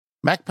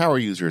Mac Power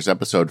Users,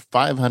 episode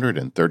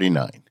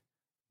 539.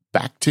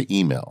 Back to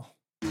email.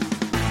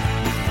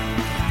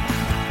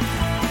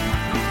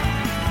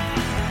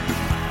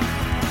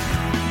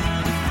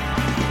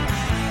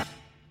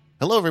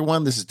 Hello,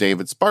 everyone. This is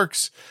David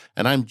Sparks,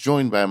 and I'm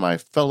joined by my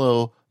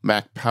fellow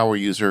Mac Power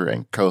User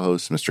and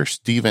co-host, Mr.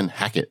 Stephen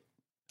Hackett.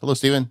 Hello,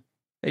 Stephen.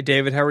 Hey,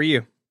 David. How are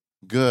you?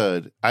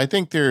 Good. I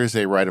think there is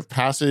a rite of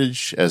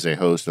passage as a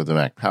host of the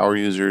Mac Power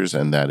Users,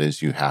 and that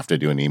is you have to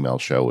do an email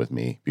show with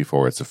me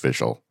before it's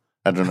official.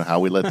 I don't know how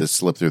we let this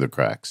slip through the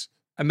cracks.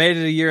 I made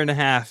it a year and a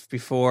half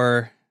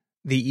before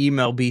the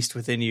email beast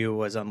within you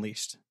was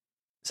unleashed.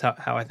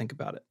 That's how I think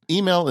about it.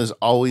 Email is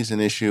always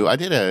an issue. I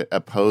did a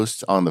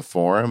post on the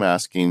forum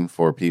asking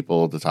for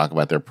people to talk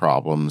about their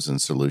problems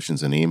and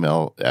solutions in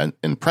email and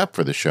in prep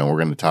for the show. We're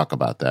going to talk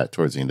about that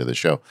towards the end of the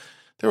show.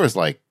 There was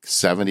like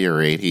 70 or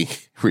 80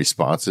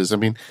 responses. I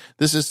mean,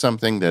 this is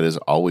something that is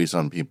always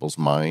on people's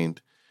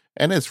mind,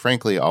 and it's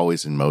frankly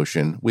always in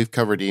motion. We've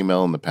covered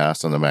email in the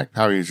past on the Mac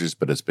Power Users,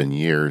 but it's been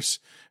years,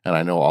 and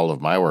I know all of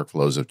my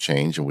workflows have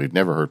changed, and we've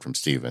never heard from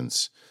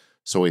Stevens.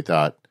 So we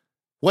thought,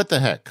 what the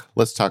heck?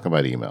 Let's talk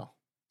about email.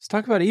 Let's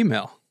talk about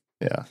email.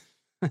 Yeah.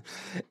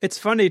 It's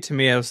funny to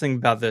me, I was thinking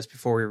about this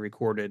before we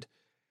recorded,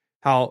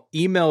 how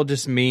email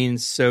just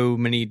means so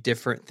many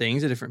different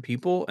things to different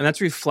people, and that's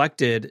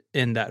reflected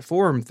in that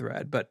forum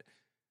thread. But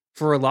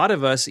for a lot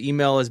of us,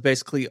 email is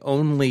basically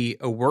only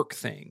a work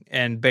thing,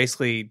 and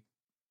basically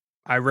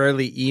I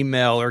rarely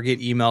email or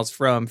get emails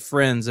from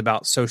friends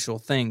about social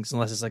things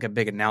unless it's like a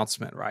big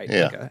announcement, right?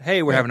 Yeah. Like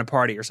hey, we're having a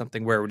party or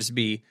something where it would just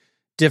be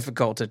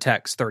difficult to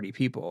text 30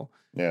 people.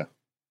 Yeah.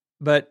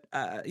 But,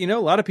 a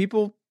lot of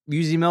people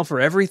use email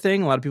for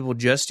everything. A lot of people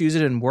just use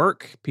it in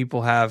work.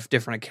 People have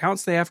different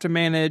accounts they have to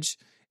manage.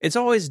 It's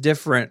always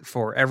different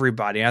for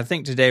everybody. And I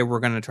think today we're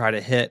going to try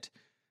to hit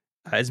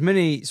as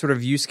many sort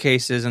of use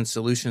cases and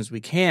solutions we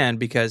can,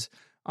 because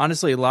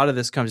honestly, a lot of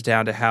this comes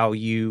down to how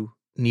you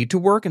need to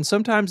work, and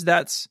sometimes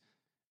that's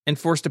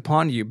enforced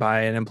upon you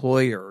by an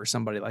employer or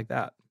somebody like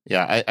that.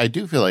 Yeah, I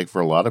do feel like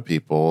for a lot of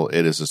people,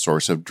 it is a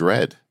source of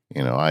dread.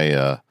 You know,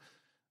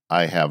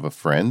 I have a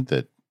friend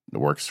that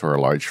works for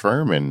a large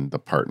firm, and the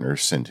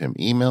partners send him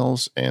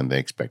emails, and they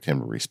expect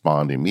him to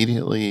respond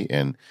immediately.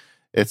 And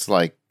it's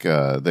like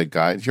the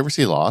guy. Did you ever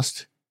see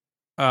Lost?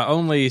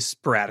 Only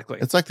sporadically.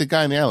 It's like the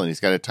guy in the island.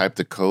 He's got to type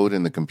the code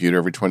in the computer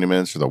every 20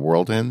 minutes or the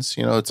world ends.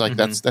 You know, it's like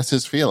that's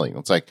his feeling.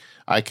 It's like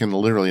I can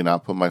literally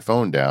not put my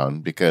phone down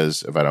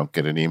because if I don't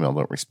get an email, I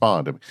don't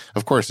respond.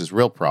 Of course, his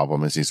real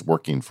problem is he's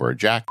working for a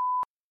jack.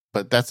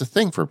 But that's a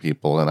thing for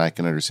people, and I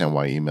can understand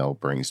why email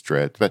brings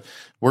dread. But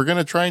we're going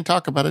to try and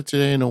talk about it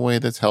today in a way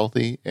that's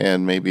healthy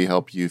and maybe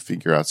help you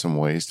figure out some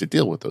ways to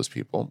deal with those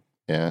people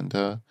and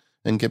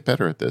get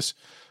better at this.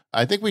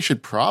 I think we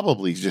should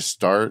probably just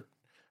start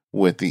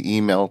with the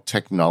email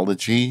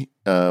technology.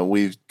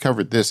 We've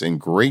covered this in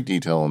great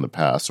detail in the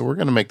past, so we're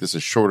going to make this a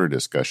shorter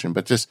discussion.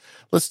 But just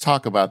let's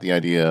talk about the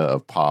idea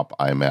of POP,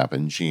 IMAP,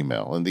 and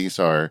Gmail. And these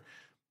are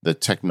the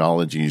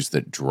technologies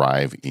that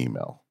drive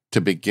email. To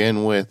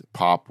begin with,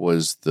 POP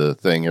was the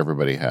thing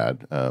everybody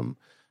had.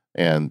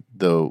 And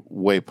the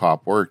way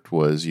POP worked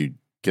was you'd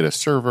get a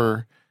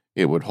server,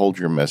 it would hold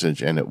your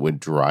message, and it would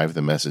drive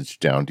the message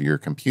down to your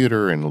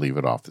computer and leave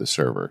it off the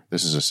server.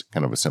 This is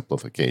kind of a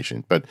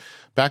simplification. But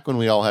back when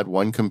we all had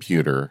one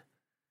computer,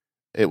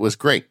 it was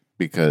great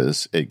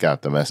because it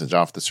got the message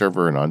off the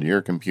server and onto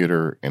your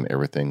computer, and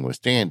everything was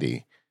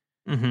dandy.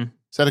 Mm-hmm.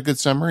 Is that a good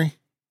summary?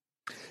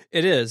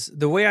 It is.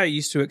 The way I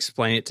used to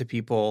explain it to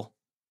people,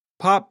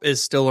 POP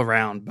is still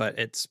around, but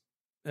it's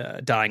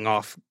dying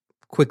off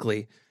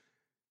quickly.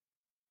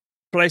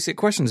 But I get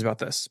questions about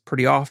this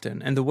pretty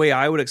often. And the way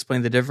I would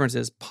explain the difference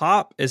is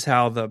POP is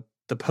how the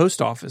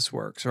post office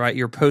works, right?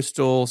 Your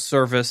postal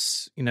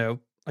service,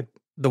 like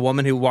the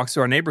woman who walks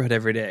through our neighborhood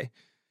every day.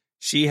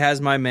 She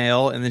has my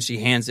mail and then she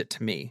hands it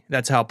to me.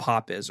 That's how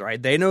POP is,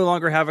 right? They no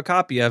longer have a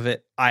copy of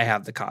it. I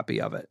have the copy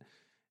of it.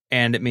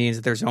 And it means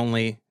that there's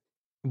only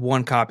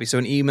one copy. So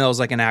an email is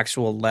like an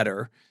actual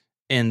letter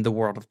in the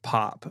world of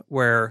POP,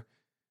 where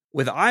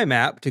with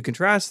IMAP, to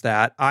contrast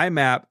that,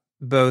 IMAP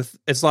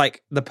it's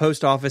like the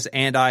post office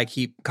and I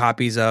keep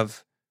copies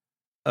of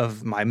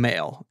my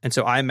mail. And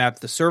so IMAP,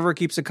 the server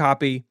keeps a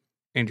copy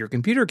and your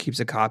computer keeps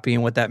a copy.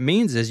 And what that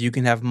means is you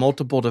can have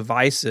multiple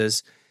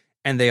devices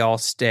and they all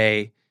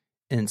stay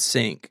in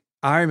sync.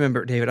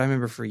 David, I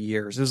remember for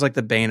years, it was like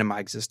the bane of my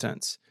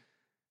existence.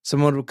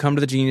 Someone would come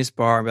to the Genius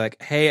Bar and be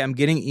like, hey, I'm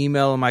getting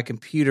email on my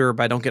computer,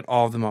 but I don't get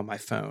all of them on my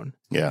phone.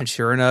 Yeah. And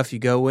sure enough, you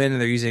go in and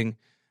they're using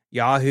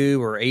Yahoo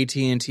or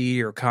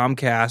AT&T or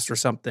Comcast or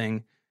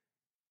something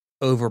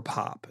over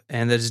POP.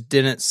 And that just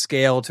didn't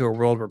scale to a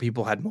world where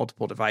people had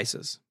multiple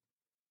devices.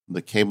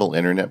 The cable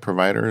internet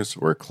providers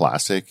were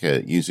classic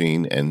at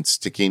using and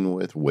sticking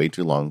with way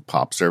too long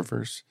POP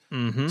servers.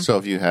 Mm-hmm. So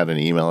if you had an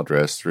email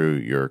address through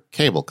your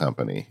cable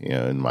company,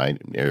 in my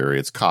area,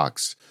 it's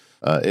Cox,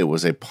 it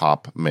was a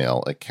POP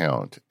mail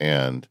account.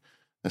 And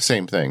the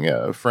same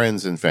thing,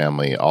 friends and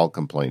family all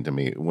complained to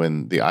me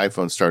when the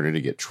iPhone started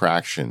to get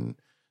traction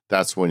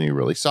that's when you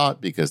really saw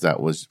it, because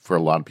that was, for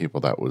a lot of people,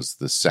 that was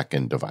the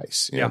second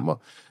device. You know,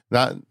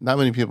 not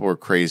many people were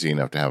crazy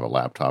enough to have a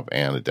laptop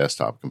and a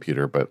desktop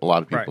computer, but a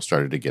lot of people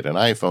started to get an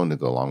iPhone to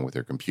go along with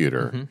their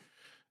computer,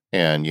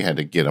 and you had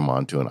to get them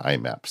onto an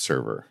IMAP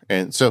server.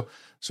 And so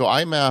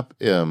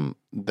IMAP,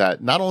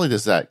 that not only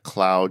does that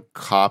cloud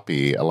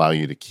copy allow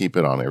you to keep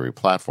it on every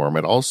platform,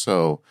 it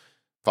also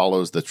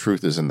follows the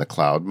truth is in the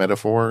cloud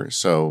metaphor.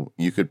 So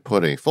you could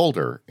put a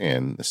folder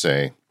in,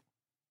 say,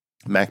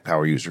 Mac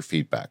Power user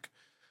feedback,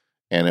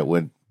 and it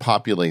would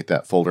populate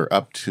that folder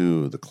up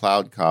to the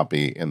cloud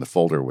copy, and the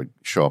folder would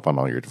show up on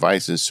all your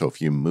devices. So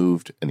if you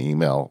moved an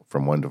email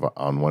from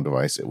on one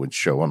device, it would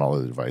show on all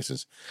of the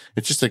devices.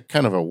 It's just a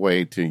kind of a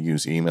way to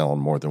use email on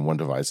more than one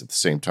device at the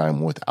same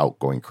time without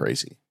going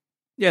crazy.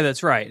 Yeah,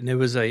 that's right. And it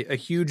was a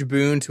huge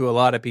boon to a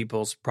lot of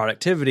people's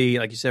productivity.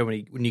 Like you said,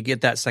 when you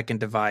get that second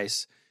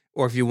device,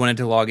 or if you wanted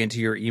to log into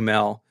your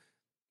email,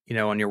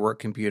 on your work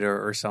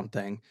computer or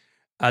something.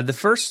 The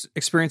first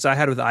experience I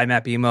had with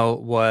IMAP email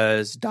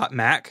was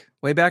 .Mac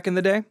way back in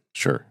the day.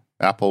 Sure.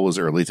 Apple was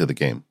early to the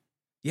game.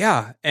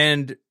 Yeah.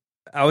 And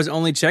I was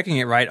only checking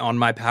it right on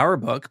my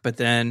PowerBook, but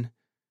then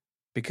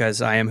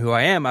because I am who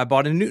I am, I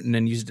bought a Newton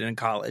and used it in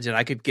college, and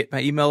I could get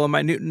my email on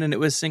my Newton and it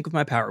was synced with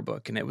my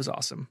PowerBook, and it was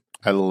awesome.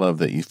 I love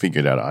that you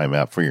figured out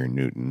IMAP for your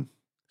Newton.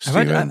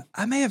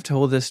 I may have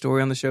told this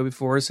story on the show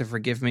before, so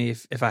forgive me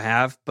if I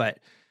have, but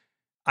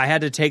I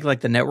had to take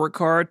the network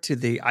card to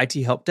the IT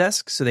help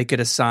desk so they could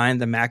assign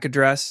the MAC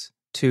address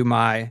to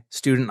my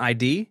student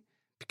ID,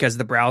 because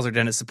the browser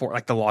didn't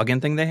support the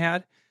login thing they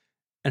had.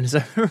 And so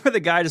I remember the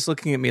guy just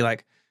looking at me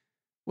like,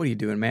 "What are you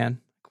doing, man?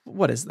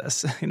 What is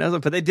this?"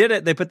 But they did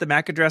it. They put the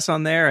MAC address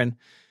on there, and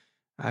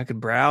I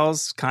could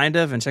browse kind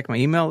of and check my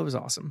email. It was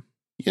awesome.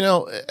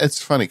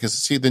 It's funny because,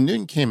 see, the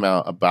Newton came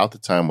out about the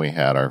time we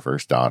had our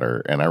first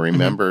daughter, and I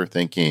remember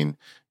thinking,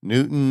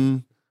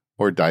 Newton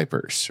or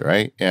diapers,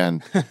 right?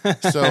 And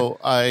so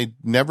I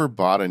never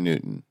bought a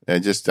Newton. I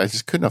just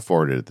couldn't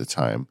afford it at the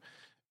time.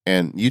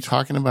 And you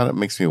talking about it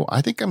makes me,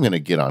 I think I'm going to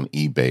get on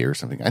eBay or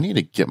something. I need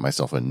to get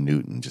myself a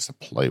Newton just to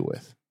play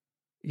with.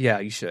 Yeah,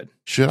 you should.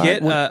 Should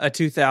get a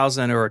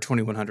 2000 or a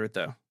 2100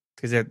 though,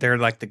 because they're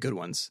the good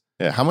ones.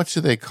 Yeah. How much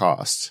do they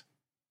cost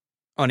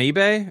on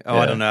eBay? Oh,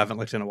 yeah. I don't know. I haven't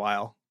looked in a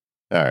while.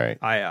 All right.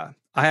 I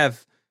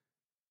have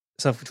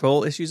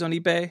self-control issues on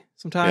eBay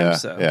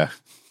sometimes. Yeah.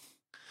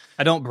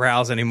 I don't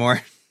browse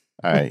anymore.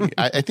 All right.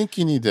 I think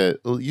you need to,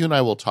 you and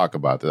I will talk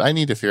about that. I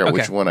need to figure out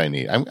which one I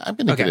need. I'm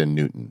going to get a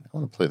Newton. I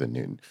want to play the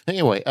Newton.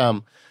 Anyway,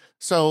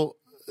 so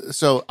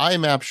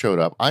IMAP showed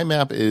up.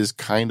 IMAP is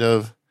kind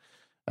of,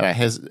 and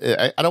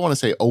I don't want to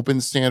say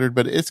open standard,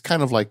 but it's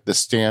kind of like the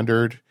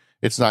standard.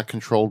 It's not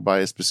controlled by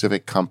a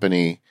specific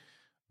company.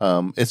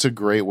 It's a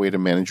great way to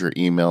manage your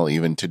email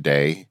even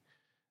today.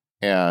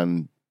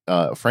 And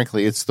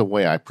frankly, it's the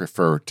way I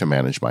prefer to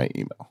manage my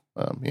email.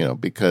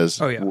 Because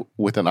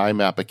with an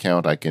IMAP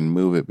account, I can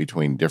move it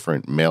between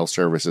different mail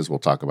services. We'll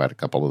talk about a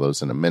couple of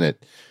those in a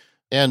minute.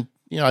 And,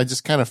 I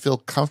just kind of feel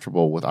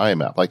comfortable with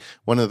IMAP. Like,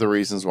 one of the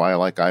reasons why I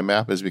like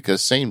IMAP is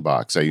because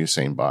SaneBox, I use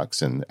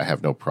SaneBox, and I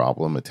have no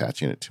problem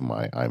attaching it to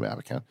my IMAP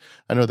account.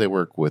 I know they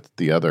work with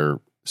the other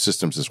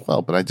systems as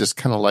well, but I just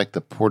kind of like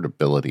the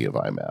portability of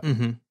IMAP.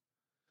 Mm-hmm.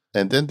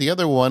 And then the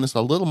other one is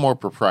a little more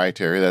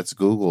proprietary. That's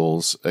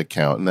Google's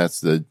account, and that's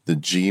the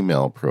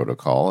Gmail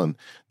protocol. And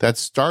that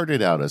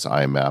started out as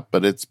IMAP,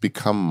 but it's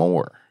become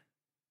more.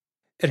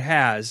 It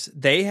has.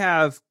 They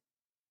have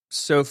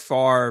so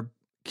far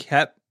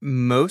kept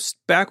most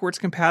backwards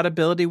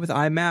compatibility with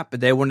IMAP,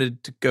 but they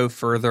wanted to go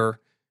further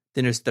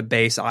than just the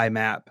base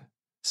IMAP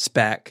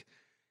spec.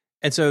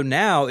 And so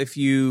now if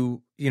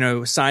you,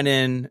 sign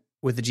in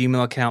with a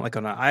Gmail account, like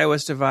on an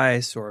iOS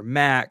device or a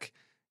Mac,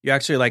 you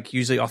actually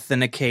usually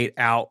authenticate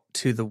out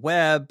to the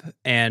web,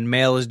 and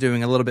Mail is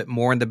doing a little bit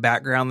more in the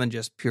background than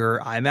just pure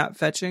IMAP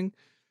fetching.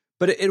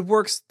 But it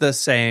works the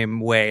same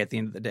way at the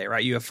end of the day,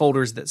 right? You have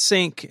folders that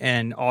sync,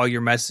 and all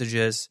your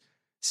messages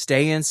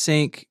stay in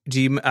sync.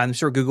 I'm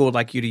sure Google would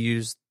like you to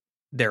use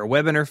their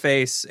web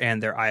interface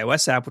and their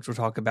iOS app, which we'll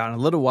talk about in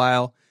a little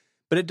while.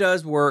 But it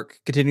does work,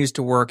 continues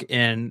to work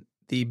in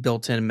the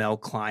built-in Mail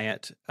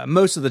client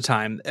most of the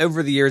time.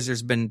 Over the years,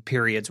 there's been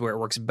periods where it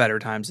works better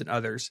times than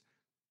others.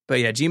 But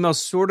yeah,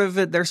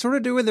 Gmail's they're sort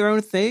of doing their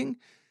own thing,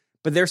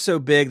 but they're so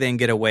big they can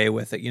get away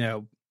with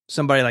it.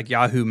 Somebody like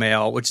Yahoo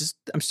Mail, which is,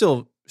 I'm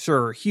still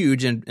sure,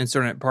 huge in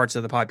certain parts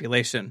of the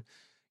population,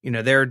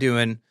 they're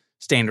doing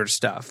standard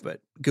stuff, but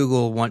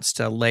Google wants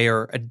to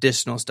layer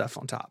additional stuff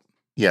on top.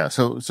 Yeah,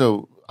 so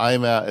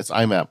IMAP, it's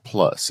IMAP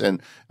Plus.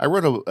 And I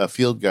wrote a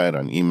field guide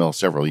on email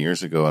several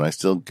years ago, and I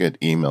still get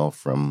email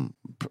from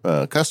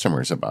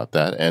customers about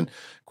that. And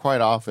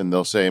quite often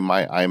they'll say,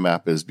 my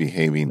IMAP is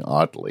behaving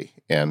oddly.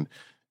 And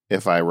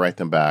if I write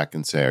them back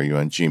and say, are you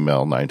on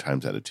Gmail? 9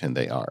 times out of 10,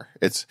 they are.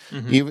 It's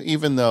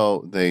even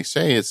though they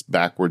say it's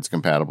backwards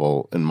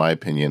compatible, in my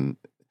opinion,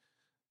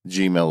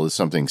 Gmail is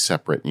something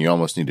separate, and you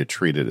almost need to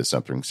treat it as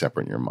something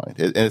separate in your mind.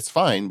 And it's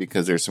fine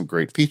because there's some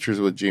great features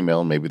with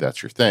Gmail, and maybe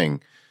that's your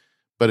thing.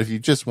 But if you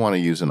just want to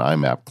use an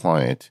IMAP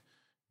client,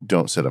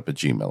 don't set up a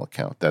Gmail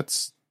account.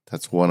 That's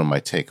That's one of my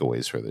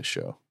takeaways for this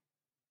show.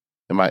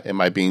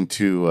 Am I being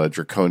too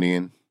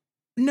draconian?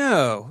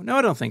 No,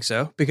 I don't think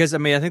so. Because I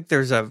think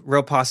there's a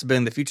real possibility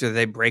in the future that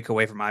they break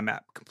away from IMAP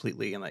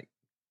completely and like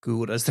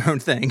Google does their own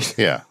thing.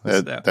 Yeah,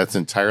 that's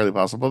entirely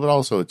possible. But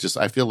also, it's just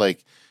I feel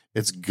like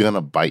it's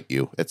gonna bite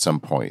you at some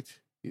point.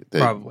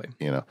 Probably.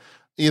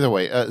 Either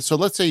way. So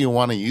let's say you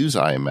want to use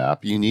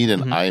IMAP. You need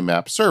an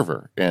IMAP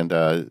server, and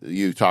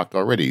you talked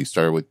already. You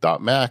started with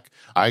 .Mac.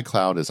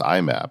 iCloud is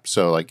IMAP.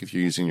 So like if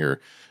you're using your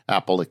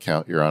Apple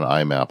account, you're on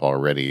IMAP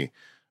already.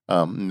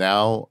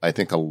 Now I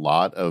think a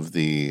lot of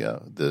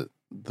the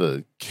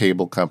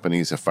cable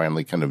companies have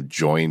finally kind of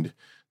joined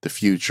the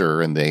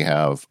future, and they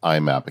have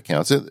IMAP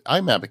accounts.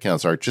 IMAP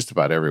accounts are just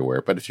about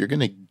everywhere, but if you're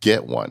going to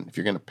get one, if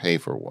you're going to pay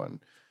for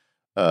one,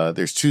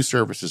 there's two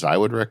services I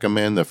would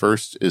recommend. The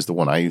first is the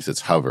one I use.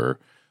 It's Hover.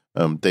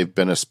 They've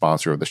been a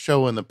sponsor of the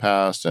show in the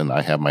past, and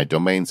I have my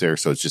domains there,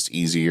 so it's just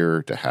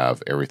easier to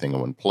have everything in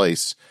one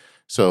place.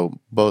 So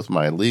both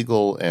my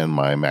legal and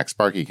my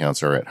MacSparky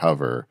accounts are at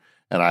Hover.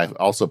 And I've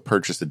also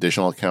purchased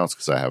additional accounts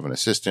because I have an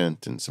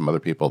assistant and some other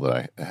people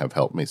that I have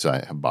helped me. So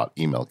I have bought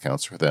email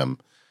accounts for them.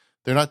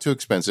 They're not too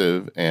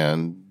expensive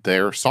and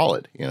they're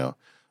solid.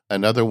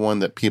 Another one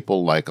that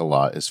people like a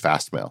lot is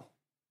Fastmail.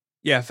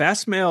 Yeah,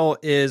 Fastmail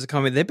is a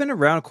company. They've been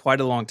around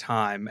quite a long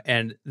time,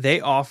 and they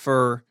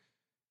offer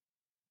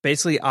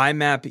basically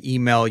IMAP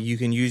email. You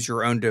can use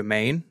your own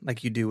domain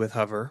like you do with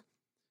Hover.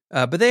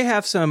 But they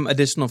have some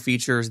additional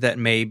features that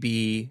may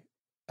be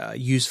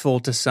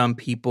useful to some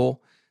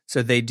people.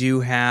 So they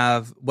do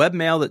have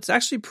webmail that's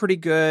actually pretty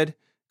good.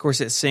 Of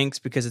course, it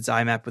syncs because it's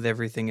IMAP with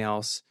everything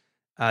else.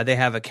 They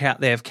have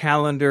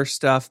calendar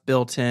stuff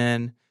built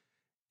in,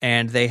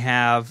 and they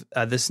have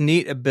this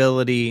neat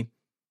ability.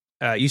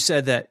 You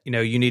said that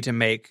you need to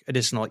make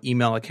additional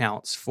email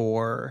accounts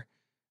for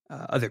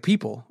other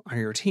people on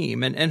your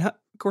team, and of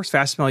course,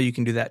 Fastmail you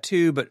can do that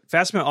too. But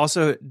Fastmail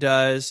also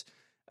does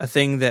a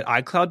thing that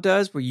iCloud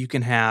does, where you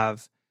can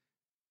have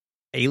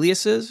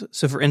aliases.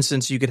 So, for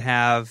instance, you could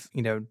have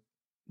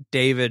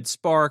David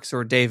Sparks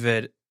or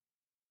David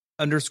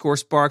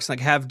 _Sparks, like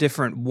have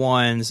different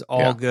ones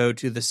all go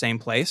to the same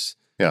place.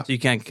 Yeah. So you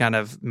can kind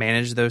of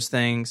manage those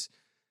things.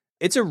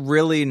 It's a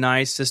really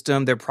nice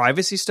system. Their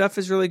privacy stuff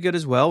is really good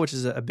as well, which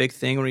is a big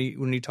thing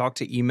when you talk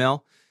to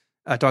email,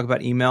 talk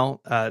about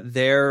email.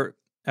 Their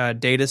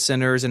data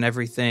centers and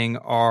everything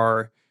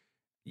are,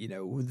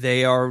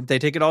 they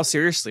take it all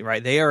seriously,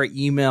 right? They are an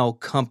email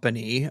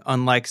company,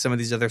 unlike some of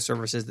these other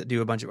services that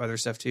do a bunch of other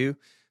stuff too.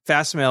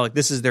 Fastmail, like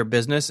this is their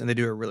business, and they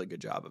do a really good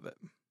job of it.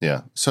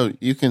 Yeah, so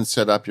you can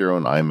set up your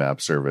own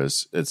IMAP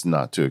service. It's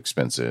not too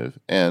expensive,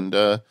 and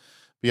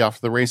be off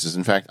to the races.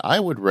 In fact, I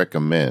would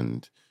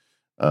recommend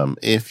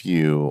if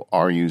you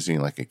are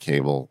using like a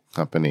cable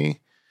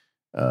company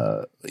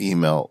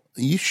email,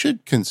 you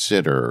should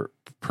consider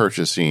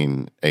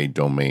purchasing a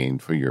domain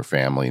for your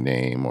family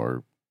name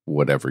or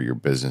whatever your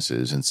business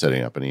is and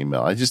setting up an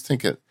email. I just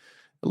think it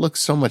looks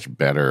so much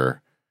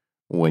better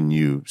when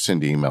you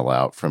send email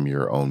out from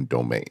your own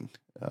domain.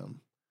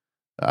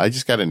 I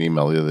just got an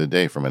email the other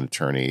day from an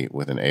attorney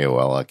with an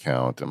AOL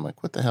account. I'm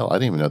like, what the hell? I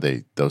didn't even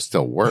know those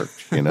still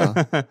worked,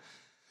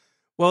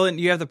 Well, and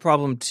you have the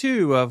problem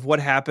too of what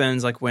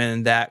happens like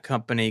when that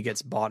company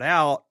gets bought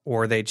out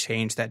or they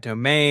change that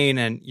domain,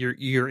 and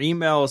your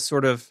email is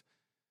sort of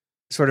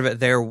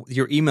at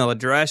your email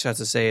address, I have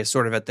to say, is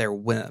sort of at their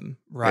whim,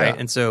 right? Yeah.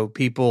 And so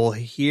people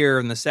here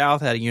in the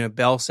South had a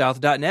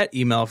bellsouth.net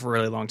email for a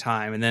really long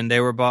time, and then they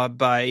were bought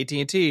by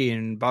AT&T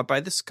and bought by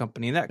this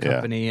company and that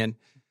company, and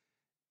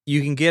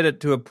you can get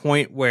it to a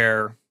point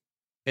where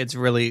it's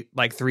really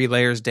like 3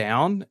 layers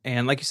down,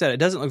 and like you said, it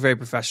doesn't look very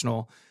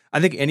professional. I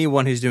think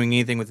anyone who's doing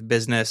anything with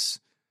business,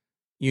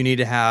 you need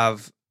to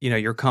have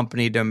your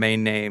company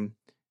domain name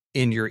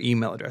in your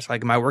email address.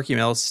 Like my work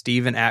email is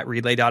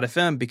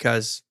steven@relay.fm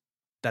because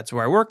that's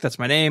where I work. That's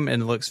my name.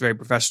 And it looks very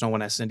professional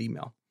when I send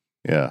email.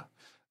 Yeah.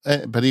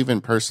 But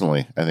even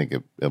personally, I think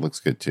it looks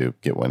good to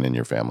get one in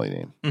your family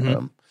name.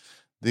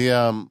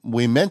 Mm-hmm.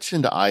 We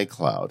mentioned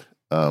iCloud.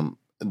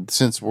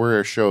 Since we're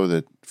a show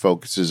that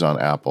focuses on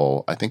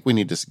Apple, I think we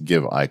need to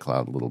give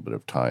iCloud a little bit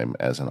of time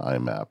as an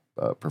IMAP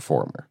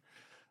performer.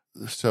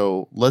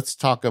 So let's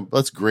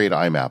grade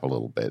IMAP a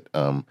little bit.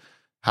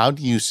 How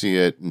do you see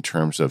it in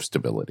terms of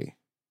stability?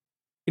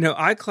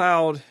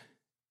 iCloud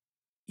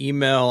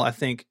email, I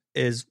think,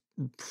 is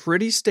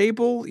pretty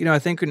stable. I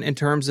think in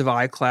terms of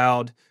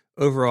iCloud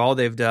overall,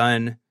 they've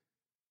done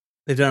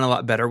a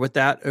lot better with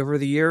that over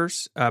the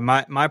years.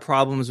 My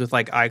problems with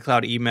like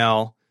iCloud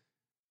email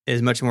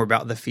is much more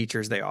about the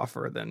features they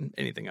offer than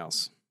anything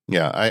else.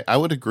 Yeah, I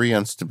would agree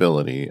on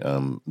stability.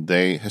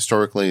 They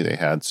historically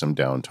had some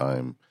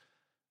downtime.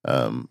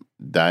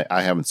 That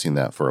I haven't seen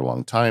that for a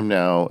long time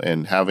now,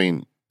 and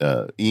having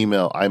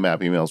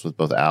IMAP emails with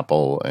both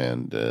Apple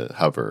and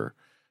Hover,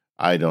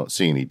 I don't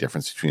see any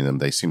difference between them.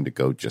 They seem to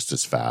go just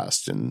as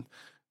fast, and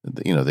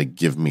they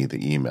give me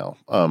the email.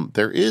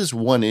 There is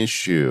one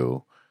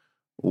issue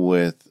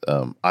with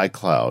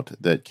iCloud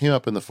that came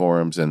up in the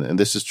forums, and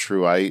this is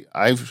true.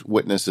 I've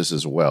witnessed this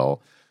as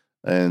well.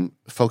 and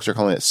folks are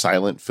calling it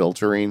silent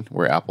filtering,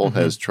 where Apple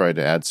has tried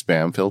to add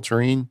spam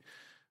filtering.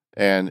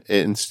 And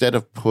instead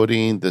of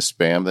putting the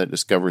spam that it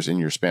discovers in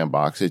your spam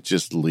box, it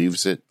just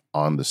leaves it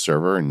on the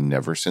server and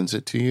never sends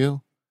it to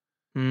you.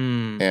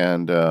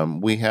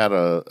 And we had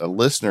a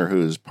listener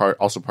who's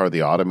also part of the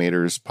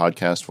Automators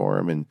podcast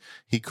forum, and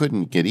he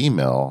couldn't get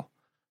email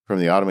from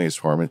the Automators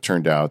forum. It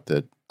turned out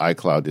that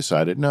iCloud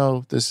decided,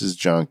 no, this is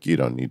junk. You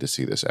don't need to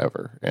see this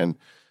ever. And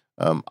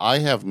I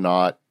have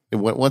not,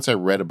 once I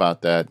read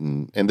about that,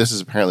 and this has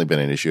apparently been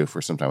an issue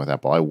for some time with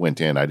Apple, I went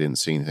in, I didn't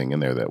see anything in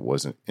there that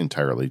wasn't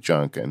entirely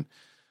junk.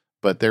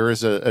 But there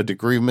is a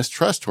degree of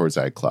mistrust towards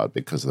iCloud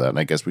because of that, and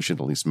I guess we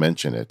should at least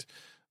mention it.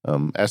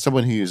 As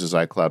someone who uses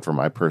iCloud for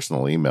my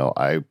personal email,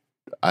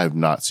 I've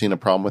not seen a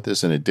problem with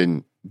this, and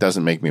it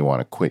doesn't make me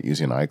want to quit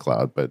using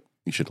iCloud, but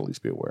you should at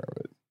least be aware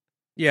of it.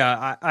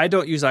 Yeah, I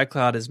don't use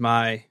iCloud as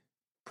my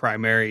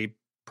primary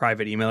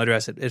private email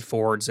address. It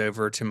forwards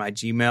over to my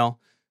Gmail.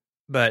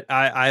 But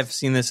I've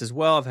seen this as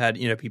well. I've had,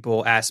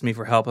 people ask me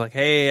for help, like,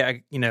 hey,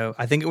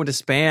 I think it went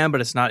to spam, but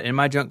it's not in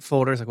my junk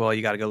folder. It's like, well,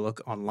 you got to go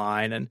look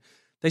online, and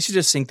they should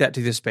just sync that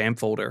to the spam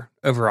folder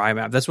over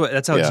IMAP. That's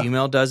how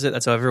Gmail does it.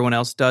 That's how everyone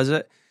else does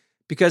it,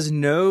 because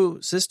no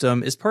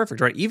system is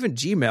perfect, right? Even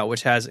Gmail,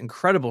 which has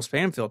incredible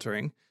spam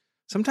filtering,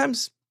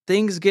 sometimes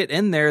things get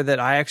in there that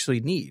I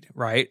actually need,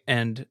 right?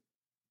 And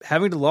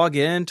having to log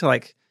in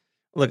to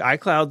look,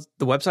 iCloud,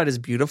 the website is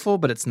beautiful,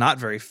 but it's not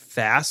very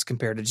fast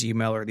compared to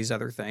Gmail or these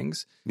other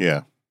things.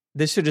 Yeah.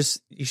 You should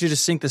just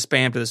sync the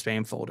spam to the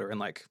spam folder,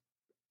 and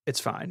it's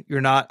fine.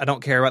 I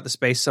don't care about the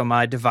space on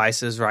my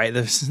devices, right?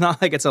 It's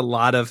not like it's a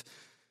lot of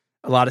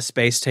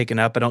space taken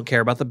up. I don't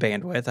care about the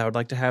bandwidth. I would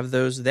like to have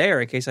those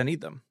there in case I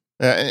need them.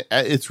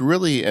 It's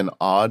really an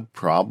odd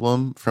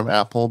problem from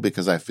Apple,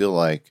 because I feel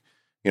like,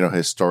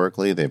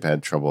 historically they've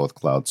had trouble with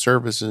cloud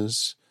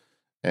services.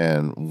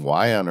 And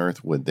why on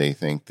earth would they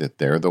think that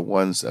they're the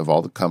ones of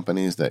all the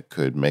companies that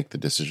could make the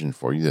decision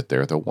for you, that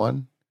they're the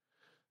one?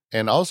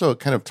 And also it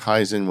kind of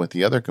ties in with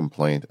the other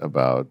complaint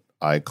about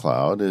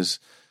iCloud is,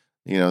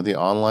 the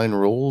online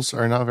rules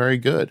are not very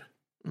good.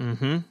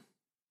 Mm-hmm.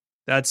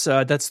 That's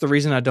the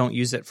reason I don't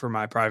use it for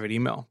my private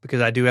email,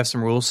 because I do have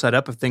some rules set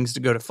up of things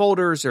to go to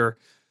folders, or,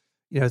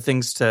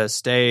 things to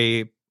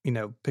stay,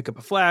 pick up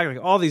a flag,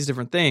 like all these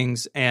different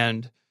things.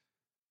 And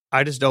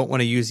I just don't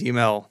want to use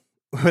email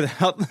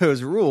without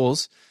those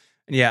rules.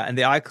 And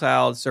the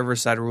iCloud server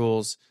side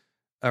rules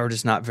are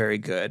just not very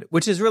good,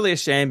 which is really a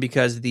shame,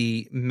 because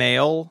the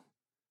Mail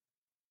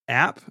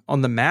app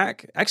on the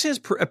Mac actually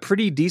has a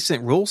pretty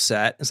decent rule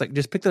set. It's like,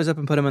 just pick those up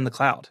and put them in the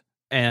cloud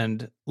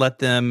and let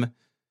them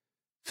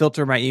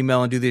filter my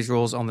email and do these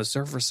rules on the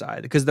server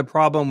side. Because the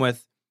problem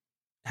with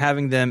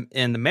having them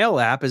in the Mail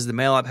app is the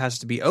Mail app has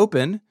to be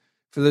open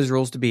for those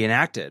rules to be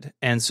enacted.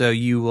 And so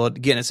you will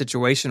get in a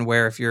situation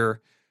where if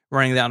you're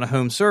running that on a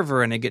home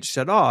server and it gets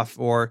shut off,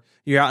 or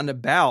you're out and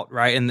about,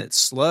 right, and it's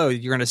slow,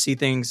 you're going to see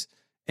things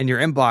in your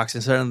inbox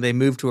and suddenly they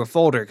move to a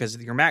folder because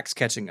your Mac's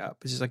catching up.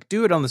 It's just like,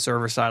 do it on the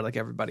server side like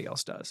everybody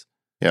else does.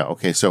 Yeah,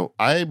 okay, so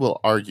I will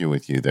argue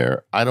with you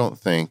there. I don't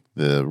think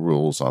the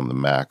rules on the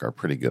Mac are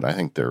pretty good. I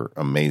think they're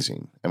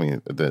amazing. I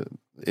mean,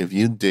 if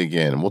you dig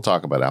in, and we'll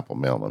talk about Apple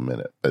Mail in a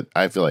minute, but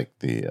I feel like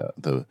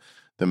the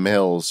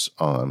mails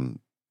on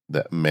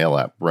that Mail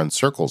app run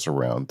circles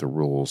around the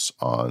rules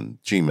on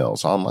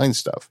Gmail's online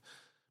stuff.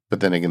 But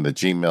then again, the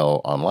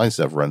Gmail online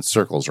stuff runs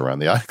circles around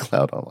the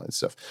iCloud online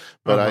stuff.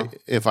 But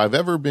if I've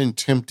ever been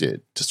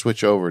tempted to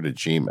switch over to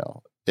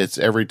Gmail, it's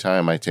every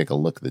time I take a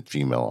look at the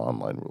Gmail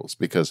online rules,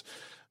 because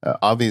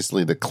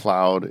obviously the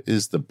cloud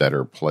is the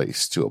better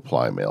place to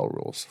apply mail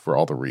rules for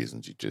all the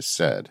reasons you just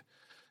said.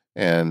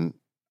 And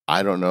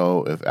I don't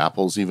know if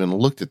Apple's even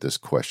looked at this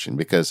question,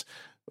 because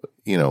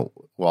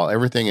while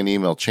everything in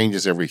email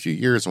changes every few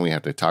years and we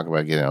have to talk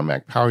about getting on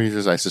Mac power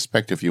users, I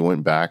suspect if you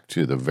went back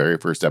to the very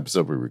first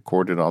episode we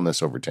recorded on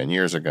this over 10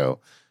 years ago,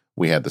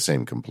 we had the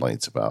same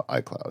complaints about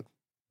iCloud,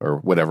 or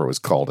whatever it was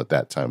called at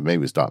that time.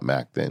 Maybe it was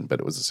 .Mac then, but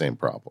it was the same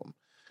problem.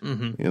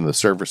 Mm-hmm. The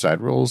server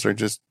side rules are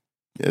just,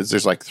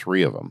 there's like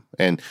 3 of them,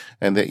 and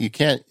that you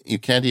can't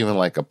even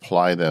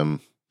apply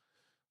them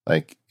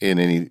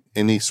in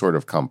any sort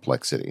of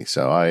complexity.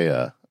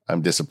 So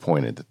I'm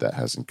disappointed that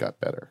hasn't got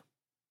better.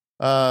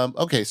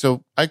 Okay,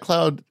 so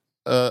iCloud,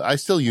 I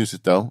still use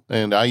it though,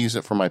 and I use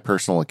it for my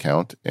personal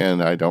account,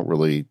 and I don't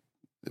really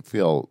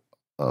feel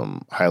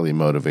highly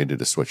motivated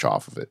to switch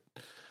off of it.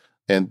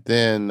 And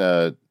then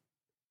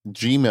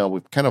Gmail,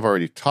 we've kind of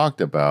already talked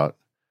about,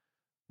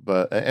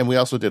 and we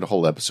also did a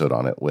whole episode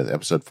on it with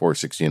episode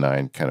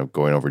 469, kind of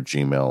going over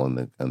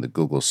Gmail and the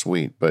Google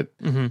Suite. But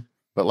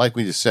like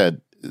we just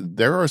said,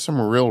 there are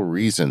some real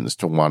reasons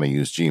to want to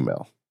use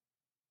Gmail.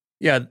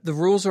 Yeah, the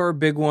rules are a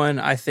big one.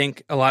 I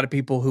think a lot of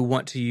people who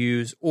want to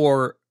use,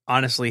 or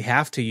honestly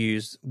have to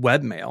use,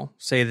 webmail,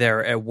 say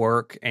they're at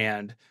work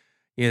and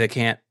they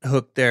can't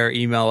hook their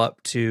email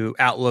up to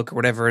Outlook or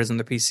whatever it is on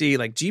their PC.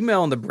 Like,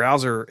 Gmail in the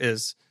browser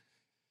is,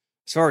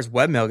 as far as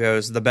webmail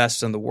goes, the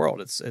best in the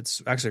world.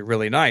 It's actually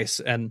really nice.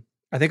 And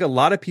I think a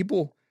lot of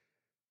people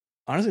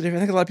honestly, Dave, I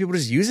think a lot of people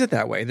just use it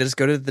that way. They just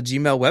go to the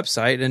Gmail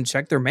website and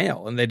check their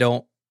mail, and they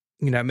don't,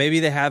 maybe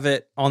they have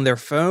it on their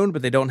phone,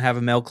 but they don't have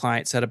a mail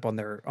client set up on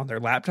their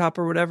laptop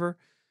or whatever.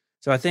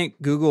 So I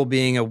think Google,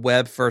 being a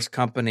web first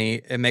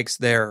company, it makes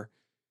their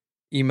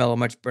email a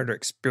much better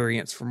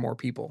experience for more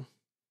people.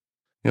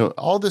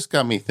 All this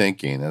got me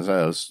thinking as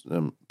I was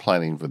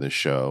planning for this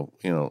show.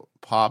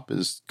 Pop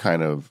is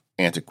kind of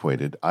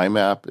antiquated.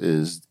 IMAP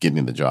is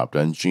getting the job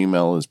done.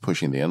 Gmail is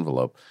pushing the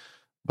envelope.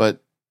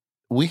 But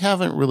we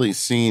haven't really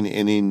seen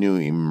any new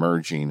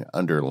emerging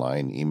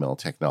underlying email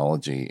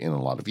technology in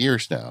a lot of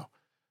years now.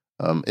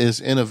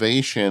 Is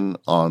innovation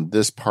on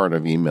this part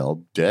of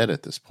email dead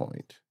at this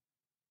point?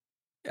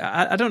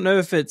 I don't know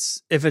if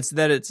it's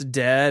that it's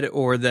dead,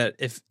 or that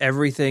if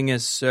everything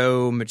is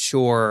so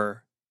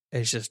mature,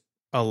 it's just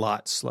a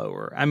lot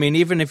slower. I mean,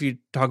 even if you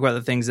talk about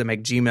the things that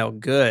make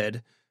Gmail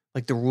good,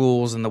 like the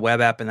rules and the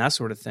web app and that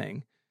sort of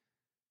thing,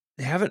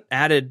 they haven't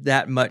added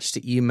that much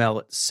to email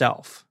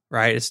itself,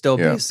 right? It's still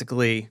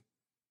basically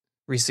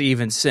receive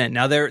and send.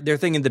 Now their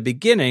thing in the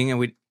beginning, and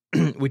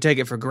we take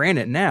it for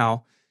granted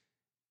now,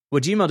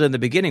 what Gmail did in the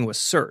beginning was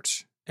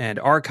search and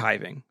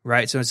archiving,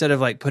 right? So instead of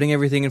like putting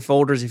everything in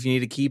folders, if you need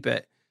to keep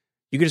it,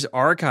 you could just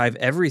archive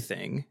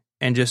everything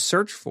and just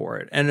search for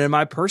it. And in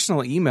my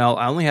personal email,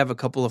 I only have a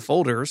couple of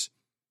folders,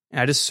 and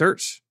I just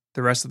search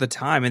the rest of the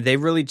time. And they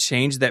really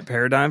changed that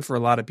paradigm for a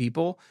lot of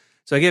people.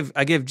 So I give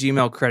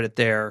Gmail credit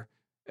there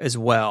as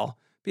well.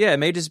 But yeah, it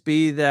may just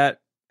be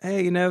that,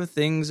 hey,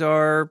 things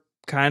are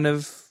kind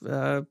of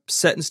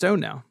set in stone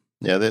now.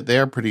 Yeah, they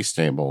are pretty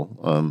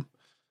stable.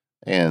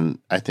 And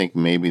I think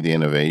maybe the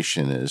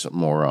innovation is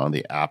more on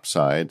the app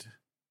side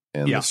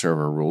and the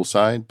server rule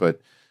side,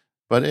 but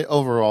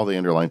overall the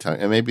underlying time,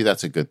 and maybe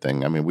that's a good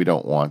thing. I mean, we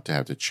don't want to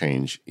have to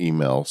change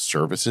email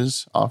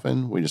services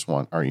often. We just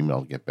want our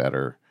email to get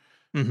better.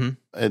 Mm-hmm.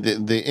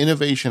 The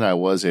innovation I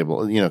was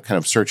able, kind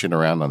of searching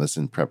around on this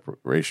in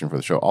preparation for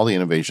the show, all the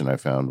innovation I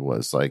found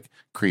was like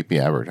creepy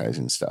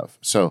advertising stuff.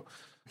 So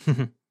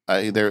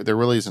there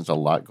really isn't a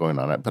lot going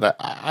on it, but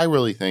I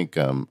really think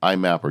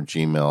IMAP or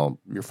Gmail,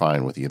 you're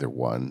fine with either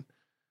one.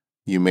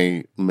 You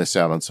may miss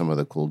out on some of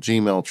the cool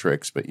Gmail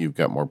tricks, but you've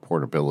got more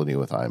portability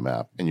with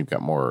IMAP, and you've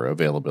got more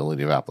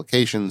availability of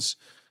applications.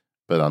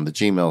 But on the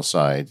Gmail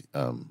side,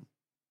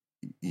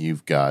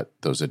 you've got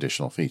those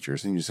additional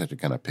features, and you just have to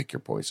kind of pick your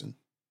poison.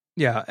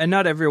 Yeah, and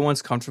not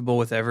everyone's comfortable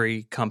with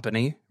every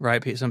company,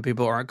 right? Some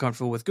people aren't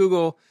comfortable with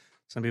Google.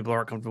 Some people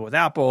aren't comfortable with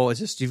Apple. It's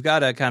just you've got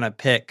to kind of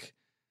pick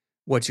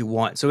what you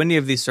want. So any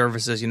of these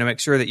services, make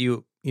sure that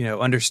you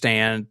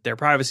understand their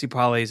privacy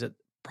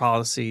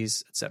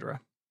policies, etc.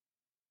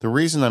 The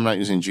reason I'm not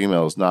using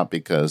Gmail is not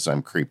because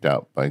I'm creeped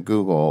out by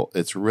Google.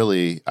 It's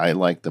really, I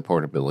like the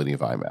portability of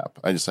IMAP.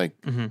 I just like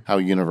how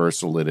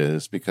universal it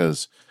is,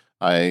 because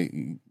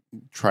I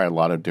try a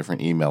lot of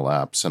different email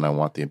apps and I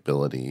want the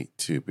ability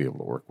to be able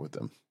to work with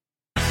them.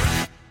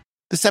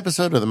 This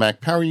episode of the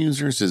Mac Power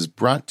Users is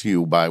brought to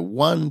you by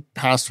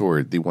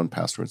 1Password, the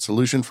 1Password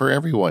solution for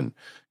everyone.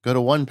 Go to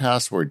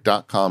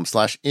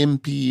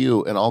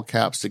 1password.com/MPU in all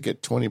caps to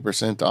get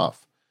 20%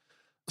 off.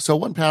 So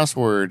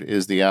 1Password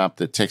is the app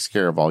that takes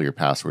care of all your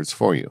passwords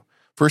for you.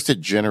 First,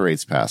 it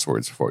generates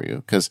passwords for you,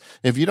 because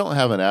if you don't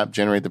have an app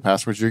generate the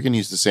passwords, you're going to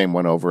use the same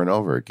one over and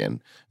over again.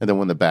 And then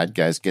when the bad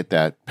guys get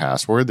that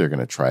password, they're going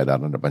to try it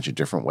out on a bunch of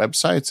different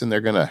websites, and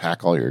they're going to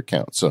hack all your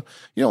accounts. So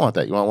you don't want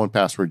that. You want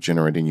 1Password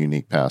generating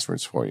unique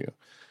passwords for you.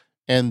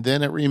 And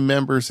then it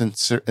remembers and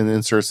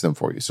inserts them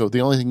for you. So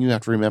the only thing you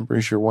have to remember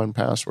is your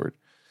 1Password.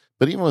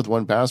 But even with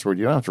 1Password,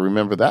 you don't have to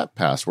remember that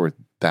password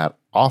that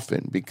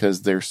often,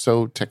 because they're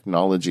so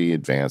technology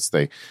advanced.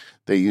 They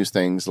use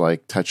things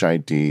like Touch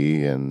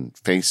ID and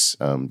face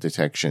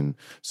detection,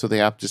 so the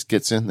app just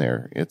gets in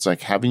there. It's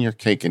like having your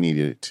cake and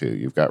eating it too.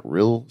 You've got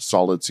real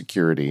solid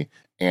security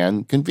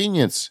and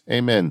convenience.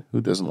 Amen.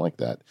 Who doesn't like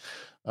that?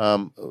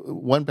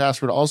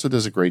 1Password also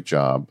does a great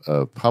job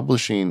of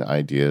publishing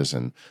ideas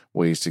and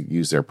ways to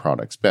use their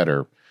products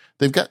better.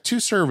 They've got two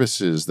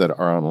services that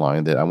are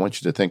online that I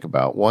want you to think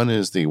about. One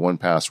is the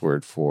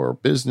 1Password for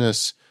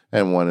business,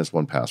 and one is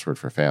 1Password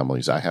for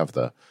families. I have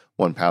the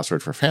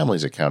 1Password for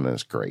families account, and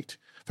it's great.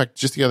 In fact,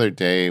 just the other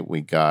day,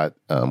 we're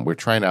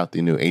trying out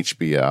the new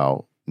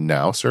HBO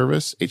Now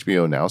service.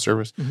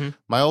 Mm-hmm.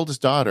 My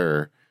oldest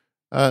daughter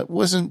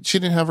she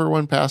didn't have her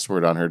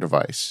 1Password on her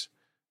device.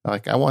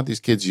 Like, I want these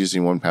kids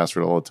using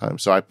 1Password all the time.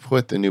 So I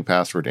put the new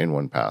password in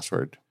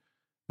 1Password,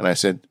 and I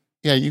said,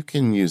 yeah, you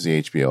can use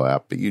the HBO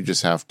app, but you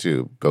just have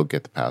to go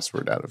get the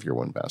password out of your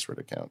 1Password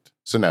account.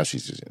 So now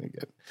she's using it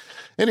again.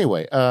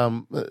 Anyway,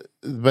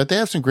 but they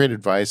have some great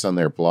advice on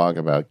their blog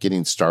about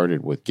getting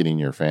started with getting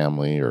your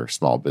family or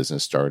small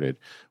business started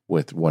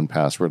with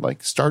 1Password.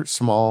 Like, start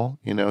small,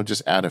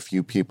 just add a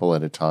few people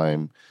at a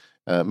time.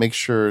 Make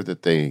sure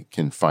that they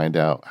can find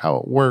out how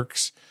it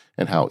works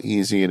and how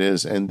easy it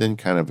is, and then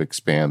kind of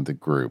expand the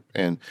group.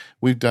 And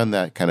we've done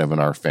that kind of in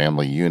our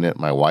family unit.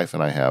 My wife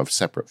and I have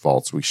separate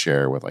vaults we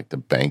share with like the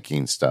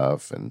banking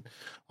stuff and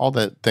all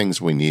the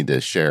things we need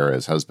to share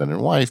as husband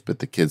and wife, but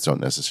the kids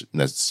don't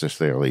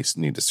necessarily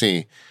need to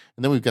see.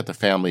 And then we've got the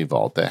family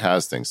vault that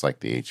has things like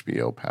the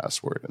HBO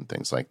password and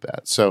things like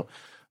that. So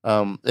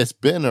it's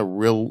been a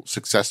real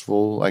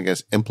successful, I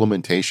guess,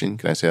 implementation.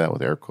 Can I say that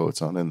with air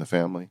quotes on in the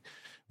family?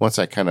 Once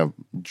I kind of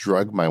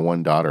drug my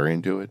one daughter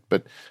into it.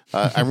 But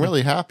I'm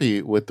really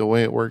happy with the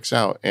way it works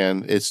out.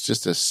 And it's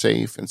just a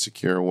safe and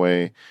secure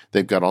way.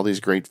 They've got all these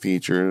great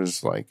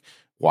features like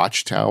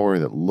Watchtower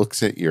that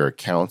looks at your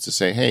accounts to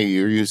say, hey,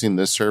 you're using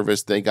this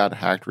service. They got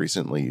hacked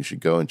recently. You should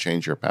go and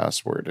change your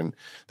password. And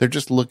they're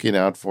just looking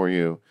out for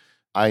you.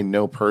 I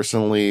know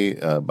personally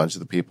a bunch of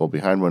the people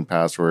behind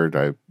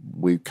 1Password.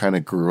 We kind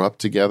of grew up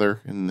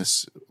together in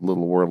this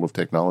little world of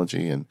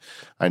technology, and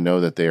I know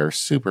that they are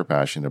super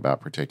passionate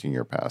about protecting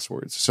your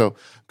passwords. So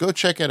go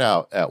check it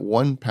out at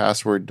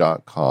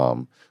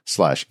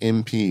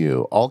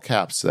 1password.com/MPU, all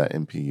caps that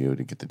MPU,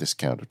 to get the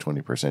discount of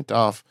 20%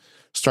 off.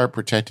 Start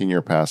protecting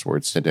your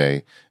passwords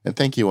today, and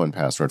thank you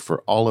 1Password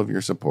for all of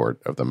your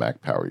support of the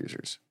Mac Power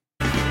users.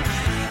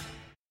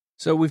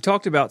 So we've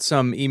talked about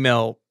some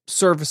email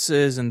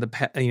services and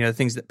the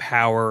things that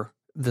power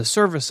the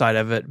service side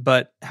of it,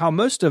 but how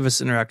most of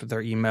us interact with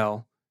our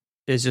email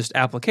is just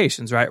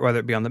applications, right? Whether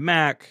it be on the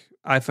Mac,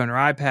 iPhone, or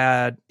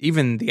iPad,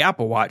 even the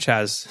Apple Watch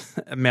has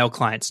mail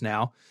clients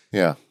now.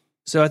 Yeah.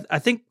 So I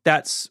think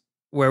that's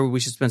where we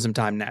should spend some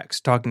time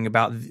next, talking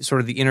about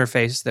sort of the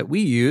interface that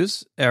we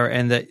use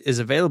and that is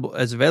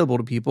available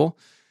to people.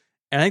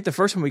 And I think the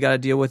first one we got to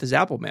deal with is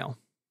Apple Mail.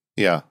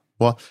 Yeah.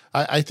 Well,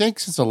 I think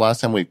since the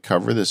last time we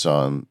covered this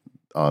on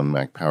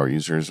Mac Power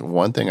users,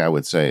 one thing I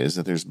would say is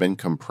that there's been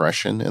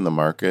compression in the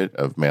market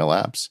of mail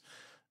apps.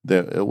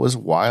 It was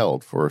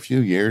wild for a few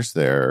years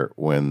there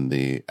when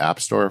the App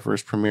Store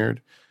first premiered.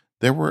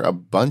 There were a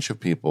bunch of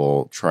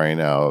people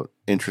trying out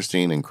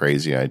interesting and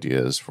crazy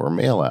ideas for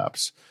mail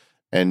apps,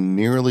 and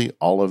nearly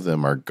all of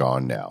them are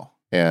gone now.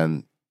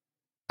 And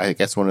I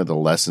guess one of the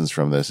lessons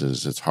from this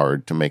is it's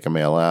hard to make a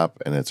mail app,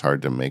 and it's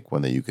hard to make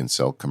one that you can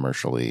sell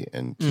commercially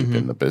and keep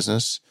in the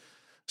business.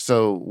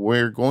 So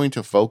we're going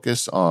to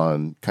focus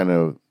on kind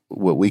of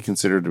what we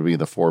consider to be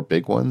the four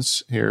big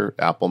ones here: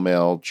 Apple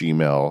Mail,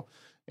 Gmail,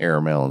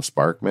 Airmail, and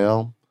Spark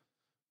Mail.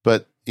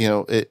 But,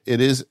 it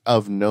is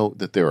of note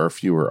that there are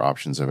fewer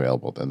options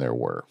available than there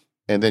were.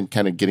 And then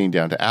kind of getting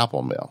down to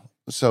Apple Mail.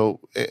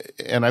 So,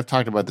 and I've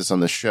talked about this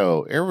on the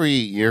show, every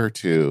year or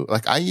two,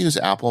 like I use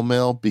Apple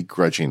Mail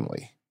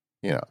begrudgingly.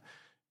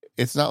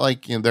 It's not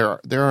like, there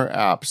are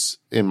apps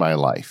in my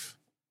life,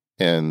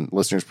 and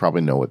listeners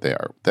probably know what they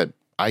are, that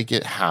I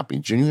get happy,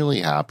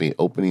 genuinely happy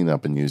opening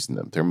up and using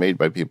them. They're made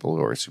by people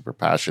who are super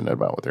passionate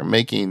about what they're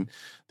making.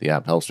 The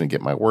app helps me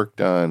get my work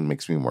done,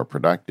 makes me more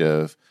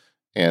productive,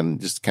 and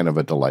just kind of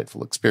a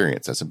delightful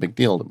experience. That's a big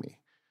deal to me.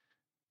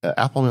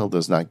 Apple Mail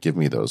does not give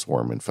me those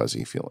warm and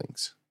fuzzy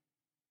feelings.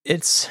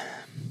 So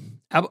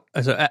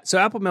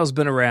Apple Mail's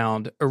been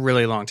around a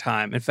really long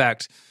time. In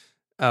fact,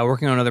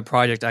 working on another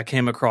project, I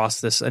came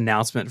across this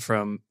announcement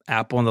from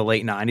Apple in the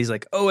late 90s,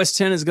 like OS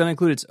X is going to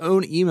include its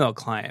own email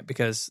client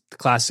because the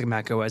classic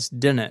Mac OS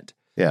didn't.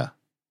 Yeah.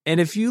 And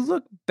if you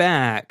look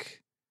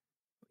back,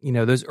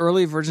 those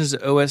early versions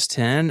of OS X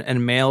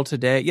and Mail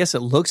today, yes,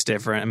 it looks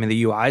different. I mean,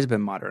 the UI has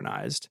been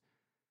modernized,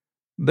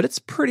 but it's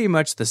pretty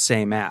much the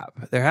same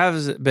app. There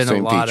has been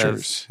same a lot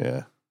features.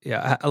 of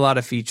a lot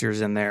of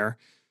features in there.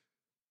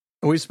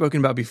 We've spoken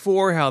about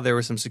before how there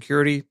were some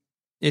security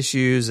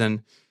issues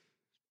and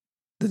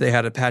that they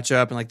had to patch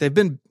up, and like they've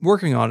been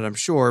working on it, I'm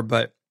sure,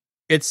 but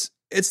it's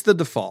the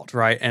default,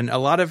 right? And a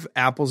lot of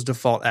Apple's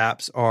default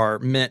apps are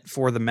meant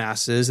for the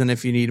masses, and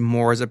if you need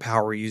more as a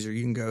power user,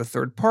 you can go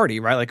third party,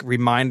 right? Like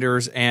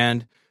Reminders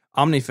and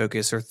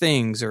OmniFocus or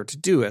Things or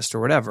Todoist or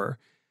whatever.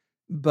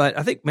 But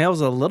I think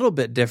Mail's a little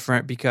bit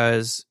different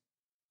because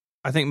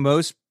I think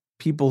most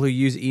people who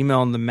use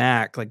email on the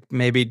Mac like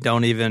maybe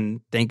don't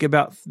even think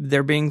about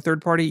there being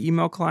third party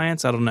email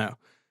clients. I don't know,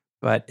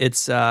 but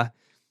it's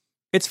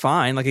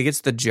fine. Like it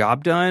gets the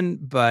job done,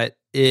 but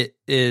it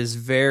is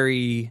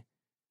very,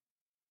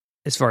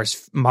 as far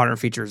as modern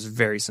features,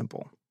 very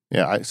simple.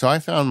 Yeah. So I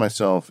found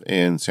myself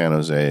in San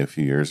Jose a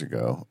few years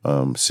ago,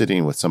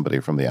 sitting with somebody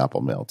from the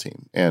Apple Mail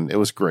team. And it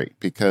was great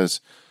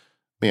because,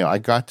 I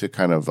got to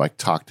kind of like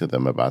talk to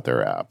them about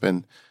their app.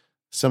 And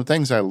some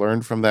things I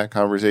learned from that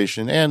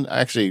conversation, and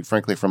actually,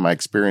 frankly, from my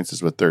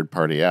experiences with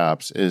third-party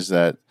apps, is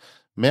that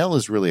Mail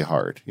is really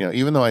hard.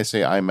 Even though I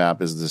say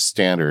IMAP is the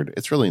standard,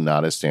 it's really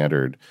not a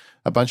standard.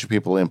 A bunch of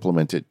people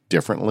implement it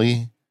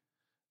differently.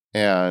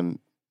 And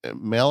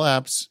mail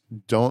apps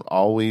don't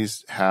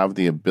always have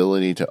the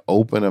ability to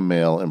open a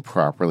mail and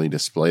properly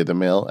display the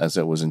mail as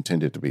it was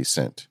intended to be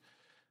sent.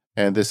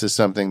 And this is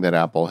something that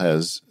Apple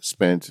has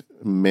spent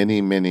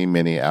many, many,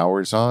 many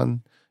hours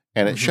on.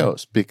 And it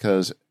shows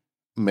because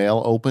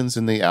Mail opens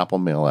in the Apple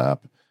Mail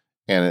app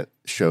and it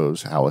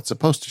shows how it's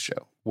supposed to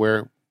show.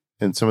 Where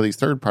in some of these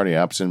third-party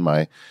apps, in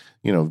my,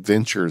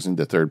 ventures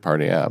into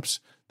third-party apps,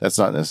 that's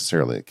not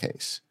necessarily the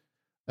case.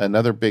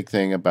 Another big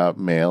thing about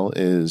Mail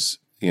is,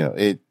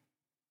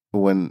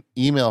 when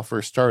email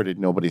first started,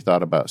 nobody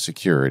thought about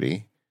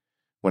security.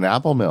 When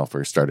Apple Mail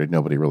first started,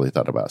 nobody really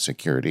thought about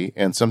security.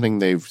 And something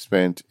they've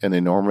spent an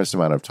enormous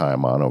amount of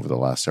time on over the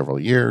last several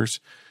years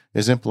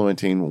is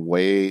implementing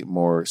way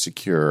more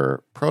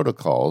secure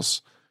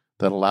protocols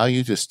that allow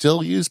you to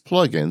still use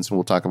plugins.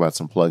 We'll talk about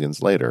some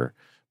plugins later,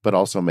 but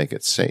also make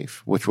it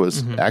safe, which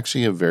was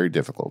actually a very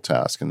difficult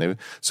task. And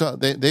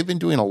they've been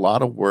doing a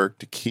lot of work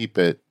to keep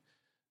it,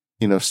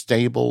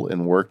 stable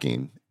and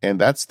working.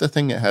 And that's the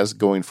thing it has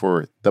going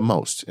for it the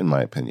most, in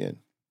my opinion.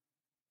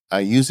 I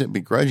use it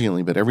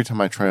begrudgingly, but every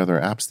time I try other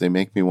apps, they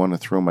make me want to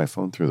throw my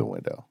phone through the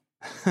window.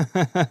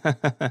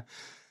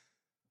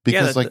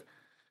 Because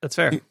that's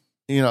fair.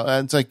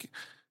 It's like,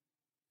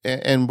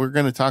 and we're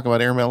going to talk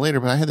about AirMail later,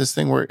 but I had this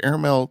thing where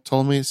AirMail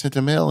told me it sent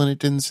a mail and it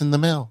didn't send the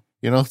mail.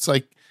 It's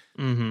like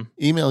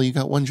email, you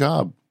got one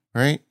job,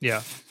 right?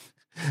 Yeah.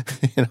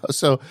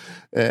 So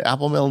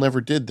Apple Mail never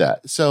did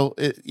that. So,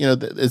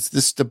 it's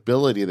the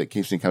stability that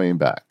keeps me coming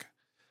back.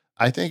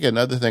 I think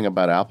another thing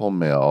about Apple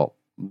Mail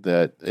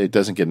that it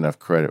doesn't get enough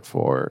credit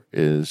for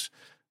is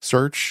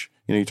search.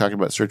 You're talking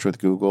about search with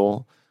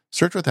Google.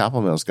 Search with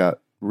Apple Mail's got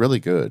really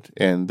good,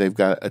 and they've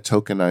got a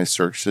tokenized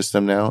search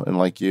system now. And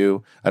like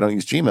you, I don't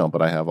use Gmail,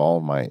 but I have all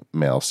of my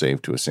mail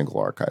saved to a single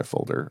archive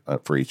folder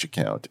for each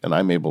account, and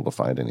I'm able to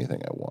find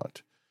anything I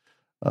want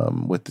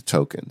with the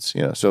tokens.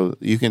 So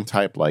you can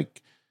type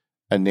like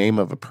a name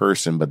of a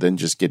person, but then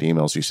just get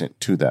emails you sent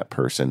to that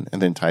person,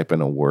 and then type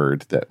in a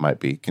word that might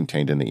be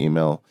contained in the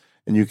email,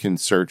 and you can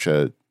search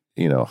a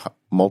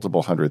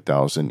multiple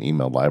 100,000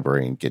 email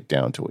library and get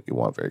down to what you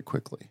want very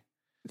quickly.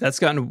 That's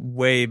gotten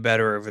way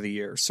better over the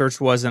years. Search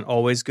wasn't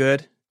always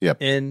good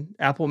in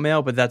Apple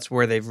Mail, but that's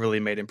where they've really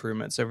made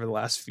improvements over the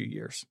last few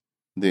years.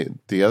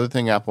 The other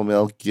thing Apple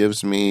Mail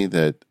gives me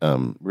that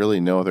really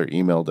no other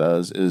email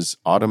does is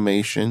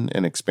automation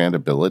and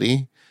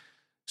expandability.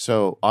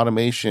 So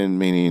automation,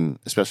 meaning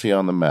especially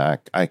on the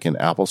Mac, I can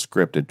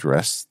AppleScript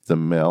address the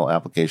mail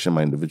application,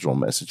 my individual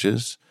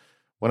messages.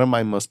 One of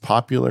my most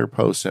popular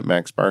posts at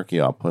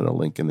MacSparky, I'll put a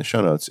link in the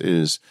show notes,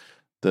 is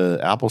the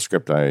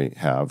AppleScript I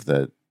have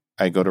that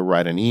I go to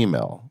write an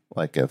email.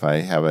 Like if I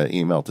have an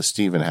email to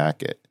Stephen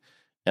Hackett,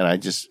 and I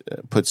just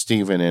put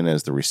Stephen in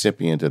as the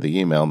recipient of the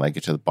email, and I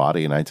get to the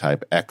body and I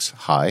type X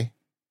hi,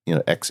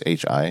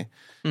 XHI.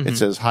 It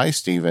says, "Hi,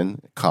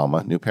 Stephen,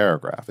 comma, new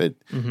paragraph."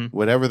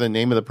 Whatever the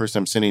name of the person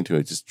I'm sending to,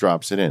 it just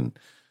drops it in.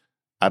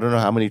 I don't know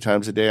how many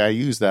times a day I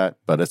use that,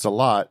 but it's a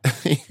lot.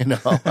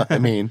 I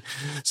mean,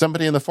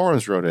 somebody in the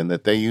forums wrote in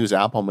that they use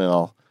Apple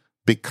Mail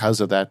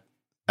because of that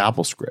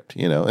AppleScript,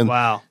 and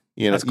wow,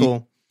 that's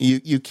cool.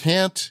 You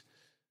can't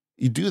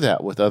do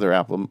that with other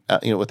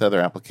with other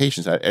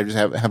applications. I just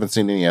haven't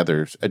seen any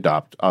others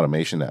adopt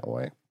automation that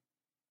way.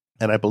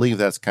 And I believe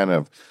that's kind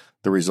of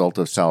the result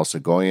of Sal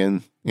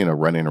Soghoian,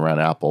 running around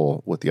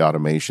Apple with the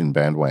automation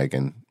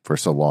bandwagon for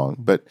so long.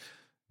 But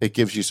it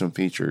gives you some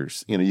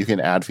features. You can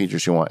add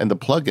features you want. And the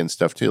plugin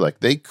stuff too. Like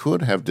they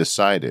could have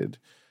decided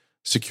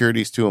security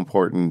is too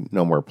important,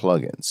 no more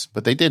plugins.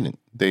 But they didn't.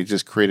 They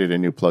just created a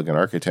new plugin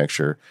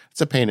architecture.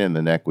 It's a pain in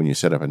the neck when you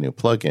set up a new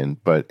plugin,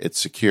 but it's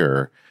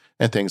secure.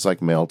 And things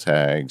like mail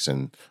tags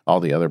and all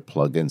the other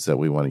plugins that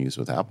we want to use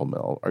with Apple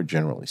Mail are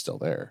generally still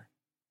there.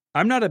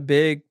 I'm not a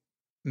big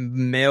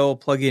mail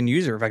plugin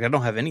user. In fact, I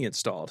don't have any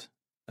installed.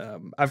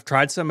 I've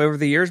tried some over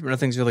the years, but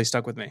nothing's really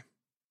stuck with me.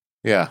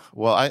 Yeah,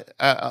 well,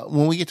 I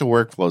when we get to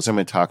workflows, I'm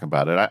going to talk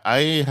about it. I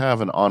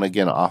have an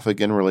on-again,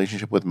 off-again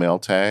relationship with mail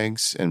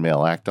tags and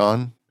mail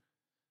act-on,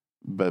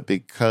 but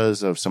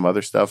because of some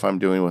other stuff I'm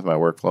doing with my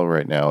workflow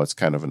right now, it's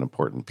kind of an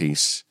important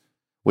piece,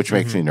 which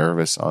makes me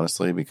nervous,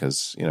 honestly,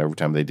 because every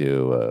time they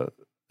do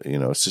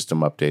a system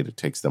update, it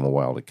takes them a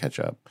while to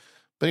catch up.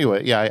 But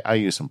anyway, yeah, I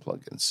use some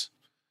plugins.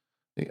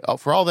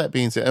 For all that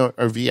being said,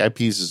 or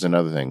VIPs is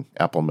another thing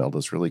Apple Mail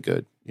does really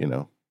good.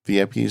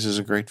 VIPs is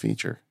a great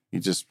feature. You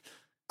just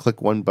click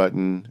one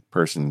button,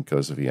 person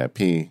goes to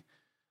VIP.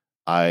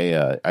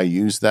 I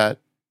use that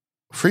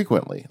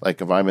frequently.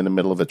 Like if I'm in the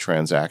middle of a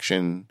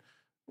transaction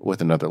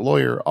with another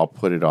lawyer, I'll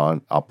put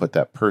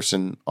that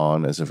person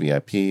on as a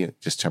VIP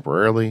just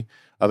temporarily.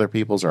 Other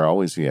people's are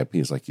always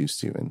VIPs like you,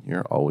 Stephen.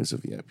 You're always a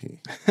VIP.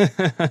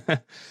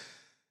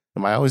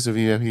 Am I always a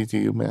VIP to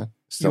you, man?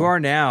 Still? You are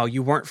now.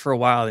 You weren't for a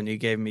while, and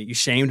you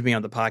shamed me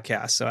on the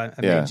podcast, so I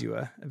made you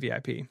a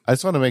VIP. I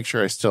just want to make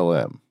sure I still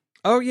am.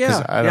 Oh, yeah.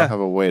 Because I don't have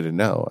a way to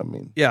know. I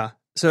mean, yeah.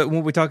 So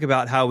when we talk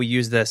about how we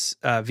use this,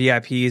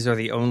 VIPs are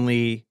the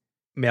only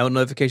mail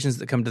notifications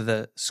that come to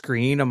the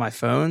screen on my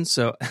phone.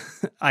 So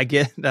I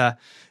get, I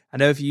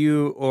know if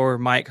you or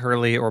Mike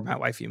Hurley or my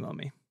wife email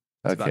me.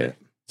 That's okay.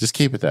 Just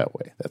keep it that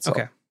way. That's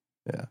okay. All.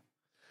 Yeah.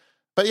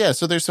 But yeah,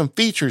 so there's some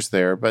features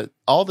there, but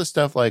all the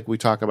stuff like we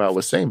talk about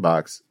with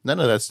SaneBox, none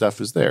of that stuff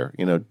is there.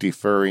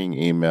 Deferring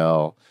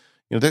email.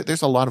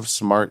 There's a lot of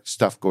smart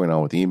stuff going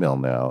on with email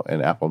now,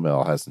 and Apple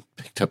Mail hasn't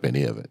picked up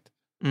any of it.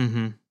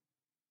 Mm-hmm.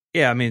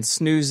 Yeah, I mean,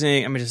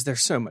 snoozing. I mean,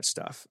 there's so much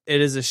stuff.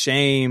 It is a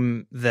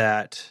shame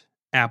that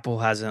Apple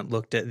hasn't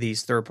looked at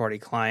these third-party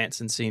clients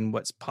and seen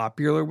what's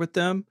popular with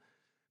them.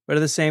 But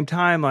at the same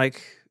time,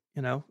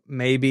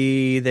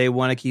 maybe they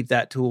want to keep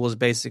that tool as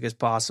basic as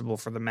possible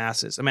for the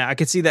masses. I mean, I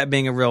could see that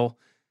being a real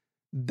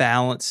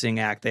balancing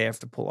act they have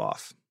to pull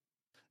off.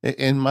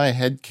 In my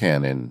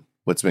headcanon,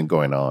 what's been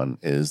going on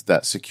is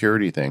that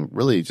security thing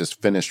really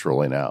just finished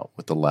rolling out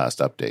with the last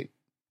update.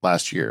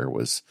 Last year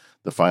was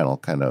the final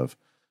kind of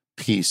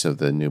piece of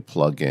the new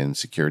plug-in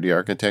security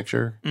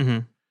architecture. Mm-hmm.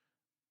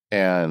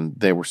 And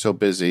they were so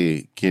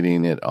busy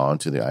getting it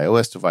onto the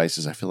iOS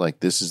devices. I feel like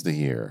this is the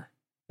year.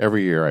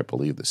 Every year, I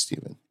believe this,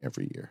 Stephen.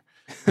 Every year.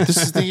 But this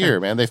is the year,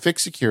 man. They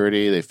fixed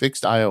security. They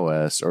fixed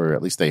iOS, or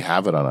at least they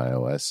have it on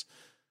iOS.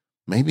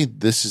 Maybe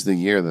this is the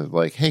year that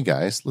like, hey,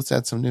 guys, let's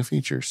add some new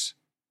features.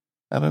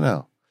 I don't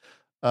know.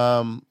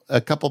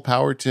 A couple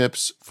power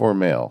tips for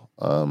Mail.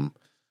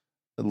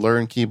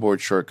 Learn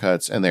keyboard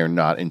shortcuts, and they're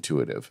not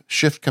intuitive.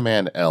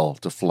 Shift-Command-L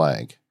to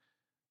flag.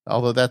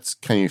 Although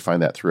can you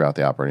find that throughout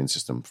the operating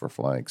system for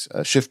flags.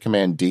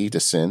 Shift-Command-D to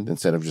send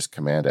instead of just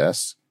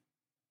Command-S.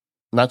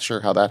 Not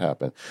sure how that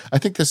happened. I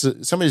think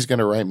somebody's going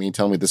to write me and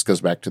tell me this goes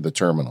back to the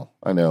terminal.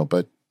 I know,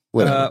 but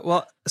whatever.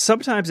 Well,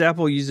 sometimes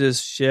Apple uses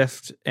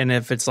Shift, and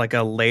if it's like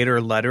a later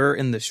letter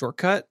in the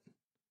shortcut,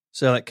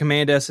 so like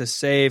Command-S is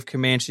save,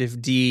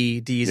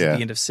 Command-Shift-D, D is at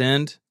the end of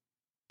send.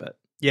 But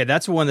yeah,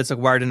 that's one that's like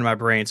wired into my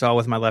brain. So all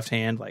with my left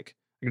hand, like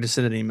I can just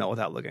send an email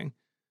without looking.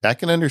 I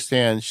can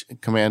understand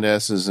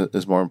Command-S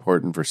is more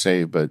important for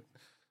save, but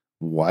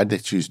why'd they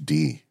choose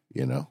D?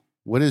 You know,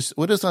 what is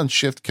on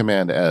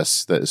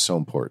Shift-Command-S that is so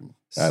important?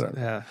 I don't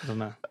know. Yeah, I don't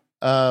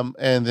know.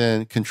 And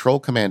then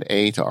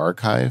Control-Command-A to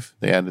archive.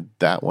 They added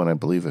that one, I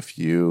believe, a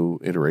few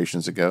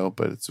iterations ago,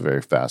 but it's a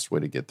very fast way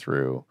to get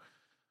through.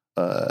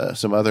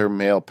 Some other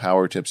Mail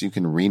power tips. You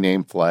can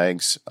rename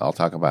flags. I'll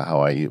talk about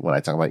when I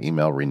talk about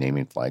email,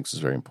 renaming flags is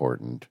very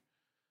important.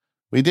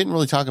 We didn't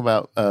really talk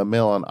about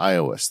Mail on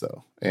iOS,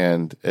 though.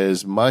 And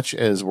as much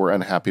as we're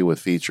unhappy with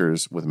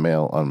features with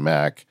Mail on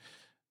Mac,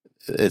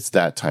 it's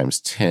that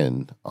times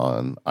 10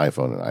 on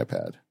iPhone and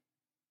iPad.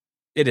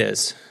 It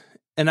is.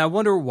 And I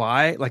wonder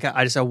why. Like,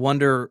 I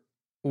wonder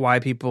why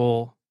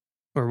people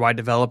or why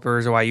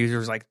developers or why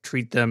users like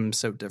treat them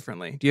so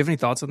differently. Do you have any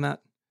thoughts on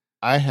that?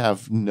 I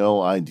have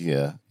no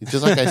idea. It's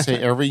just like I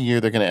say, every year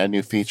they're going to add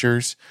new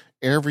features.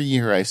 Every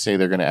year I say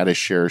they're going to add a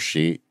share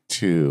sheet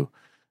to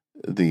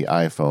the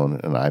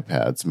iPhone and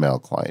iPad's Mail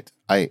client.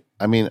 I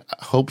mean,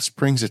 hope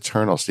springs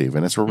eternal,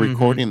 Stephen. As we're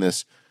recording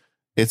this,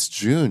 it's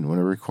June when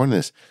we're recording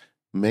this.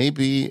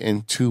 Maybe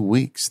in 2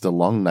 weeks, the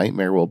long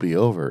nightmare will be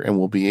over and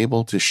we'll be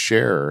able to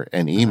share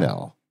an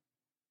email.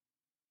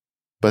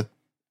 But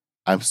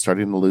I'm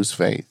starting to lose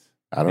faith.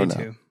 I don't know.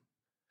 Too.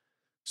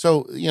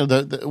 So, you know,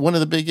 the one of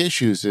the big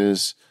issues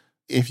is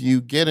if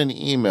you get an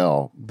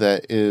email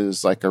that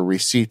is like a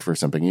receipt for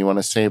something, you want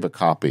to save a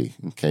copy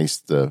in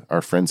case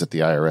our friends at the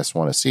IRS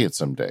want to see it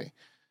someday.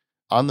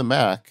 On the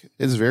Mac,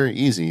 it's very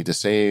easy to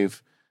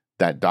save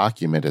that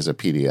document as a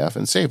PDF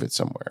and save it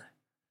somewhere.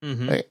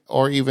 Right?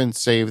 Or even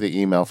save the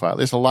email file.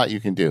 There's a lot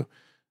you can do.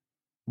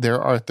 There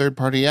are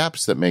third-party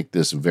apps that make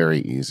this very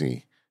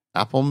easy.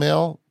 Apple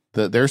Mail,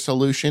 their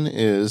solution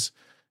is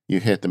you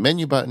hit the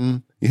menu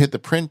button, you hit the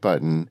print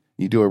button,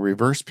 you do a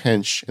reverse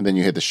pinch, and then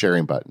you hit the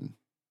sharing button.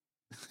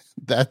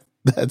 That's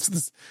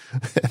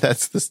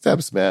the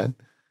steps, man.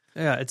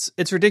 Yeah,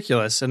 it's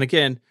ridiculous. And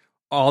again,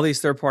 all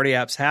these third-party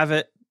apps have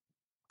it.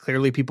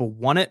 Clearly, people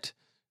want it.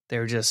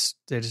 They just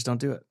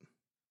don't do it.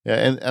 Yeah,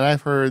 and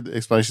I've heard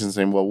explanations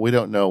saying, well, we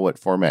don't know what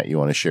format you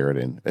want to share it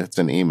in. It's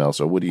an email,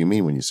 so what do you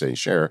mean when you say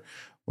share?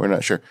 We're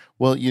not sure.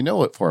 Well, you know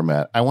what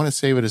format. I want to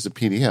save it as a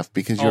PDF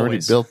because you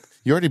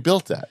already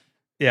built that.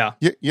 Yeah.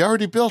 You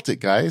already built it,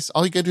 guys.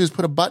 All you got to do is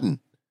put a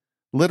button.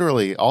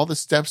 Literally, all the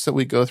steps that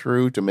we go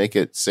through to make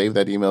it save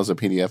that email as a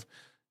PDF,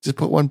 just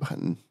put one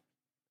button.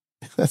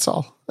 That's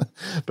all.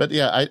 But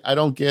yeah, I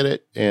don't get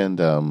it.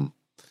 And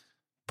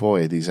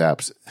boy, these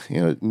apps,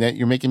 you know, Ned,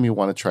 you're making me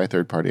want to try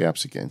third-party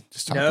apps again.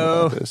 Just talking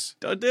about this.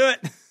 Don't do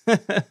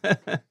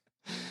it.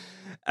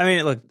 I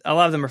mean, look, a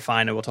lot of them are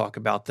fine, and we'll talk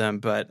about them.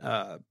 But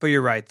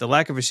you're right. The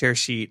lack of a share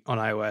sheet on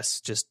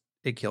iOS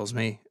it kills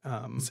me.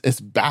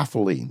 It's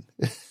baffling.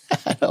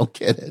 I don't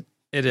get it.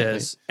 It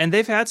is. And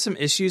they've had some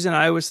issues in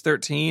iOS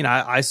 13.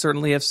 I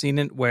certainly have seen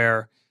it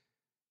where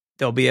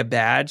there'll be a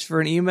badge for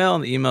an email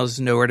and the email is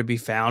nowhere to be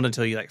found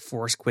until you like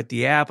force quit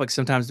the app. Like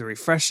sometimes the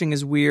refreshing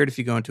is weird if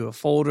you go into a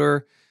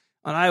folder.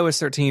 On iOS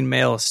 13,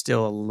 Mail is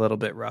still a little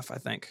bit rough, I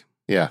think.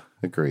 Yeah,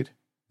 agreed.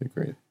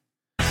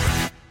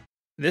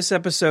 This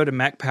episode of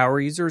Mac Power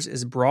Users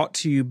is brought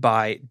to you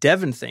by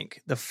DevonThink,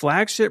 the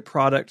flagship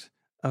product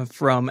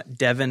from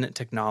Devon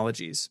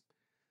Technologies.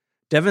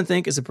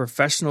 DevonThink is a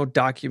professional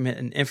document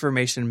and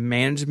information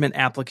management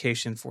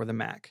application for the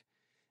Mac.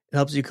 It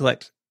helps you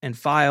collect and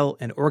file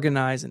and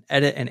organize and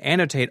edit and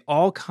annotate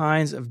all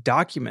kinds of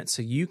documents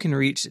so you can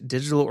reach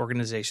digital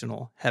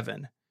organizational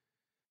heaven.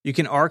 You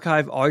can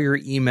archive all your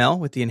email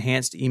with the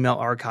enhanced email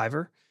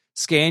archiver,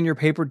 scan your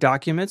paper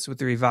documents with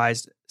the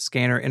revised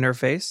scanner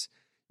interface.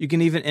 You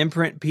can even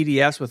imprint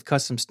PDFs with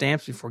custom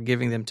stamps before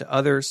giving them to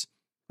others.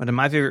 One of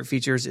my favorite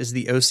features is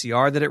the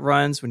OCR that it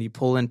runs when you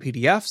pull in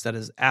PDFs. That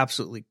is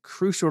absolutely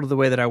crucial to the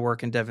way that I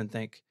work in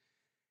DevonThink.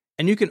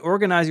 And you can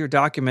organize your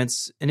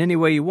documents in any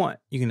way you want.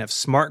 You can have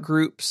smart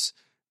groups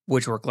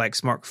which work like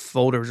smart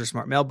folders or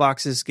smart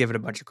mailboxes. Give it a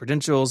bunch of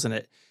credentials and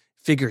it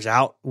figures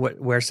out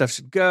where stuff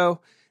should go.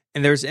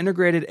 And there's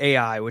integrated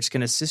AI, which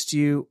can assist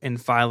you in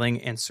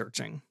filing and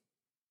searching.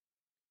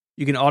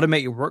 You can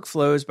automate your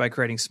workflows by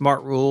creating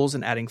smart rules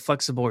and adding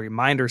flexible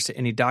reminders to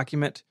any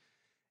document.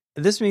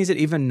 This means that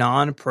even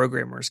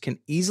non-programmers can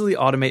easily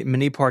automate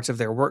many parts of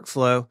their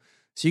workflow,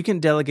 so you can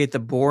delegate the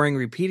boring,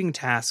 repeating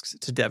tasks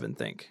to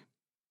DevonThink.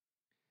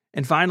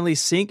 And finally,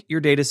 sync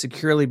your data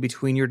securely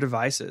between your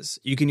devices.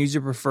 You can use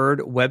your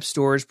preferred web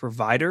storage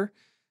provider,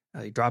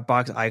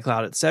 Dropbox,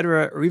 iCloud,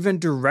 etc., or even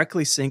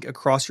directly sync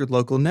across your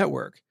local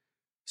network,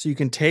 so you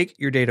can take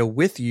your data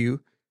with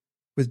you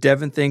with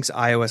DevonThink's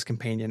iOS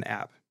companion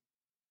app.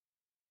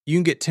 You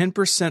can get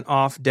 10%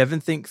 off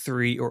DevonThink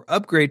 3 or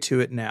upgrade to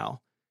it now.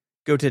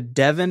 Go to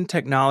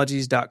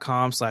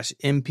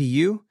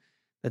devontechnologies.com/MPU.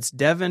 That's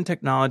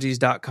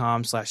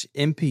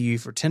devontechnologies.com/MPU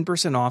for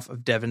 10% off of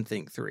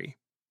DevonThink 3.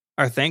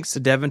 Our thanks to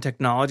Devon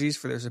Technologies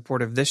for their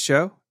support of this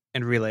show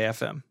and Relay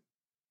FM.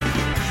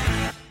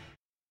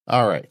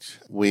 All right.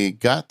 We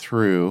got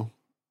through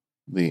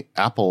the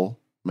Apple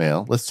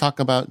Mail. Let's talk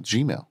about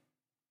Gmail.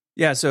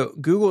 Yeah, so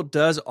Google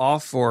does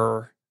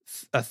offer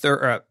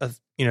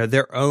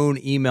their own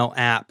email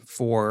app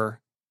for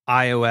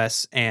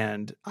iOS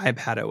and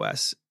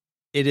iPadOS.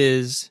 It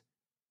is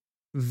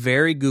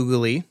very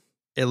googly.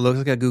 It looks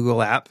like a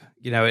Google app.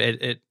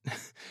 It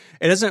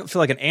doesn't feel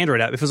like an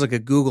Android app. It feels like a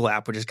Google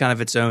app, which is kind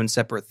of its own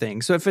separate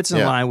thing. So it fits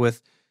in line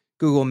with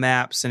Google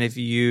Maps, and if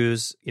you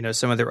use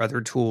some of their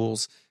other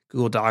tools,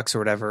 Google Docs or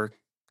whatever,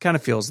 kind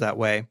of feels that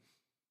way.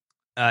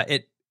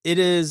 It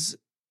is,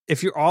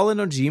 if you're all in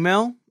on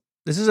Gmail,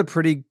 this is a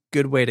pretty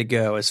good way to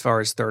go as far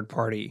as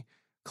third-party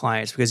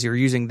clients, because you're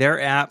using their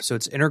app, so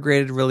it's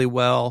integrated really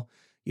well.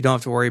 You don't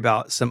have to worry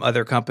about some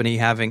other company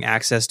having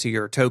access to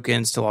your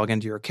tokens to log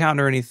into your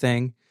account or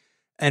anything.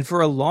 And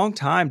for a long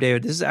time,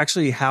 David, this is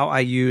actually how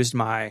I used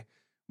my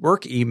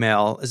work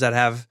email, is that I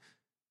have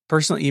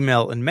personal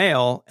email and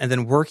mail, and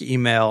then work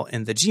email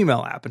in the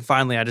Gmail app. And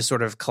finally, I just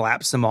sort of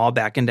collapsed them all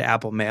back into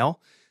Apple Mail.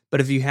 But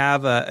if you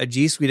have a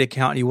G Suite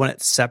account and you want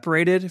it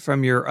separated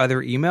from your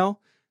other email,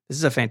 this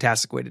is a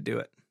fantastic way to do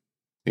it.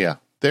 Yeah.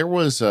 There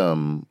was a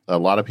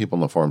lot of people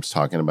in the forums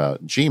talking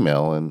about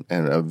Gmail,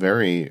 and a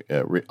very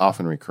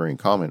often recurring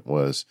comment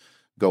was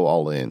go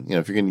all in.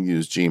 If you're going to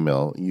use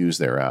Gmail, use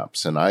their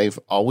apps. And I've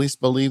always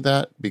believed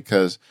that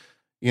because,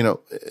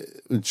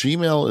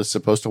 Gmail is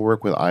supposed to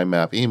work with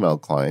IMAP email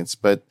clients,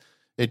 but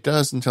it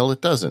does until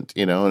it doesn't,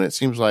 and it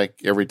seems like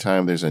every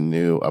time there's a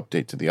new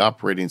update to the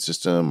operating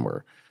system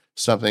or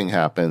something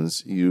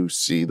happens, you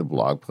see the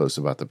blog posts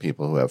about the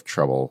people who have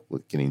trouble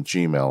with getting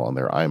Gmail on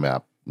their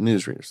IMAP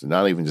newsreaders,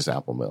 not even just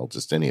Apple Mail,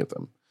 just any of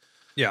them.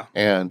 Yeah.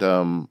 And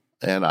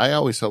I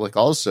always felt like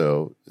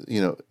also,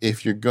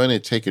 if you're going to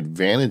take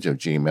advantage of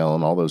Gmail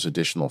and all those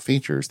additional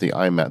features,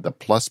 the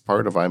plus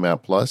part of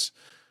IMAP Plus,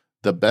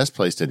 the best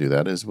place to do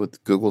that is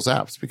with Google's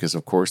apps, because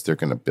of course they're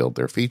going to build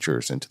their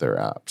features into their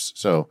apps.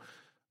 So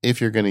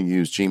if you're going to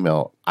use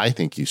Gmail, I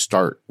think you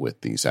start with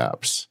these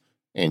apps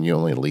and you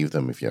only leave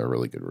them if you have a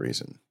really good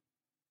reason.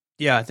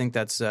 Yeah, I think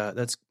that's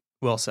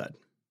well said.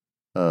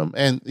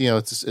 And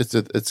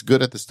it's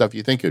good at the stuff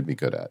you think it would be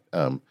good at.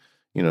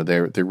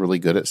 They're really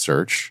good at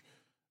search.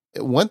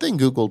 One thing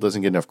Google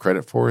doesn't get enough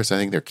credit for is I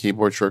think their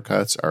keyboard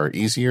shortcuts are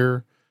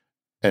easier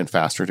and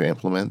faster to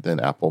implement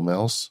than Apple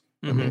Mail's.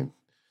 Mm-hmm.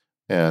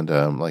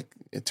 Like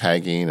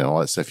tagging and all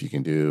that stuff you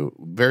can do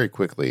very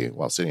quickly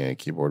while sitting on a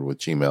keyboard with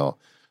Gmail.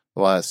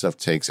 A lot of stuff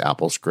takes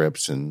Apple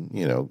scripts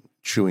and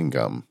chewing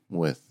gum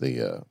with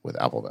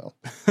Apple Mail.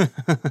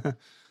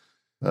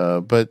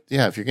 But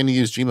yeah, if you're going to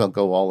use Gmail,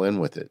 go all in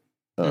with it.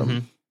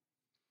 And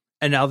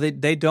now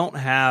they don't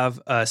have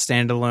a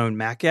standalone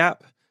Mac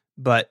app,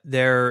 but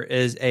there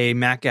is a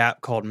Mac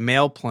app called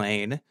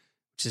MailPlane,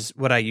 which is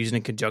what I used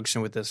in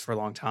conjunction with this for a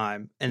long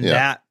time. And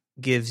that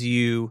gives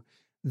you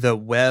the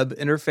web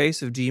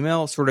interface of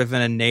Gmail sort of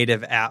in a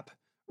native app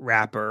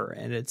wrapper.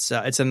 And it's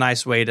a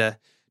nice way to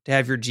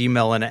have your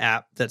Gmail in an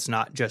app that's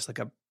not just like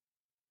a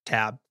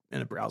tab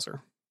in a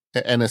browser.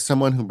 And as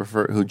someone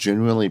who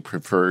genuinely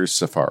prefers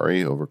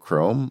Safari over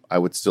Chrome, I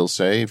would still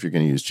say if you're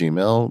going to use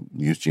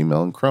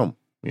Gmail in Chrome.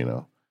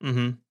 Run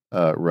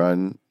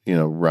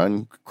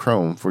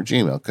Chrome for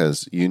Gmail,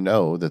 because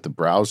that the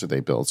browser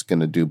they built is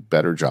going to do a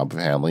better job of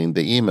handling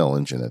the email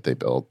engine that they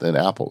built than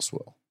Apple's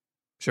will.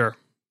 Sure,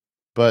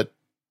 but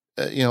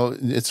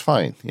it's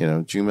fine.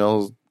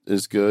 Gmail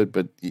is good,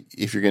 but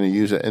if you're going to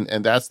use it,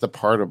 and that's the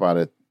part about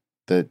it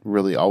that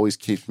really always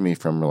keeps me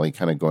from really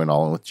kind of going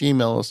all in with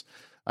Gmail is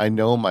I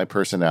know my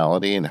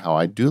personality and how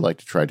I do like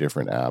to try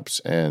different apps,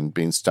 and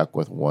being stuck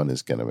with one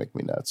is going to make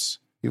me nuts,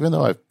 even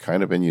though I've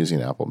kind of been using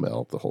Apple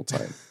Mail the whole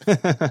time.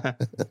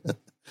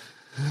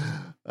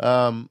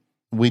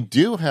 We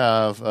do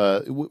have,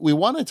 we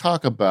want to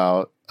talk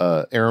about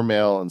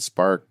AirMail and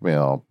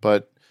SparkMail,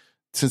 but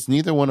since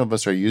neither one of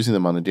us are using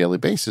them on a daily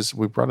basis,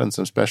 we brought in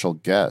some special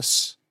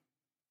guests.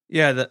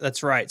 Yeah,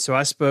 that's right. So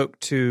I spoke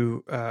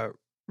to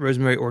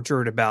Rosemary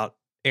Orchard about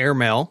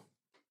AirMail,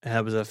 and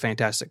that was a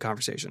fantastic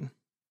conversation.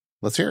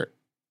 Let's hear it.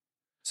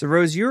 So,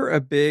 Rose, you're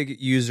a big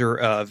user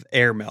of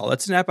Airmail.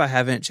 That's an app I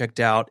haven't checked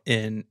out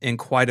in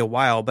quite a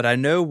while, but I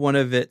know one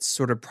of its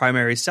sort of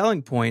primary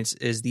selling points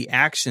is the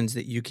actions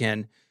that you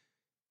can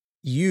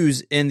use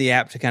in the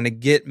app to kind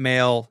of get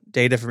mail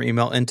data from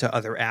email into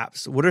other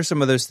apps. What are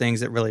some of those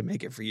things that really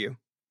make it for you?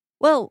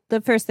 Well, the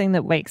first thing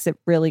that makes it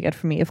really good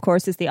for me, of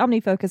course, is the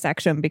OmniFocus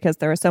action, because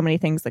there are so many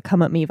things that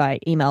come at me via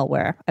email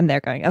where I'm there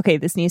going, okay,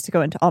 this needs to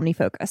go into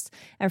OmniFocus.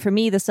 And for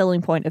me, the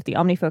selling point of the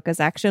OmniFocus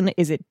action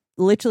is it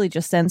literally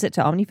just sends it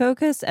to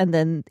OmniFocus, and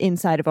then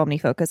inside of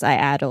OmniFocus, I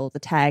add all the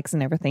tags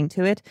and everything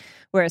to it.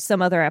 Whereas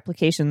some other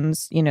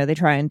applications, they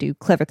try and do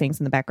clever things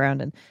in the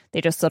background, and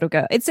they just sort of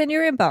go, it's in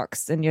your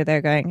inbox, and you're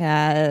there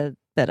going,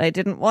 but I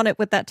didn't want it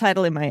with that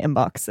title in my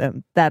inbox,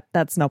 and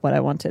that's not what I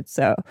wanted.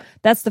 So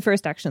that's the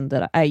first action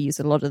that I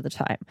use a lot of the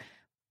time.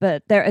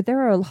 But there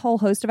are a whole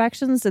host of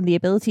actions, and the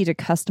ability to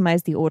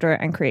customize the order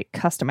and create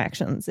custom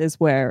actions is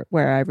where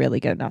I really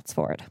go nuts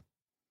for it.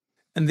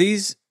 And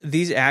these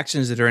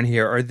actions that are in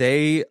here, are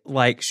they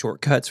like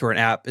shortcuts where an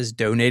app is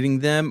donating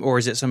them, or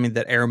is it something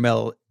that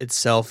Airmail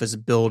itself is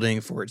building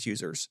for its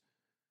users?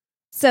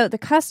 So the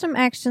custom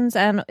actions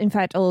and, in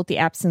fact, all of the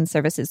apps and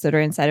services that are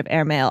inside of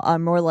Airmail are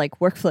more like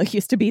workflow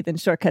used to be than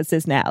shortcuts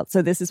is now.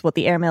 So this is what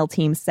the Airmail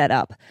team set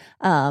up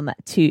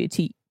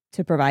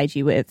to provide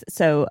you with.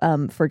 So,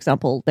 for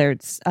example,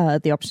 there's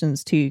the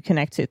options to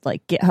connect to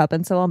like GitHub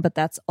and so on, but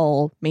that's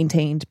all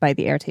maintained by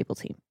the Airtable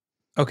team.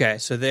 Okay,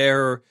 so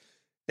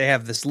they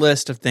have this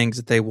list of things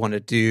that they want to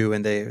do,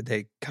 and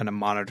they kind of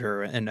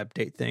monitor and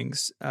update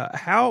things.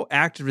 How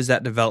active does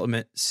that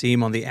development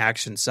seem on the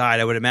action side?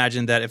 I would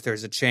imagine that if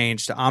there's a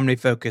change to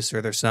OmniFocus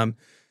or there's some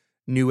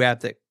new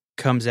app that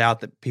comes out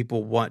that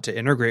people want to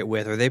integrate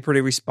with, are they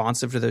pretty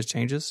responsive to those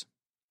changes?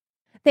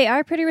 They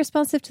are pretty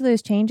responsive to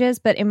those changes,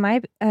 but in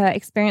my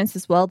experience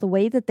as well, the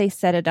way that they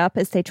set it up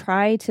is they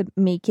try to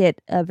make it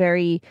a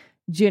very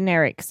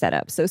generic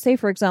setup. So say,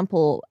 for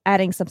example,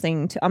 adding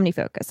something to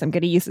OmniFocus. I'm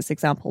going to use this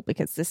example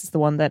because this is the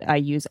one that I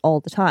use all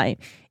the time.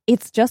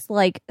 It's just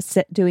like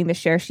doing the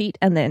share sheet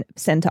and then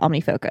send to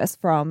OmniFocus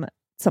from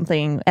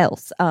something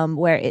else,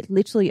 where it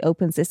literally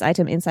opens this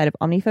item inside of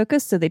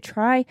OmniFocus. So they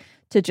try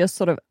to just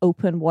sort of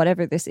open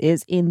whatever this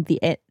is in the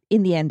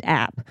end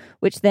app,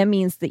 which then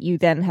means that you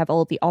then have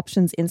all the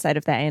options inside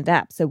of that end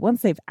app. So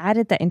once they've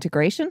added that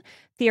integration,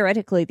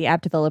 theoretically, the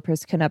app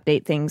developers can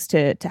update things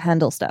to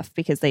handle stuff,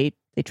 because they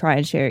try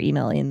and share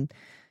email in,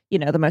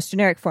 the most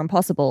generic form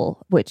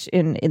possible, which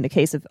in the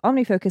case of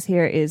OmniFocus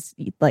here is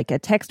like a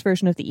text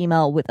version of the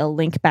email with a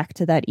link back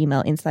to that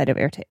email inside of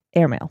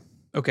Airmail.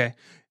 Okay.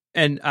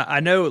 And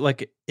I know,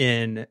 like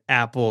in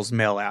Apple's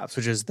mail apps,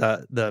 which is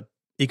the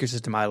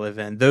ecosystem I live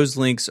in, those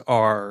links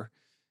are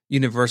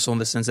universal in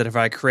the sense that if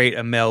I create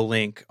a mail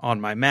link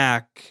on my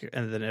Mac,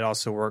 and then it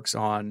also works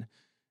on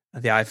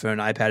the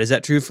iPhone, iPad. Is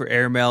that true for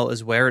Airmail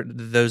as well? Do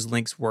those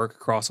links work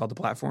across all the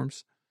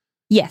platforms?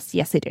 Yes,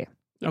 they do.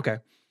 Okay.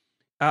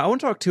 I want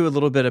to talk too a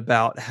little bit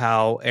about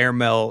how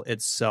Airmail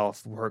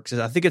itself works.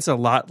 I think it's a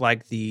lot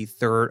like the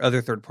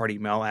other third-party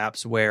mail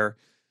apps where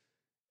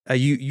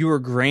you are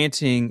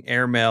granting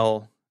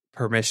Airmail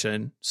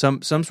permission,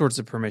 some sorts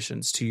of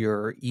permissions to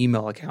your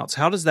email accounts.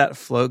 How does that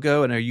flow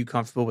go, and are you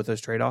comfortable with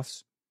those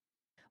trade-offs?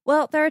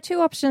 Well, there are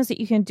two options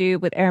that you can do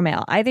with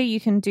Airmail. Either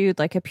you can do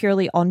like a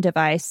purely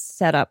on-device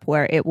setup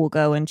where it will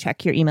go and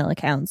check your email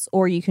accounts,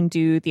 or you can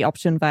do the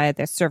option via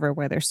their server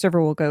where their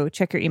server will go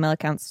check your email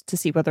accounts to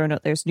see whether or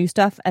not there's new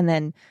stuff, and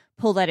then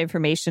pull that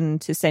information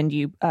to send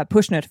you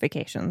push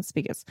notifications.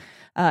 Because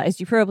as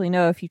you probably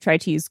know, if you try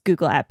to use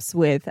Google Apps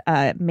with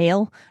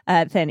Mail,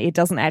 then it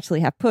doesn't actually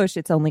have push.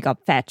 It's only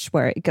got fetch,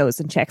 where it goes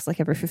and checks like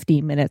every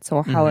 15 minutes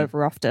or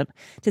however often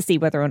to see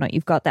whether or not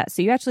you've got that.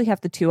 So you actually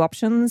have the two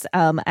options.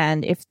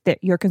 And if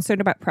you're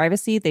concerned about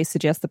privacy, they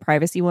suggest the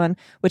privacy one,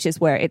 which is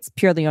where it's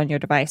purely on your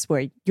device,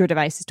 where your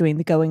device is doing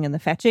the going and the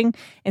fetching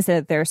instead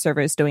of their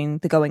servers doing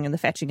the going and the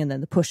fetching and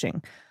then the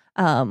pushing,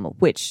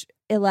 which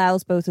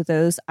allows both of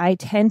those. I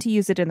tend to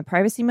use it in the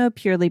privacy mode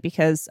purely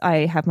because I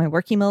have my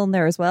work email in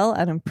there as well,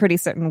 and I'm pretty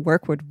certain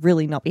work would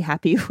really not be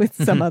happy with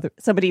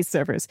somebody's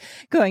servers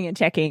going and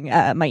checking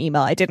my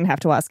email. I didn't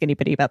have to ask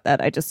anybody about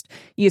that. I just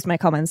used my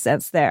common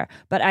sense there.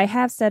 But I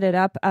have set it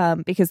up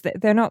because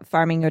they're not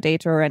farming your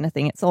data or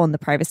anything. It's all in the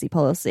privacy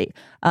policy.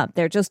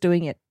 They're just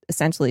doing it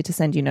essentially to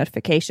send you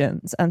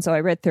notifications. And so I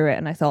read through it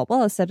and I thought,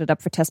 well, I'll set it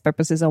up for test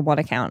purposes on one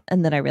account.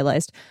 And then I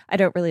realized I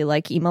don't really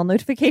like email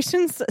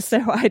notifications.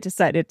 So I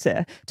decided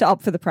to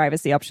opt for the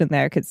privacy option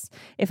there, because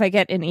if I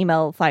get an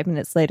email 5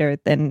 minutes later,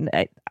 then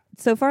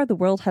so far the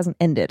world hasn't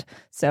ended.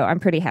 So I'm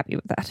pretty happy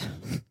with that.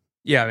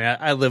 Yeah, I mean,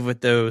 I live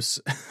with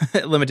those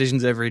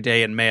limitations every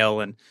day in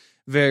mail, and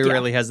very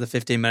rarely has the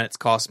 15 minutes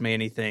cost me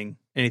anything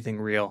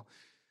real.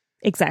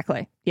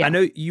 Exactly. Yeah. I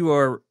know you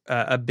are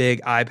a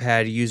big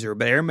iPad user,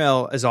 but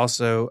Airmail is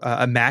also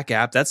a Mac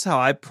app. That's how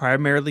I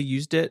primarily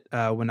used it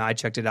when I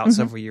checked it out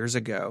several years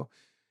ago.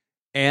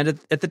 And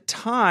at the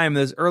time,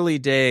 those early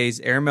days,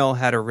 Airmail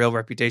had a real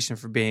reputation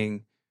for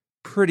being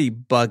pretty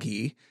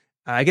buggy.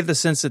 I get the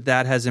sense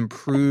that has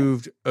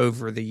improved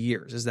over the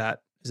years. Is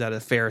that a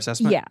fair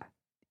assessment? Yeah.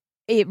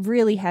 It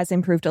really has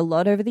improved a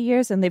lot over the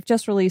years, and they've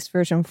just released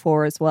version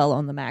 4 as well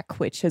on the Mac,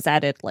 which has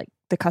added like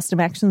the custom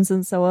actions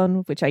and so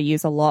on, which I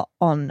use a lot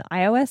on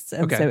iOS,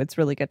 and so it's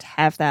really good to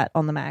have that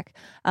on the Mac.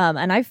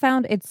 And I've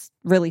found it's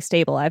really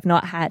stable. I've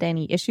not had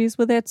any issues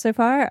with it so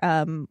far,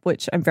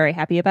 which I'm very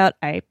happy about.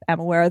 I am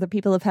aware that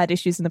people have had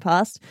issues in the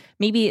past.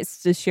 Maybe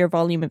it's the sheer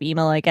volume of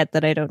email I get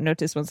that I don't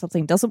notice when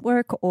something doesn't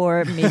work,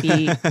 or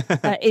maybe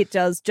it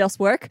does just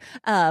work.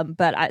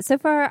 But so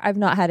far, I've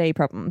not had any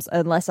problems,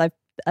 unless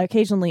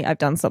occasionally I've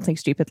done something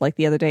stupid, like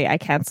the other day I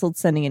cancelled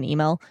sending an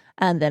email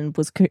and then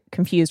was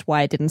confused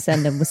why I didn't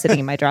send and was sitting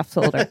in my draft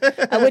folder.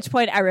 At which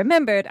point I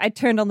remembered I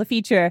turned on the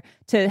feature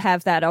to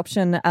have that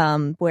option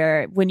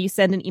where when you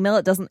send an email,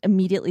 it doesn't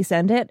immediately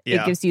send it.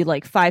 Yeah. It gives you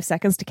like 5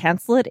 seconds to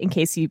cancel it in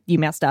case you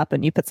messed up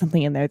and you put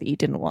something in there that you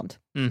didn't want.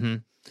 Mm-hmm.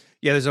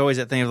 Yeah, there's always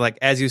that thing of like,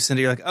 as you send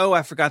it, you're like, oh,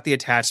 I forgot the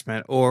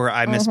attachment, or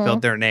I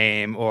misspelled their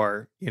name,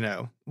 or,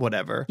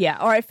 whatever. Yeah,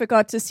 or I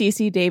forgot to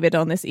CC David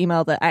on this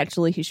email that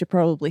actually he should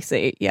probably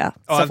see. Yeah.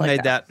 Oh, I've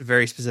made that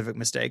very specific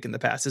mistake in the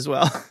past as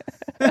well.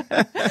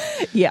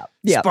 Yeah.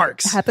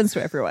 Sparks. It happens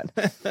to everyone.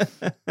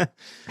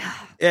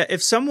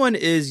 If someone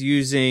is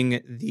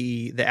using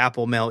the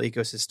Apple Mail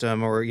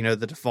ecosystem, or,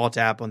 the default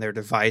app on their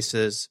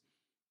devices,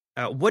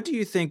 what do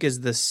you think is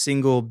the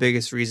single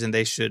biggest reason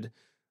they should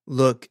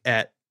look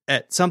at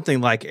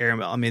something like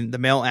AirMail? I mean, the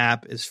Mail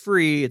app is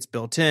free, it's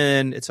built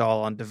in, it's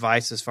all on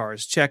device as far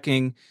as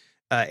checking.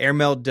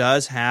 AirMail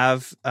does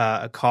have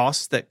a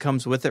cost that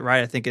comes with it,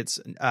 right? I think it's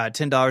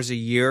 $10 a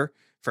year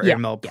for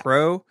AirMail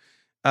Pro.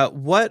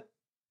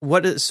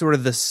 What is sort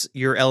of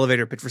your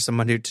elevator pitch for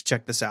someone to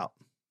check this out?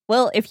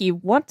 Well, if you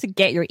want to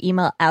get your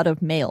email out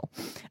of Mail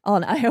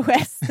on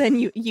iOS, then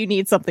you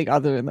need something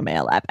other than the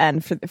Mail app.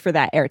 And for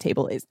that,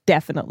 Airtable is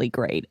definitely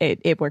great.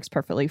 It works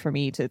perfectly for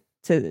me to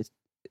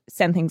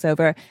send things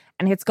over,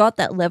 and it's got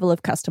that level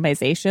of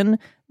customization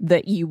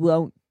that you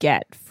won't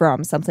get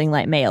from something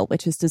like Mail,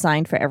 which is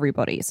designed for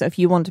everybody. So if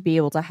you want to be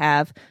able to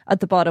have at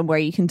the bottom where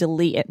you can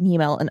delete an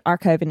email and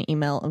archive an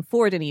email and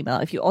forward an email,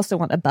 if you also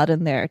want a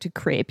button there to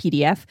create a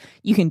PDF,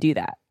 you can do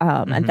that.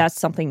 And that's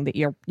something that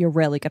you're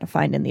rarely going to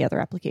find in the other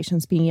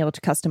applications, being able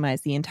to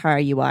customize the entire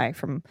UI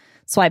from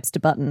swipes to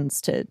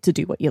buttons to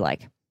do what you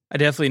like. I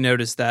definitely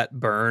noticed that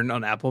burn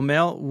on Apple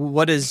Mail.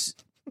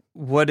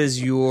 What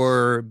is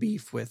your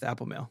beef with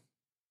Apple Mail?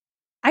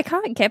 I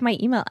can't get my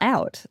email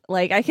out.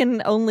 Like, I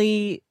can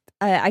only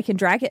I can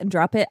drag it and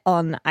drop it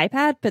on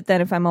iPad, but then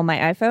if I'm on my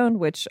iPhone,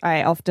 which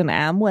I often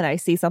am when I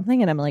see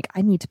something and I'm like,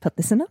 I need to put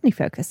this in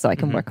OmniFocus so I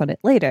can work on it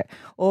later,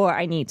 or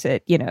I need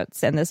to,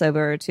 send this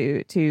over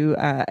to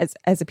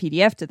as a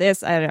PDF to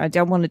this. I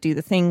don't want to do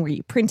the thing where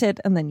you print it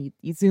and then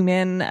you zoom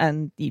in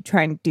and you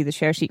try and do the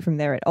share sheet from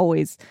there. I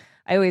always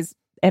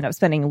end up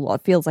spending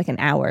feels like an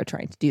hour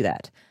trying to do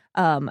that.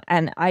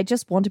 And I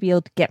just want to be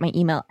able to get my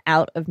email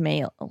out of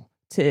Mail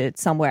to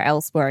somewhere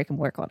else where I can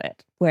work on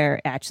it, where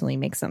it actually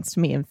makes sense to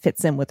me and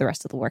fits in with the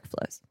rest of the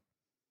workflows.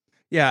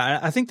 Yeah,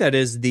 I think that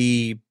is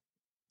the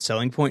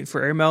selling point for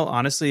AirMail.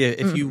 Honestly,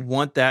 if you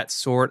want that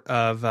sort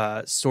of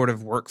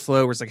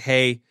workflow where it's like,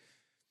 hey,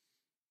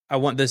 I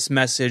want this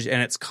message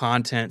and its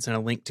contents and a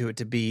link to it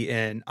to be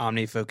in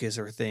OmniFocus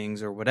or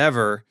Things or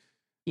whatever.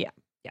 Yeah.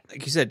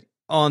 Like you said,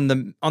 on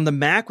the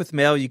Mac with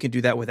Mail, you can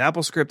do that with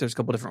AppleScript. There's a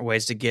couple different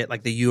ways to get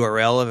like the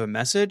URL of a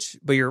message,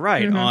 but you're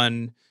right.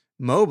 On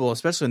mobile,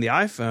 especially on the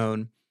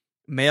iPhone,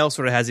 Mail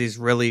sort of has these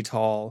really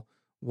tall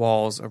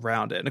walls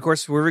around it. And of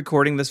course, we're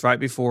recording this right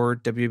before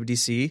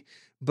WWDC,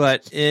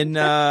 but in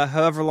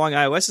however long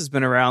iOS has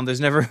been around, there's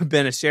never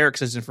been a share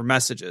extension for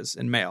messages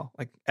in Mail,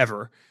 like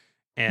ever.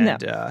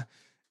 And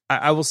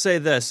I will say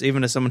this,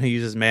 even as someone who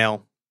uses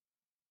Mail,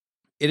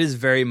 it is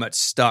very much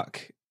stuck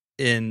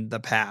in the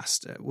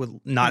past with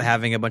not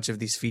having a bunch of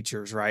these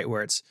features, right?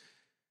 Where it's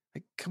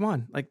like, come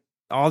on, like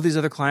all these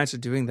other clients are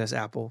doing this,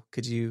 Apple.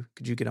 Could you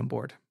get on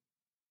board?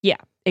 Yeah,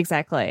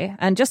 exactly.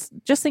 And just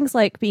things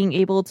like being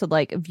able to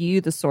like view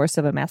the source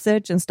of a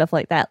message and stuff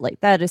like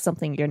that is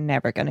something you're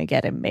never going to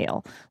get in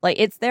Mail. Like,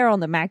 it's there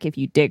on the Mac if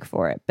you dig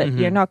for it, but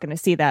you're not going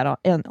to see that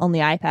on the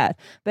iPad.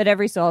 But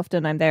every so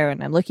often I'm there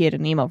and I'm looking at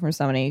an email from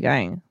somebody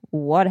going,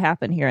 what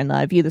happened here? And then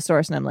I view the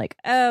source and I'm like,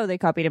 oh, they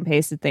copied and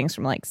pasted things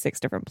from like 6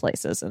 different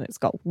places and it's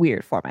got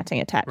weird formatting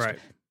attached. Right.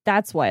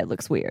 That's why it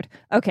looks weird.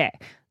 Okay.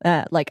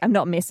 Like, I'm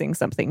not missing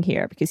something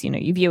here because,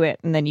 you view it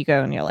and then you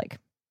go and you're like,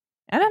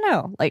 I don't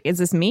know, like, is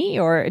this me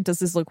or does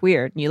this look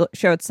weird? And you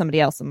show it to somebody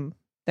else and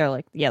they're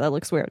like, yeah, that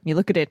looks weird. And you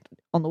look at it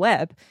on the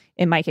web,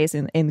 in my case,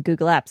 in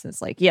Google Apps, and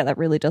it's like, yeah, that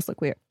really does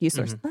look weird. You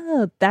source,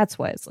 oh, that's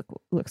why it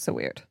looks so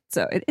weird.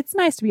 So it's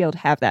nice to be able to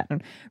have that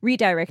and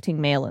redirecting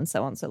Mail and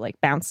so on. So like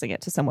bouncing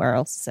it to somewhere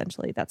else,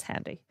 essentially, that's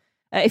handy.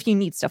 If you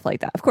need stuff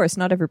like that. Of course,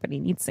 not everybody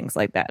needs things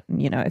like that. And,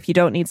 if you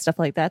don't need stuff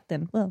like that,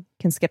 then, well, you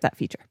can skip that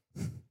feature.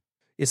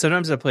 Yeah,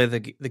 sometimes I play the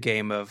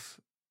game of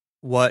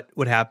what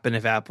would happen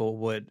if Apple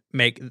would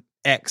make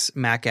X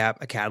Mac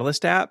app a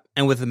Catalyst app,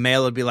 and with the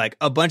Mail it'd be like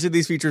a bunch of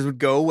these features would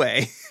go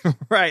away.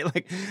 Right?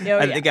 Like,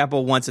 I think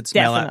Apple wants its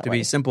Mail app to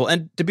be simple,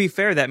 and to be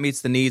fair, that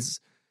meets the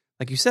needs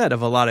like you said,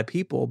 of a lot of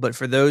people. But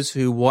for those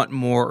who want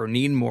more or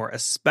need more,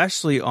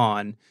 especially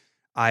on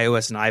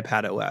iOS and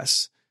iPad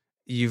OS,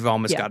 you've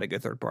almost got to go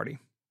third party.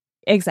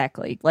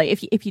 Exactly. Like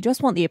if you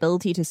just want the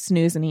ability to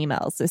snooze an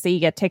email, so say you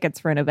get tickets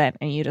for an event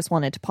and you just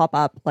want it to pop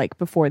up like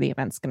before the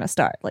event's going to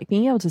start, like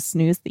being able to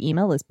snooze the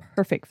email is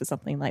perfect for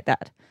something like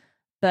that.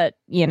 But,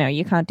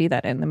 you can't do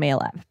that in the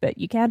Mail app, but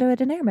you can do it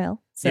in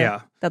Airmail.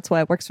 So that's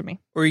why it works for me.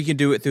 Or you can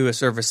do it through a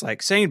service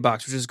like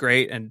SaneBox, which is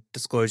great, and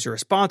disclose you're a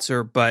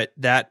sponsor, but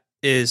that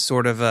is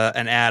sort of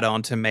an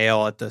add-on to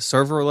Mail at the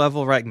server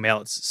level, right?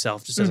 Mail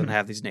itself just doesn't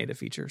have these native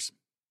features.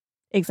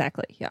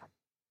 Exactly, yeah.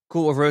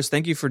 Cool. Well, Rose,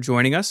 thank you for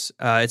joining us.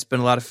 It's been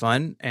a lot of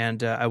fun,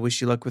 and I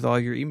wish you luck with all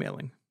your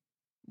emailing.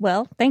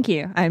 Well, thank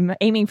you. I'm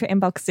aiming for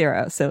inbox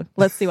 0, so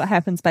let's see what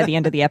happens by the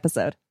end of the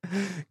episode.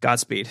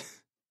 Godspeed.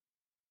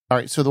 All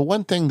right. So the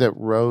one thing that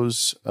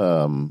Rose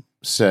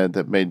said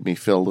that made me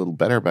feel a little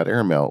better about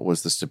Airmail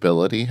was the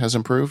stability has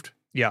improved.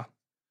 Yeah.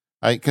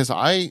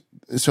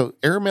 So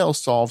Airmail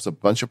solves a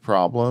bunch of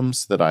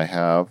problems that I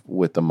have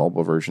with the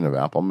mobile version of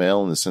Apple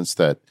Mail in the sense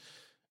that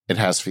it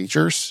has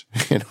features,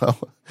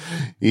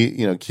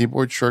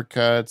 keyboard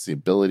shortcuts, the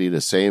ability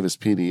to save as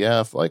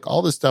PDF, like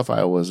all the stuff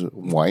I was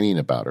whining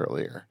about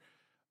earlier.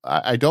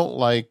 I don't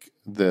like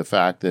the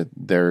fact that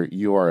their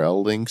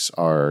URL links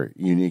are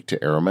unique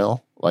to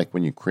Airmail, like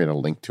when you create a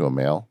link to a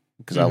mail,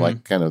 because I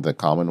like kind of the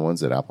common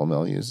ones that Apple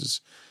Mail uses.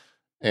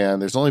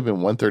 And there's only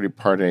been one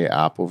third-party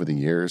app over the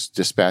years.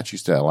 Dispatch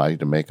used to allow you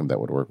to make them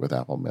that would work with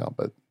Apple Mail,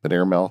 but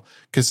Airmail,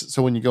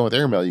 so when you go with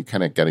Airmail, you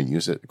kind of got to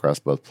use it across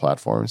both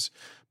platforms.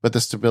 But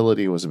the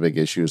stability was a big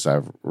issue, as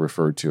I've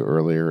referred to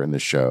earlier in the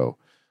show.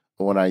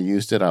 When I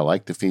used it, I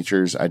liked the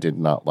features. I did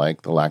not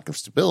like the lack of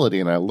stability.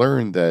 And I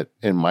learned that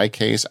in my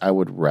case, I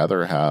would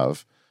rather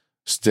have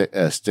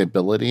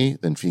stability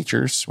than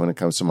features when it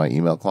comes to my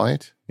email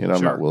client.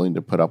 I'm not willing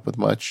to put up with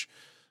much.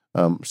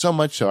 So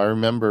much so I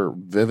remember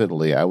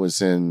vividly, I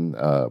was in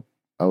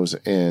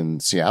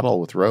Seattle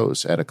with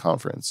Rose at a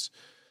conference.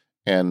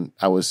 And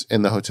I was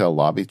in the hotel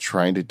lobby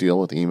trying to deal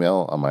with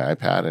email on my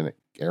iPad, and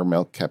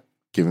Airmail kept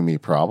giving me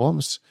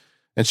problems.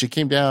 And she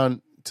came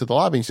down to the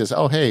lobby and she says,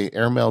 "Oh, hey,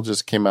 Airmail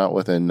just came out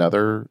with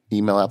another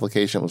email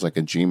application." It was like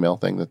a Gmail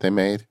thing that they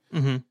made.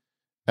 Mm-hmm.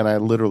 And I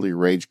literally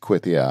rage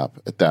quit the app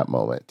at that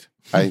moment.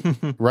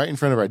 Right in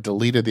front of her, I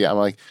deleted the app. I'm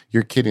like,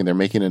 "You're kidding. They're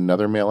making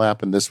another mail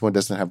app and this one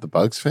doesn't have the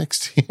bugs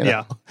fixed."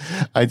 Yeah.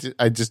 I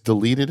just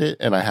deleted it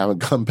and I haven't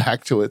come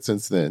back to it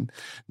since then.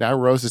 Now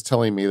Rose is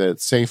telling me that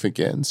it's safe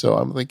again. So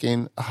I'm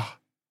thinking,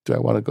 do I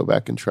want to go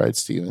back and try it,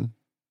 Steven?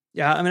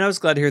 Yeah, I was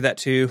glad to hear that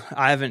too.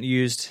 I haven't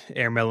used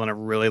Airmail in a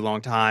really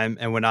long time,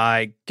 and when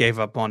I gave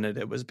up on it,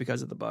 it was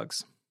because of the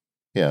bugs.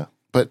 Yeah,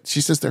 but she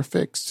says they're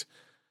fixed.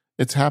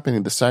 It's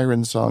happening. The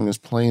siren song is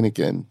playing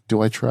again.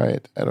 Do I try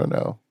it? I don't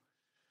know.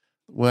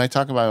 When I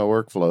talk about my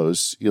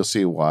workflows, you'll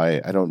see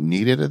why I don't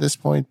need it at this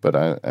point, but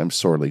I'm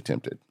sorely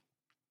tempted.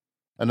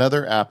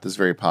 Another app that's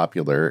very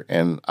popular,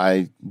 and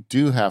I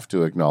do have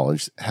to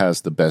acknowledge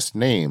has the best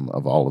name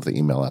of all of the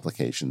email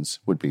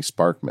applications, would be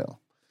SparkMail.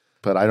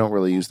 But I don't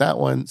really use that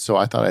one, so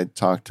I thought I'd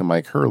talk to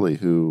Mike Hurley,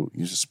 who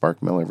uses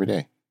SparkMail every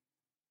day.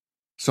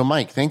 So,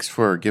 Mike, thanks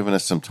for giving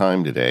us some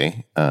time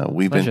today.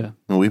 We've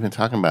been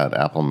talking about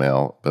Apple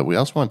Mail, but we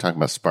also want to talk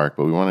about Spark.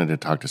 But we wanted to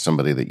talk to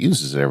somebody that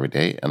uses it every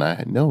day, and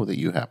I know that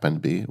you happen to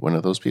be one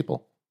of those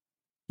people.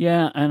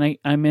 Yeah, and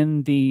I'm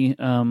in the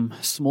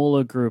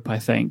smaller group, I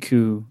think,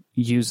 who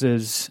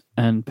uses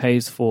and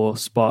pays for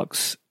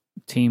Spark's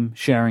team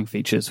sharing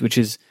features, which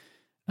is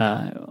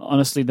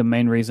honestly the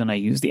main reason I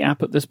use the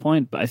app at this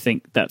point, but I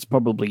think that's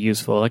probably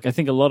useful. Like, I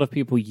think a lot of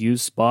people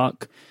use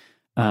Spark,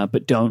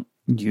 but don't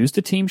use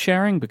the team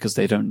sharing because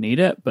they don't need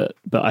it, but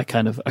I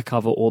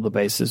cover all the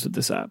bases with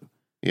this app.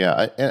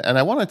 Yeah, and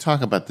I want to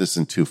talk about this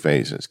in two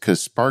phases,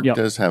 because Spark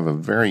does have a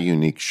very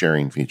unique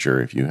sharing feature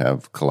if you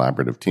have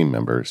collaborative team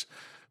members,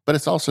 but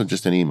it's also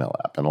just an email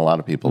app, and a lot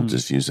of people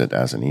just use it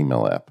as an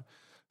email app.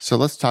 So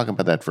let's talk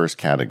about that first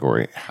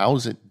category.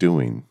 How's it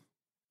doing?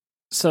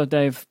 So,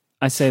 Dave,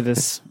 I say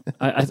this,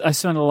 I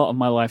spend a lot of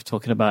my life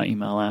talking about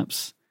email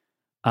apps,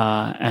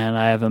 and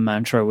I have a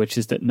mantra, which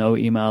is that no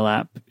email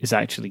app is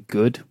actually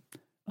good.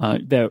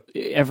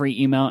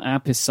 Every email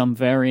app is some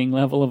varying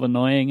level of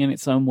annoying in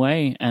its own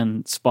way,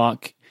 and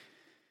Spark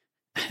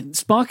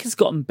has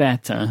gotten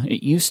better.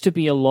 It used to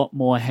be a lot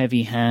more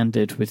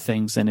heavy-handed with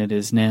things than it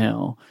is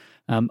now.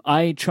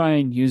 I try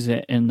and use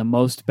it in the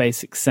most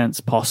basic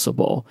sense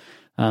possible.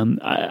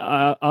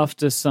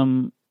 After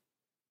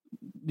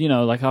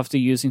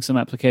using some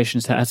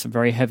applications that had some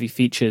very heavy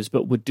features,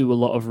 but would do a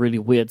lot of really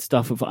weird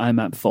stuff with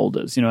IMAP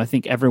folders. I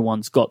think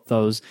everyone's got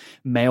those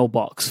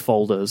mailbox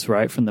folders,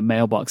 right, from the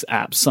mailbox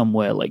app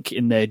somewhere, like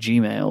in their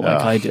Gmail,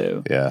 like I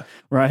do. Yeah.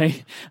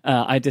 Right?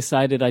 I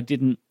decided I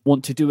didn't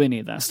want to do any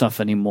of that stuff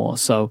anymore.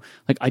 So,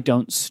 like, I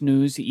don't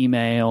snooze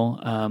email.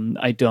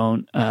 I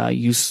don't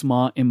use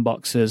smart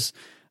inboxes.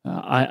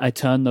 I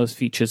turn those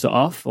features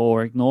off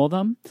or ignore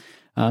them.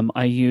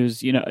 I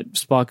use,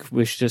 Spark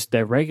with just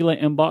their regular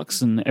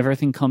inbox, and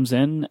everything comes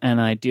in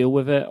and I deal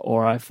with it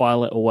or I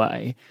file it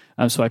away.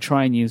 So I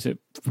try and use it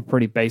for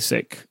pretty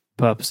basic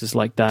purposes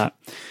like that.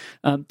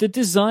 The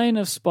design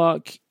of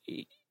Spark,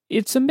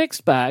 it's a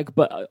mixed bag,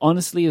 but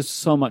honestly is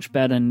so much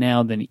better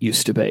now than it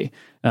used to be.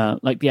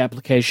 Like the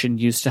application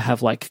used to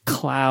have like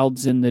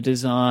clouds in the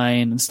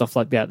design and stuff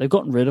like that. They've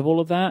gotten rid of all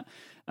of that.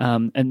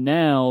 And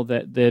now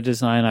that their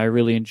design I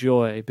really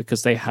enjoy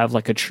because they have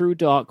like a true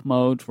dark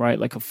mode, right?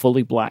 Like a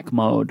fully black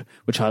mode,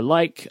 which I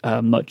like,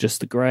 not just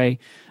the gray.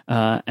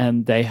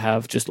 And they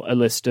have just a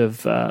list of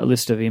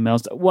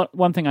emails.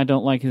 One thing I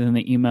don't like is in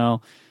the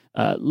email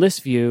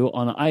list view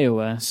on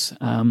iOS,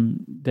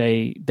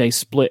 they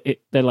split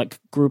it. They like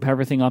group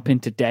everything up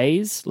into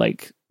days,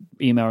 like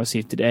email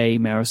received today,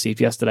 email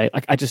received yesterday.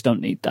 Like I just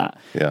don't need that.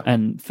 Yeah.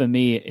 And for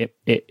me,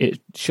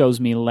 it shows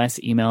me less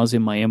emails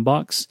in my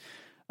inbox.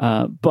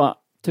 But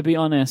to be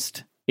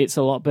honest, it's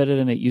a lot better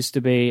than it used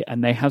to be,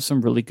 and they have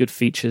some really good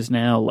features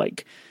now.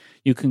 Like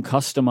you can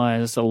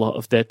customize a lot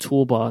of their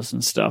toolbars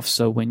and stuff.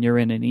 So when you're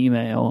in an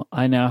email,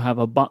 I now have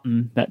a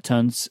button that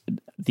turns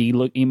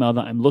the email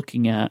that I'm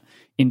looking at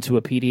into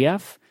a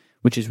PDF,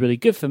 which is really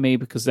good for me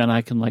because then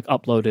I can like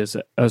upload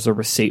as a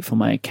receipt for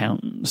my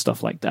account and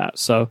stuff like that.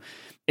 So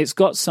it's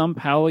got some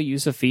power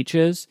user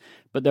features,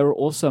 but there are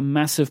also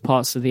massive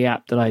parts of the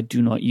app that I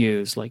do not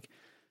use. Like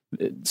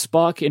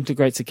Spark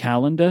integrates a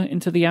calendar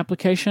into the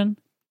application.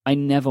 I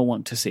never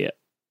want to see it.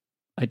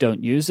 I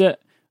don't use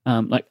it.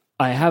 Like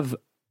I have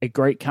a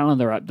great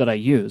calendar app that I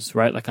use,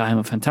 right? Like I am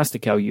a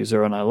Fantastical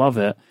user and I love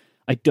it.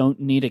 I don't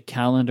need a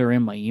calendar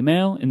in my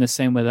email in the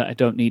same way that I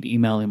don't need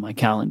email in my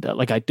calendar.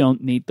 Like I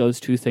don't need those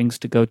two things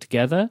to go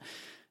together.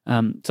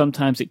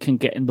 Sometimes it can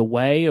get in the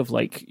way of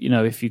like,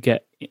 if you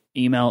get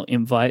email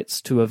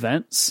invites to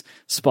events,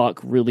 Spark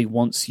really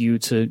wants you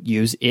to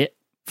use it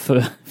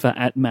for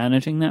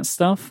managing that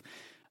stuff.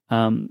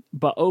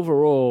 But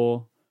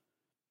overall,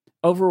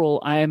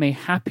 I am a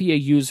happier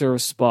user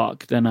of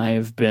Spark than I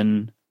have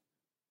been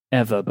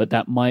ever, but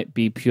that might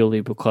be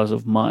purely because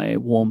of my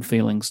warm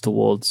feelings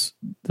towards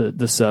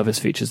the service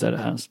features that it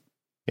has.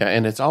 Yeah,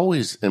 and it's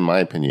always, in my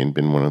opinion,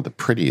 been one of the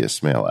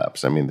prettiest mail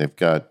apps. I mean, they've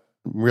got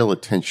real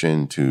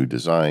attention to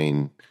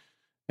design,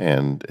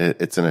 and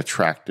it's an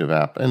attractive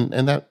app, and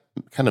that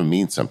kind of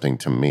means something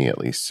to me, at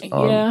least.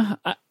 Yeah,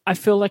 I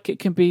feel like it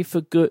can be for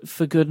good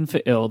and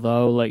for ill,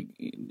 though. Like,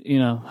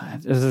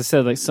 as I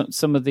said, like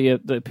some of the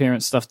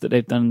appearance stuff that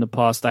they've done in the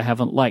past I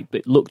haven't liked,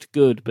 but it looked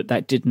good, but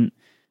that didn't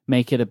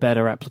make it a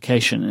better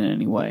application in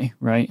any way,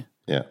 right?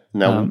 Yeah.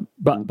 No.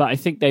 But I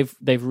think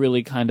they've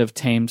really kind of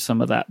tamed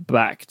some of that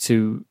back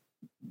to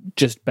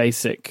just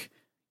basic.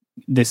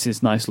 This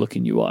is nice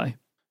looking UI.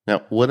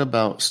 Now, what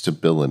about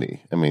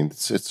stability? I mean,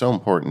 it's so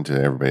important to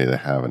everybody to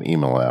have an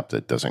email app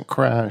that doesn't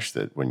crash,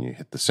 that when you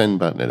hit the send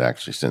button, it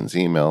actually sends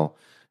email.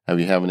 Have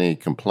you had any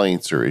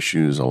complaints or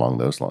issues along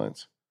those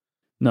lines?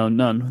 No,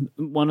 none.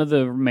 One of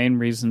the main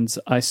reasons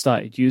I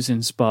started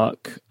using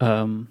Spark,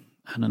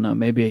 I don't know,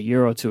 maybe a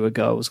year or two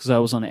ago, was because I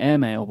was on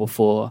Airmail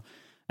before,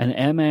 and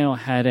Airmail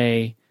had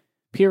a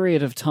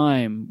period of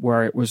time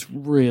where it was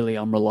really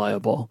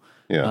unreliable.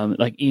 Yeah.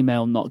 Like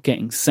email not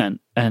getting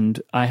sent.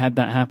 And I had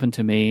that happen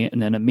to me,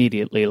 and then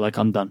immediately, like,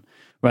 I'm done.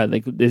 Right?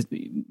 Like,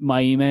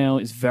 my email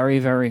is very,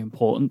 very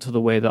important to the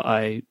way that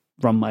I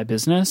run my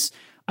business.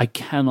 I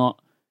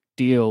cannot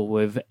deal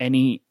with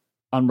any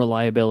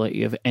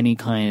unreliability of any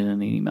kind in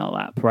an email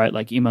app, right?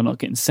 Like, email not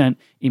getting sent,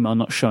 email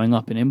not showing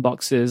up in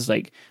inboxes.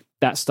 Like,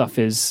 that stuff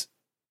is,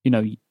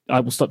 I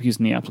will stop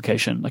using the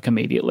application like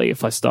immediately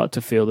if I start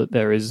to feel that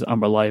there is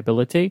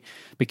unreliability,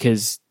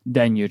 because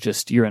then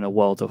you're in a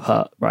world of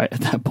hurt, right,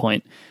 at that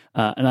point.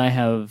 And I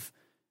have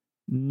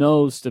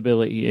no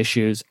stability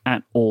issues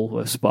at all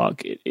with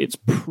Spark. It's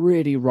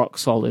pretty rock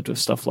solid with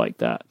stuff like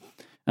that.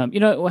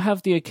 It will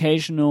have the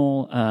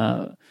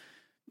occasional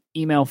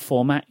email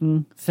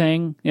formatting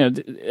thing.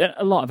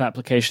 A lot of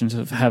applications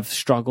have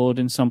struggled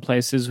in some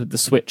places with the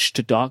switch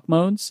to dark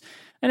modes.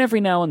 And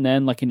every now and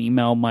then, like, an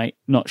email might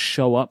not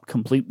show up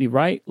completely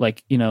right.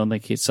 Like,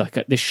 like it's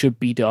like, this should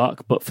be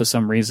dark, but for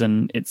some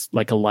reason it's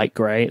like a light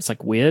gray. It's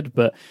like weird,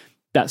 but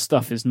that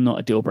stuff is not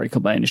a deal breaker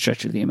by any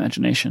stretch of the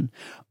imagination.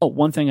 Oh,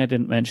 one thing I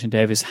didn't mention,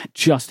 Dave, is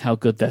just how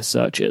good their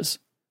search is.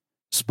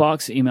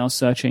 Spark's email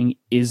searching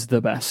is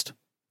the best.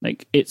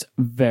 Like, it's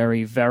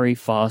very, very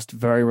fast,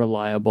 very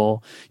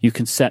reliable. You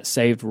can set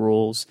saved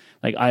rules.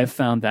 Like, I have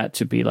found that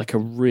to be like a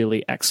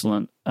really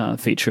excellent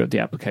feature of the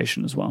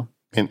application as well.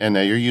 And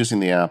now you're using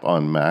the app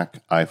on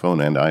Mac,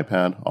 iPhone, and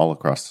iPad, all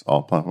across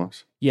all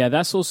platforms? Yeah,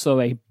 that's also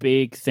a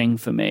big thing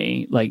for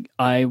me. Like,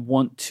 I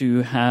want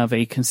to have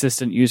a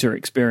consistent user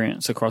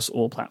experience across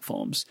all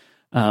platforms.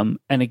 And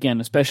again,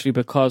 especially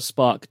because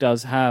Spark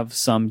does have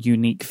some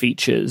unique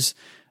features,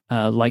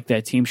 like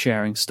their team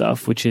sharing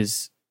stuff, which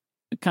is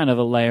kind of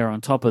a layer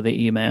on top of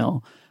the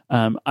email.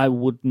 I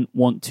wouldn't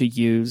want to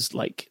use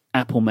like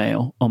Apple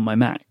Mail on my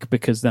Mac,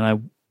 because then I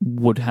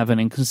would have an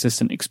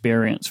inconsistent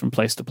experience from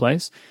place to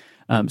place.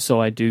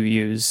 So I do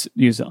use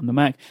it on the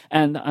Mac.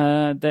 And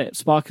the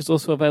Spark is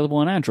also available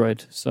on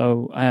Android.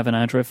 So I have an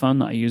Android phone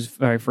that I use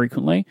very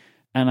frequently,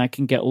 and I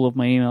can get all of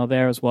my email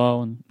there as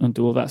well and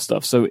do all that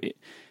stuff. So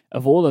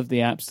of all of the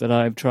apps that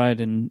I've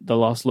tried in the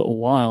last little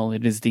while,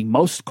 it is the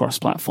most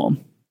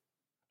cross-platform.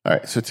 All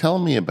right. So tell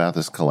me about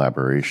this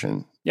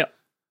collaboration. Yep.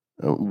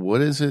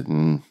 What is it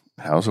and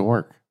how does it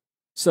work?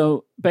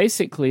 So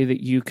basically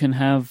that you can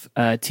have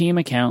team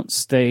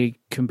accounts. They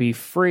can be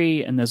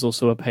free, and there's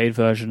also a paid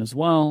version as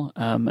well,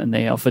 and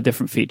they offer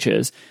different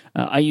features.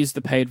 I use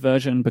the paid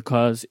version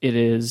because it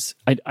is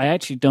I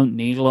actually don't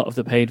need a lot of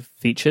the paid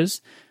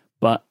features,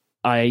 but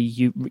I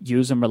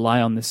use and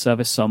rely on this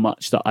service so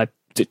much that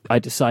I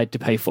decide to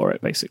pay for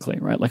it, basically,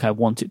 right? Like I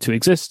want it to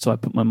exist, so I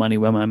put my money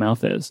where my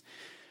mouth is.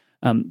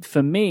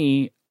 For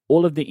me,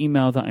 all of the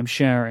email that I'm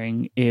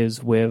sharing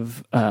is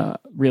with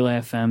Relay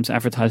FM's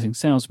advertising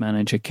sales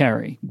manager,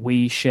 Kerry.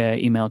 We share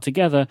email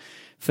together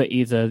for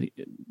either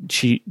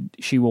she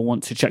will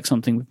want to check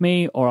something with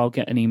me, or I'll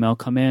get an email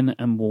come in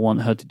and we'll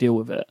want her to deal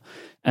with it.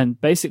 And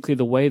basically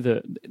the way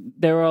that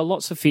there are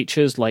lots of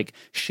features like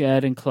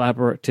shared and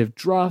collaborative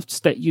drafts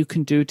that you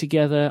can do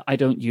together. I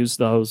don't use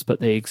those, but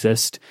they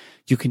exist.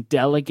 You can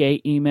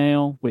delegate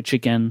email, which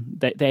again,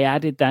 they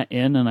added that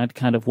in and I'd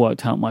kind of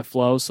worked out my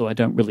flow, so I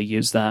don't really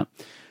use that.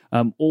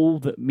 All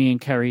that me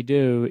and Kerry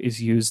do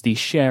is use the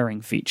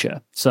sharing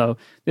feature. So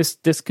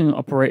this can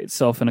operate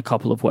itself in a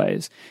couple of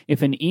ways.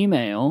 If an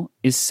email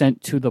is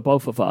sent to the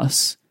both of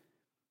us,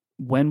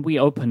 when we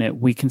open it,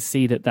 we can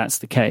see that that's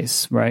the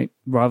case, right?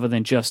 Rather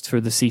than just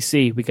through the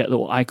CC, we get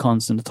little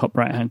icons in the top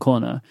right-hand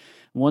corner.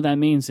 And what that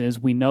means is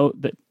we know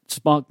that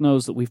Spark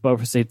knows that we've both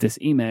received this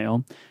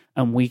email,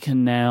 and we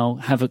can now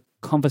have a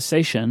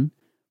conversation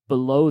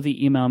below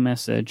the email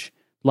message,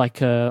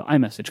 like a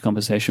iMessage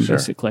conversation, Sure.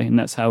 basically, and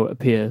that's how it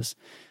appears.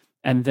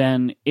 And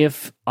then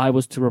if I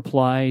was to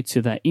reply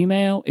to that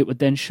email, it would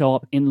then show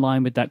up in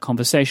line with that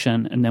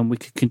conversation, and then we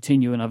could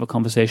continue another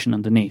conversation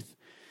underneath.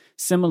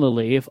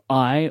 Similarly, if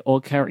I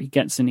or Kerry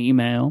gets an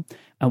email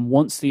and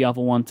wants the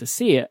other one to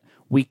see it,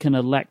 we can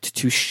elect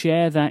to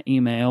share that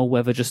email,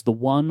 whether just the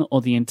one or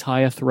the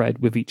entire thread,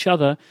 with each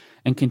other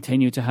and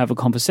continue to have a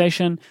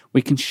conversation.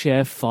 We can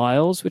share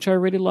files, which I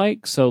really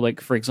like. So,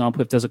 like, for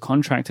example, if there's a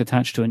contract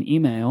attached to an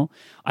email,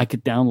 I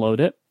could download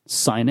it,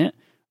 sign it,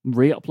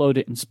 re-upload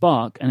it in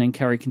Spark, and then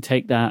Kerry can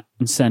take that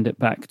and send it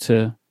back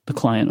to the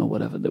client or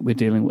whatever that we're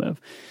dealing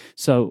with.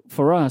 So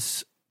for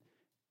us,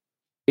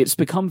 it's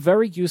become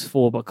very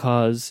useful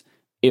because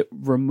it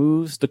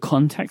removes the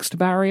context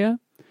barrier.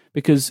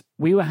 Because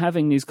we were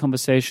having these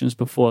conversations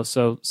before.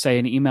 So say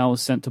an email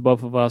was sent to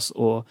both of us,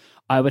 or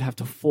I would have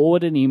to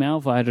forward an email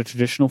via the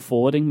traditional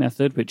forwarding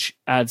method, which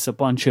adds a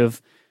bunch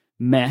of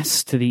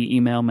mess to the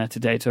email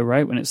metadata,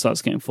 right? When it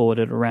starts getting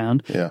forwarded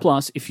around. Yeah.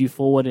 Plus, if you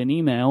forward an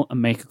email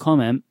and make a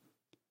comment,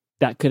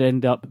 that could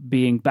end up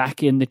being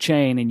back in the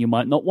chain, and you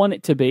might not want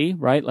it to be,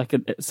 right?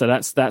 So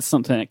that's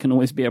something that can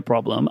always be a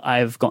problem.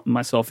 I've gotten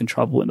myself in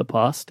trouble in the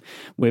past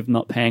with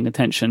not paying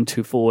attention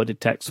to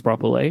forwarded text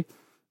properly.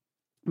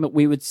 But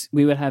we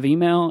would have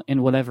email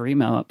in whatever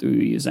email app that we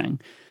were using.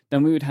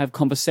 Then we would have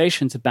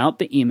conversations about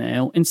the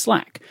email in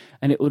Slack.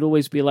 And it would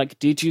always be like,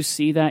 did you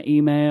see that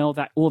email?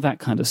 All that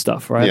kind of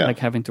stuff, right? Yeah. Like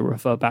having to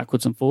refer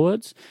backwards and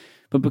forwards.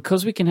 But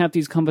because we can have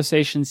these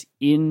conversations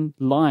in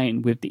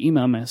line with the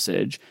email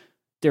message,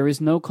 there is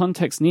no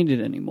context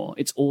needed anymore.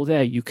 It's all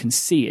there. You can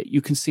see it.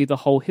 You can see the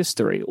whole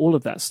history, all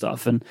of that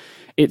stuff. And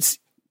it's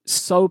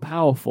so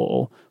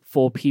powerful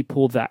for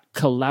people that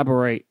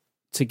collaborate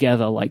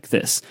together like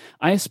this.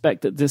 I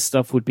expect that this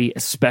stuff would be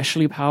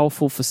especially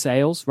powerful for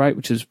sales, right?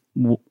 Which is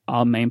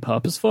our main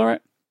purpose for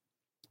it.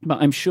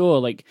 But I'm sure,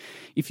 like,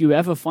 if you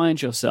ever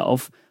find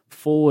yourself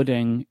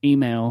forwarding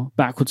email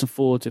backwards and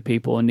forward to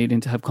people and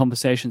needing to have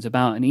conversations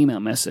about an email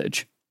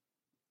message,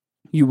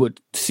 you would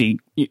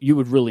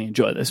really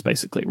enjoy this,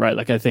 basically, right?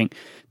 Like, I think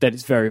that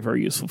it's very,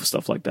 very useful for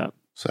stuff like that.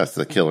 So that's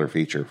the killer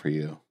feature for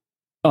you.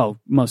 Oh,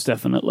 most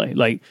definitely.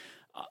 Like,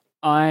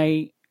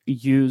 I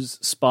use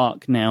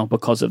Spark now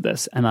because of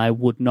this, and I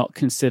would not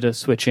consider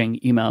switching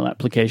email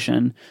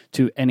application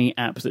to any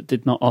app that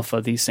did not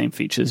offer these same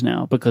features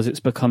now, because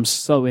it's become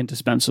so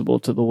indispensable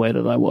to the way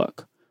that I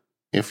work.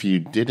 If you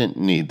didn't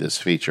need this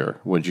feature,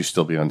 would you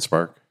still be on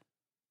Spark?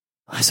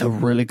 That's a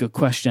really good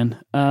question.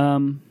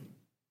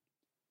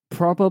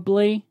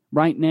 Probably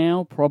right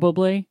now.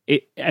 Probably.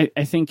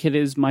 I think it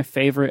is my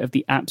favorite of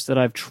the apps that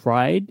I've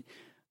tried.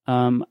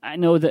 I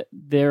know that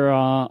there's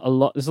a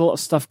lot of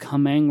stuff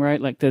coming,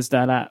 right? Like there's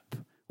that app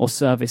or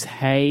service,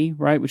 Hey,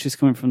 right, which is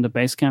coming from the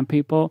Basecamp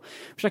people,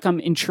 which like I'm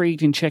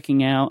intrigued in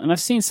checking out. And I've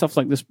seen stuff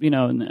like this,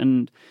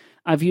 and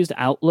I've used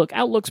Outlook.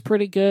 Outlook's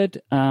pretty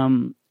good,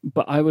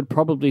 but I would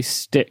probably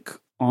stick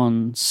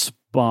on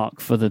Spark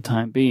for the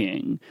time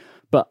being.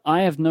 But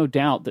I have no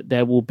doubt that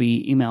there will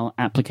be email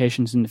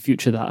applications in the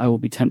future that I will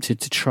be tempted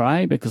to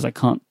try because I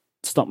can't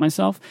stop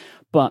myself.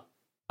 But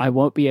I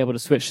won't be able to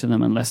switch to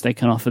them unless they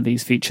can offer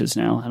these features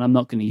now, and I'm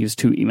not going to use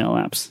 2 email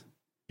apps.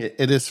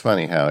 It is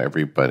funny how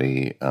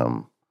everybody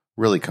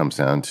really comes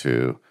down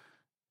to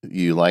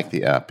you like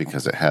the app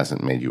because it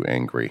hasn't made you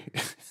angry.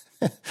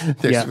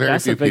 There's very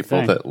few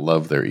people that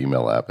love their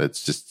email app.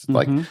 It's just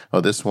like,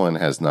 oh, this one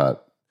has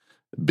not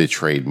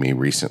betrayed me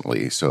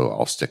recently, so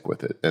I'll stick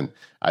with it. And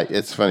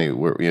it's funny,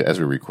 as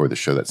we record the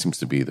show, that seems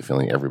to be the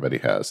feeling everybody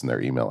has in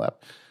their email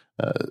app.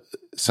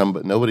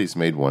 Nobody's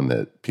made one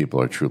that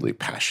people are truly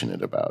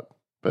passionate about.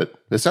 But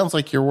it sounds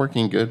like you're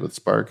working good with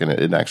Spark, and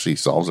it actually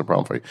solves a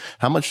problem for you.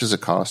 How much does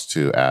it cost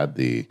to add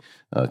the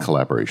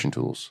collaboration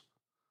tools?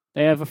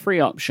 They have a free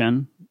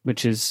option,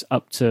 which is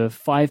up to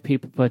 5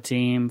 people per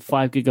team,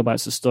 5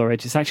 gigabytes of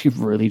storage. It's actually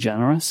really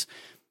generous.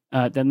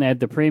 Then they had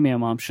the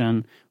premium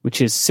option,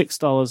 which is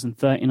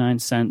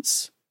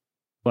 $6.39.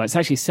 Well, it's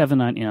actually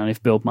 $7.99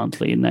 if billed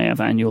monthly, and they have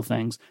annual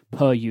things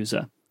per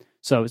user.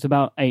 So it's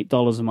about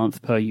 $8 a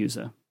month per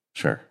user.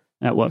 Sure.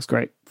 That works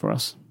great for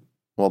us.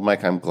 Well,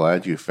 Mike, I'm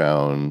glad you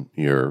found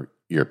your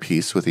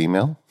peace with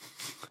email.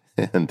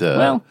 And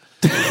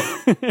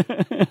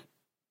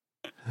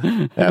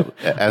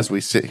as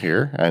we sit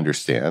here, I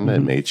understand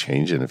it may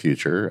change in the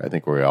future. I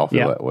think we all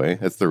feel that way.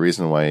 That's the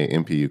reason why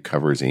MPU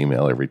covers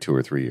email every 2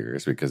 or 3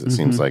 years, because it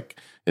seems like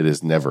it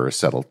is never a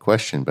settled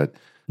question. But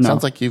it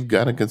sounds like you've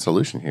got a good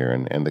solution here,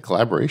 and the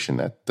collaboration,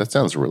 that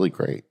sounds really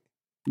great.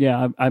 Yeah,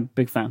 I'm a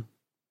big fan.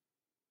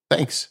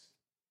 Thanks.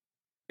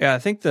 Yeah, I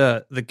think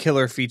the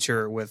killer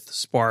feature with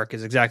Spark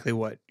is exactly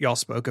what y'all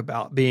spoke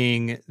about,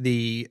 being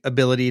the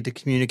ability to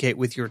communicate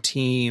with your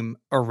team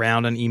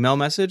around an email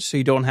message, so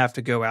you don't have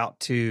to go out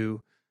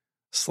to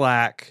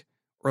Slack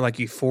or like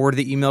you forward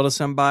the email to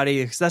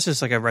somebody, because that's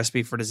just like a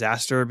recipe for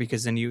disaster,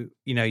 because then you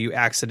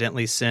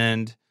accidentally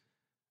send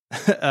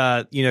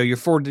your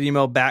forwarded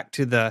email back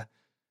to the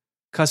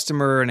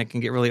customer and it can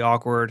get really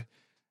awkward.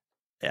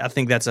 I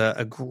think that's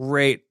a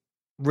great,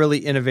 really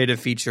innovative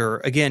feature.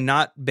 Again,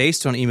 not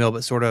based on email,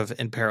 but sort of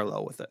in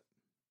parallel with it.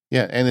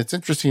 Yeah, and it's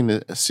interesting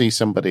to see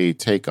somebody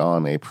take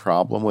on a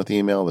problem with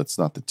email that's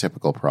not the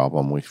typical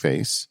problem we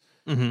face.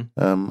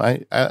 Mm-hmm.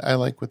 I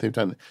like what they've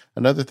done.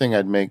 Another thing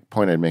I'd make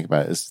about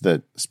it is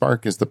that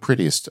Spark is the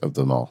prettiest of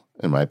them all,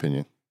 in my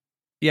opinion.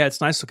 Yeah,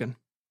 it's nice looking.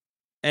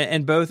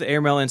 And both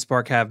Airmail and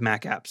Spark have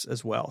Mac apps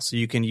as well. So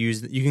you can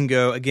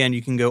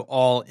go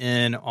all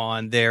in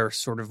on their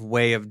sort of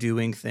way of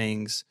doing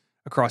things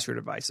across your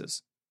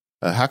devices.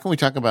 How can we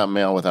talk about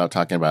mail without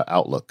talking about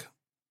Outlook?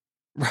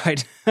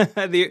 Right.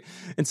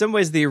 In some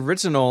ways, the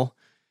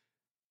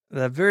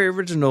very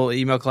original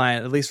email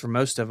client, at least for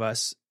most of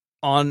us,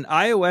 on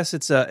iOS,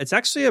 it's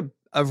actually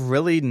a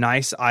really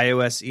nice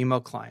iOS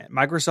email client.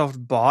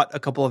 Microsoft bought a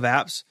couple of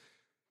apps,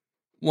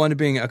 one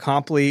being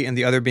Acompli and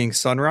the other being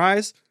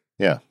Sunrise.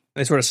 Yeah.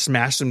 They sort of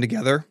smashed them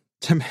together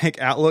to make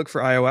Outlook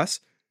for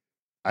iOS.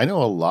 I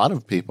know a lot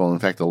of people, in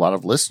fact, a lot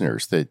of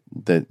listeners that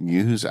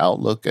use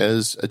Outlook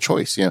as a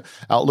choice.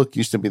 Outlook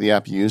used to be the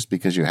app you used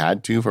because you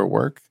had to for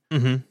work.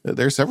 Mm-hmm.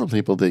 There's several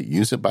people that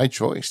use it by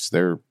choice.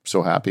 They're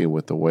so happy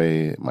with the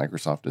way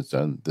Microsoft has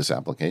done this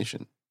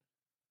application.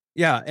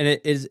 Yeah, and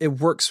it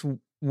works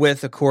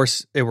with, of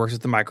course, it works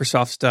with the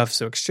Microsoft stuff,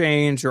 so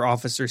Exchange or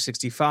Office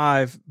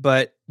 365,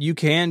 but you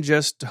can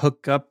just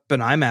hook up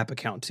an IMAP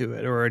account to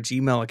it or a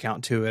Gmail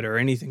account to it or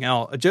anything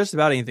else, just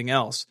about anything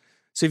else.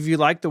 So if you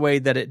like the way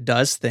that it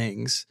does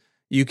things,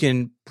 you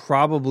can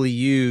probably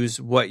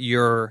use what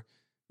you're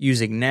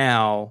using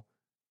now,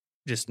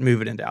 just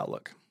move it into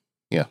Outlook.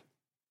 Yeah.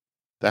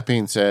 That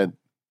being said,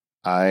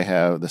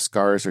 the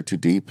scars are too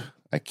deep.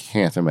 I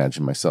can't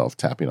imagine myself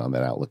tapping on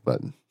that Outlook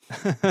button.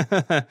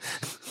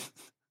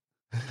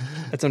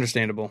 That's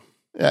understandable.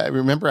 Yeah,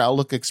 remember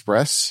Outlook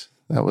Express?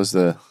 That was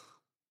the...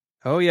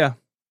 Oh, yeah.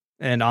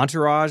 And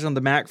Entourage on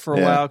the Mac for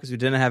a while because we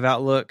didn't have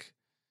Outlook.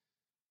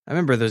 I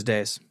remember those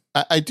days.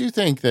 I do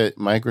think that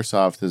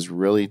Microsoft has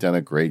really done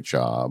a great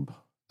job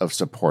of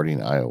supporting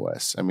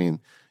iOS. I mean,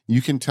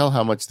 you can tell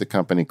how much the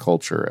company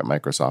culture at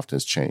Microsoft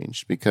has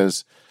changed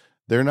because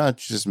they're not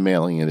just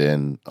mailing it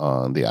in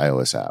on the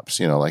iOS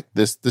apps. Like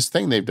this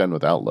thing they've done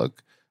with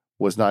Outlook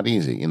was not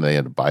easy. They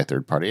had to buy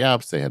third-party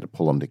apps. They had to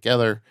pull them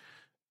together.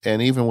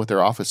 And even with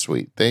their Office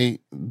suite, they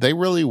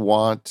really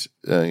want,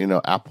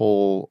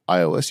 Apple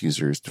iOS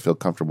users to feel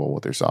comfortable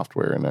with their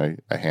software. And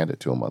I hand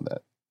it to them on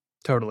that.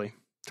 Totally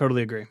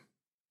agree.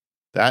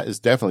 That is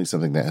definitely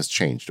something that has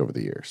changed over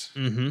the years.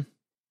 Mm-hmm.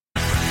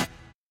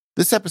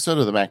 This episode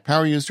of the Mac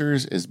Power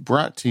Users is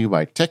brought to you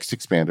by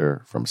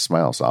TextExpander from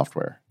Smile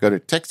Software. Go to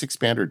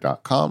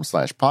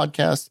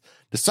textexpander.com/podcast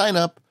to sign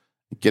up,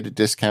 get a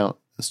discount,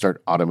 and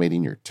start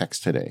automating your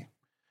text today.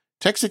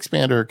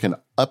 TextExpander can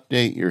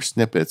update your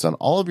snippets on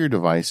all of your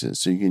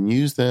devices so you can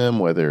use them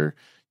whether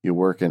you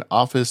work in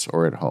Office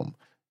or at home.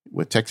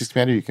 With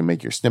TextExpander, you can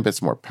make your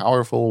snippets more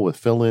powerful with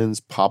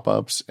fill-ins,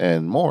 pop-ups,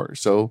 and more.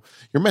 So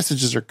your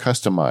messages are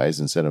customized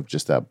instead of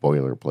just that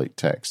boilerplate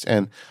text.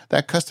 And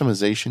that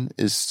customization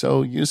is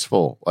so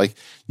useful. Like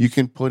you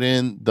can put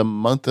in the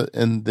month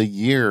and the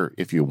year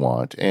if you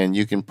want, and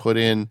you can put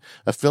in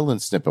a fill-in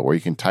snippet where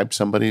you can type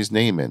somebody's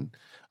name in.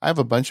 I have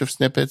a bunch of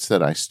snippets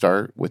that I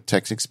start with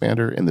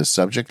TextExpander in the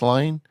subject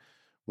line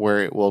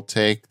where it will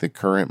take the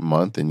current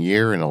month and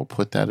year and it'll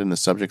put that in the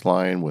subject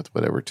line with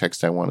whatever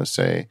text I want to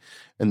say.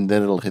 And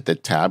then it'll hit the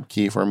tab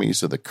key for me.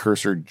 So the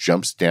cursor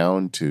jumps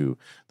down to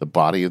the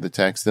body of the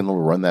text. Then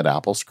it'll run that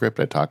Apple script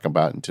I talk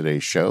about in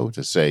today's show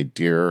to say,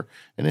 dear,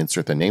 and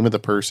insert the name of the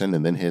person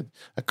and then hit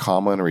a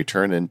comma and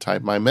return and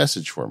type my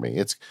message for me.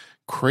 It's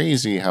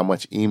crazy how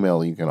much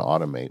email you can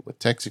automate with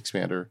Text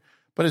Expander.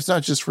 But it's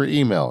not just for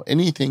email.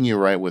 Anything you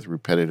write with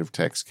repetitive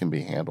text can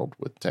be handled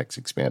with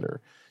Text Expander.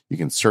 You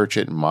can search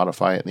it and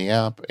modify it in the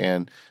app.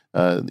 And,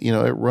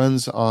 it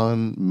runs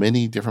on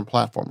many different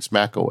platforms,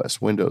 Mac OS,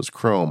 Windows,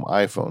 Chrome,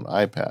 iPhone,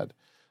 iPad.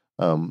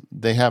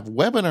 They have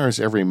webinars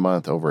every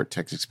month over at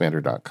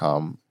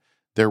TextExpander.com.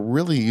 They're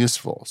really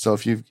useful. So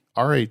if you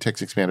are a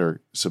Text Expander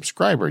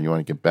subscriber and you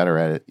want to get better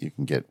at it, you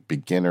can get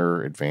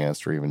beginner,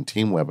 advanced, or even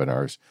team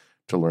webinars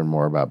to learn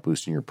more about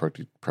boosting your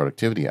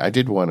productivity. I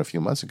did one a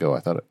few months ago. I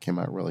thought it came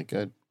out really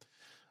good.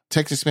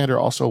 Text Expander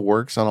also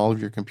works on all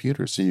of your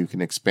computers, so you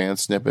can expand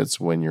snippets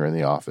when you're in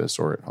the office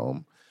or at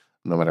home.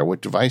 No matter what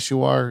device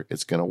you are,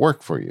 it's going to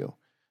work for you.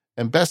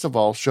 And best of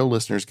all, show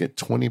listeners get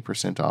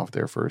 20% off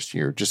their first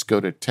year. Just go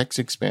to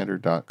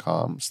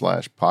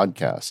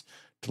textexpander.com/podcast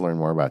to learn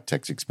more about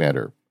Text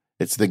Expander.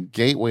 It's the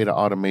gateway to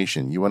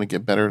automation. You want to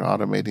get better at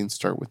automating?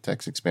 Start with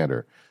Text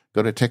Expander.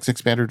 Go to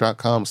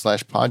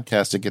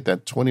textexpander.com/podcast to get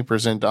that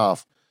 20%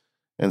 off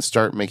and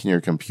start making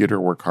your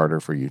computer work harder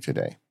for you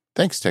today.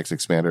 Thanks, Text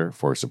Expander,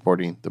 for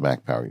supporting the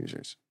Mac Power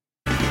users.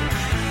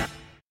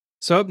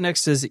 So up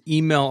next is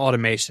email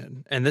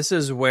automation. And this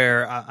is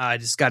where I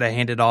just got to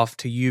hand it off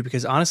to you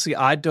because honestly,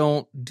 I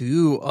don't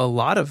do a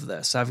lot of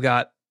this. I've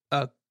got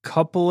a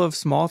couple of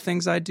small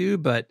things I do,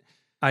 but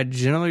I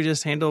generally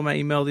just handle my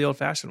email the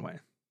old-fashioned way.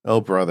 Oh,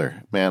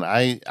 brother, man,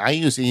 I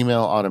use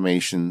email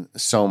automation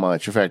so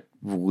much. In fact,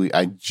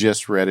 I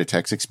just read a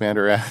Text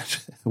Expander ad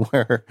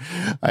where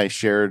I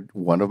shared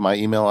one of my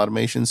email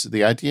automations.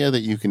 The idea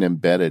that you can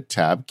embed a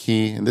tab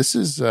key, and this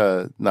is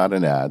not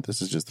an ad.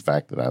 This is just the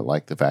fact that I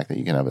like the fact that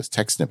you can have a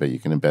text snippet. You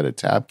can embed a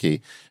tab key.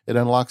 It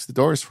unlocks the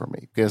doors for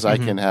me because I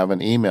can have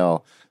an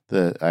email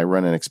that I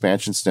run an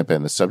expansion snippet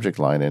in the subject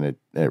line and it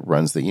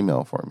runs the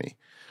email for me.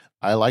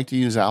 I like to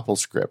use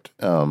AppleScript,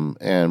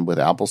 and with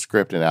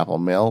AppleScript and Apple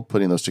Mail,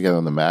 putting those together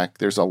on the Mac,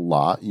 there's a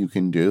lot you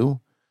can do.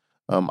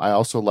 I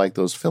also like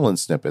those fill-in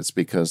snippets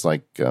because,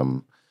 I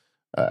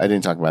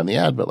didn't talk about in the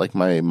ad, but like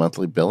my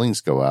monthly billings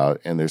go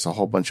out, and there's a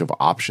whole bunch of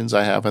options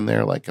I have in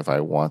there. Like if I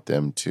want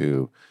them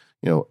to,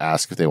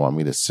 ask if they want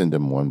me to send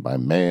them one by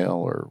mail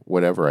or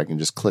whatever, I can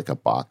just click a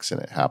box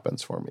and it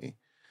happens for me.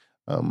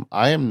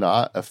 I am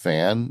not a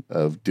fan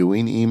of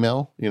doing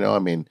email.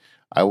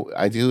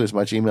 I do as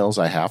much email as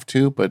I have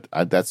to, but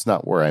that's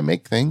not where I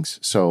make things.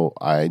 So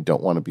I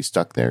don't want to be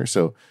stuck there.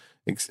 So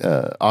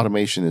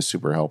automation is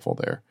super helpful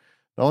there.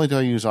 Not only do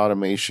I use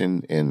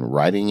automation in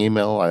writing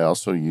email, I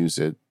also use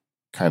it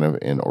kind of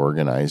in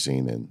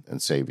organizing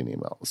and saving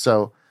email.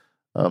 So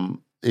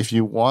if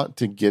you want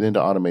to get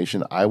into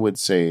automation, I would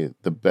say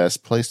the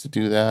best place to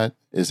do that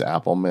is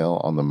Apple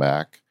Mail on the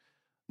Mac.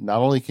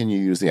 Not only can you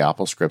use the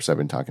Apple scripts I've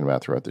been talking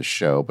about throughout this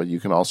show, but you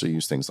can also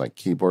use things like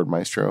Keyboard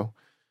Maestro.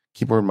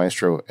 Keyboard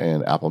Maestro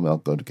and Apple Mail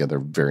go together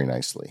very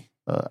nicely.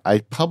 I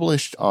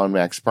published on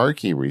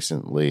MacSparky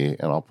recently,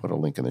 and I'll put a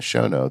link in the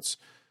show notes,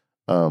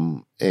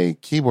 a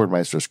Keyboard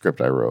Maestro script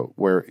I wrote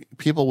where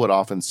people would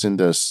often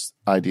send us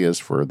ideas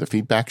for the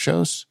feedback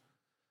shows.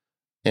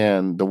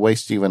 And the way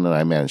Stephen and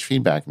I manage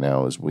feedback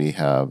now is we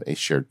have a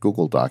shared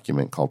Google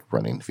document called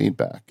Running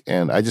Feedback.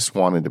 And I just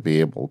wanted to be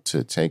able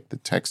to take the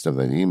text of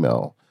that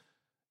email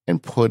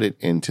and put it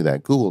into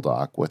that Google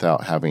Doc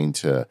without having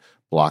to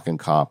block and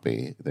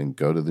copy, then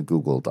go to the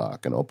Google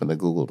Doc and open the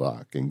Google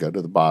Doc and go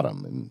to the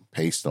bottom and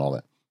paste and all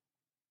that.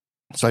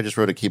 So I just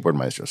wrote a Keyboard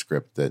Maestro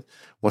script that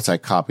once I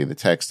copy the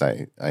text,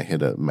 I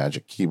hit a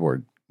magic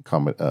keyboard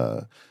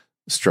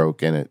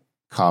stroke and it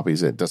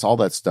copies it, does all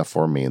that stuff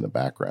for me in the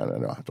background. I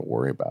don't have to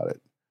worry about it.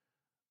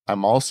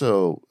 I'm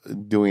also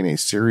doing a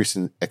serious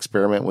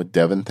experiment with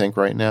DevonThink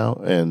right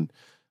now. And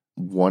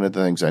one of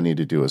the things I need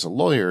to do as a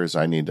lawyer is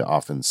I need to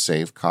often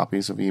save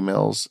copies of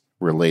emails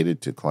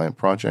related to client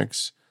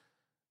projects.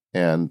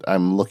 And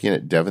I'm looking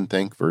at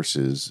DevonThink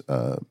versus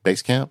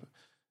Basecamp.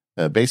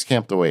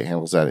 Basecamp, the way it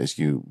handles that is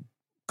you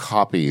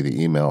copy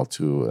the email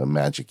to a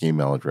magic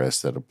email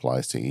address that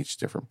applies to each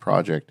different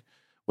project.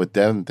 With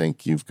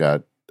DevonThink, you've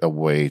got a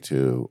way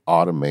to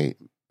automate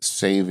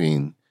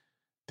saving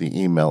the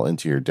email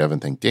into your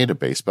DevonThink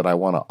database, but I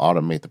want to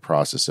automate the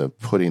process of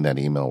putting that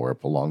email where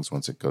it belongs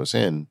once it goes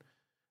in.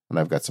 And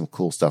I've got some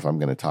cool stuff I'm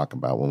going to talk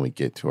about when we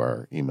get to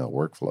our email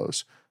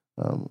workflows.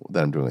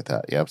 That I'm doing with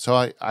that. Yeah.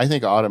 So I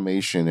think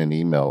automation in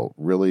email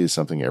really is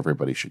something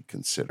everybody should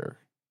consider.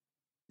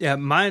 Yeah,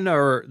 mine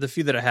are the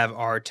few that I have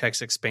are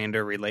Text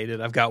Expander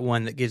related. I've got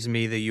one that gives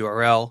me the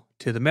URL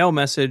to the mail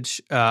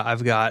message.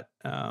 I've got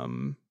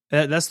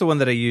that's the one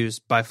that I use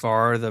by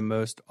far the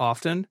most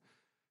often.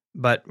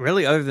 But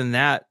really, other than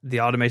that,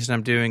 the automation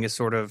I'm doing is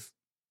sort of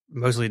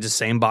mostly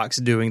just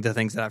SameBox doing the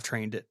things that I've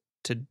trained it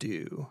to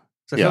do.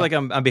 So I feel like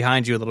I'm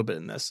behind you a little bit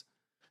in this.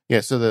 Yeah,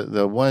 so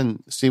the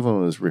one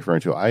Stephen was referring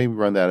to, I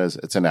run that as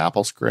it's an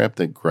Apple script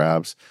that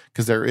grabs,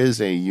 because there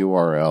is a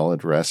URL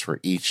address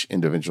for each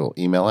individual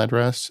email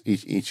address,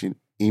 each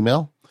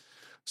email.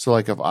 So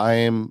like if I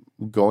am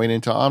going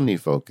into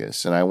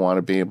OmniFocus and I want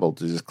to be able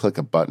to just click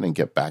a button and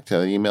get back to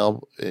the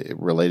email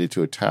related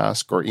to a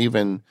task, or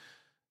even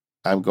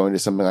I'm going to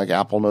something like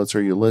Apple Notes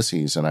or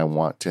Ulysses and I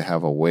want to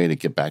have a way to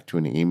get back to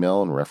an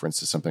email in reference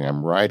to something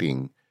I'm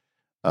writing,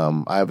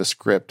 I have a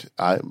script.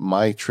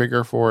 My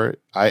trigger for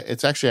it,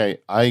 it's actually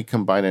I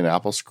combine an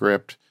Apple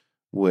script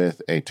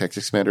with a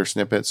TextExpander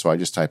snippet. So I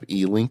just type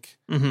e-link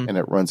and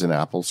it runs an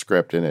Apple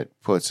script and it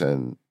puts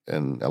an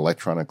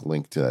electronic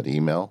link to that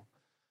email.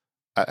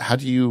 How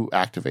do you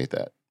activate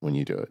that when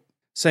you do it?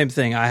 Same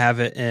thing. I have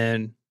it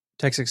in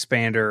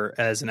TextExpander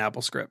as an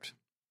Apple script.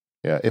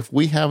 Yeah. If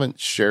we haven't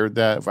shared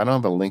that, if I don't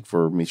have a link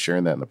for me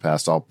sharing that in the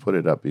past, I'll put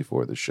it up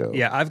before the show.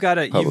 Yeah, I've got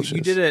it. You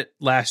did it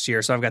last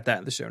year, so I've got that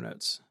in the show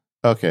notes.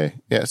 Okay.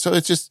 Yeah. So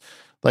it's just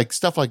like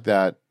stuff like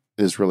that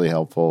is really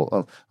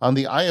helpful. On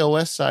the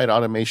iOS side,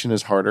 automation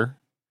is harder.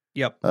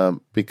 Yep.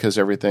 Because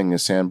everything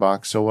is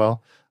sandboxed so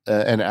well.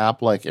 An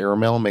app like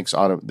Airmail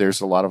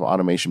there's a lot of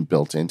automation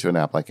built into an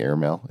app like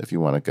Airmail. If you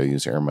want to go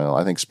use Airmail,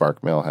 I think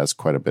SparkMail has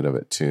quite a bit of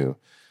it too.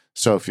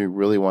 So if you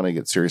really want to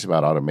get serious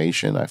about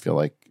automation, I feel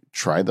like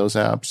try those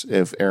apps.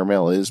 If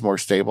Airmail is more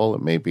stable,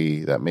 that may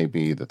be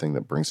the thing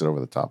that brings it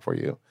over the top for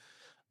you.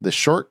 The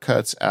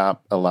Shortcuts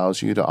app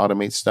allows you to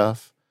automate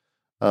stuff.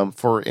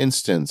 For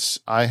instance,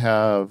 I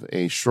have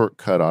a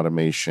shortcut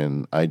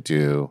automation I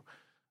do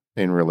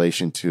in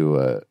relation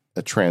to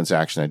a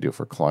transaction I do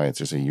for clients.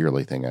 There's a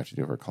yearly thing I have to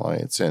do for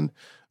clients. And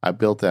I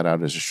built that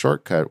out as a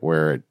shortcut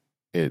where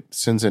it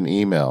sends an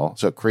email.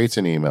 So it creates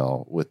an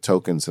email with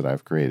tokens that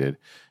I've created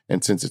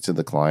and sends it to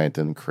the client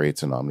and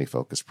creates an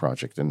OmniFocus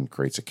project and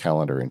creates a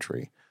calendar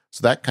entry.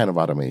 So that kind of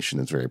automation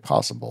is very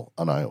possible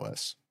on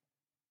iOS.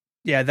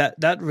 Yeah,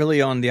 that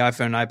really on the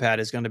iPhone and iPad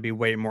is going to be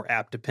way more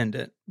app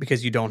dependent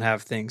because you don't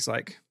have things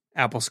like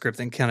Apple Script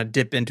and kind of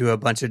dip into a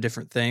bunch of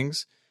different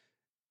things.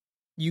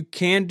 You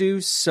can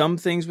do some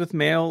things with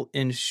Mail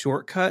in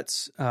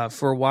Shortcuts.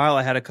 For a while,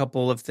 I had a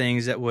couple of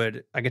things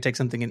that I could take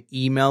something and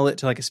email it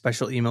to like a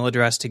special email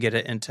address to get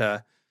it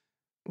into,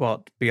 well,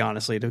 to be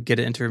honestly, to get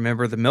it into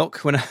Remember the Milk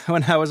when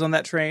I was on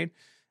that train.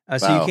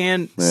 So you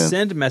can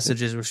send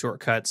messages with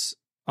Shortcuts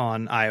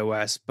on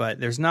iOS,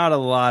 but there's not a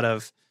lot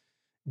of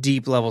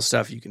deep level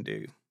stuff you can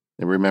do.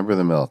 And Remember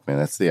the Milk, man.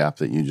 That's the app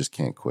that you just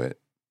can't quit.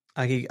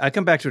 I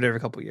come back to it every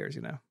couple of years,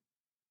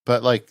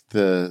 But like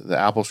the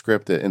Apple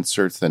script that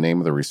inserts the name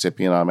of the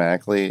recipient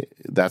automatically,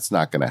 that's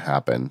not going to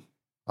happen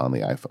on the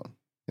iPhone.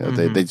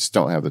 They just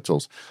don't have the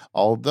tools.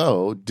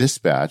 Although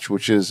Dispatch,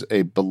 which is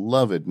a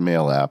beloved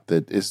mail app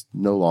that is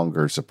no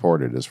longer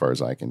supported as far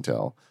as I can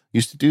tell,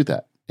 used to do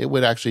that. It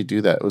would actually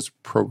do that. It was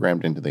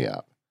programmed into the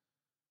app.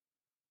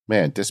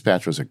 Man,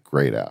 Dispatch was a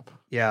great app.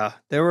 Yeah,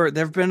 there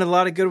have been a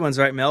lot of good ones,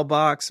 right?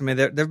 Mailbox. I mean,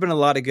 there have been a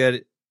lot of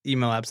good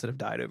email apps that have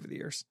died over the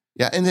years.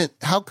 Yeah, and then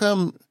how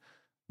come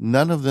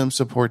none of them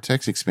support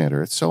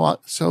TextExpander? It's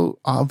so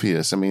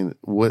obvious. I mean,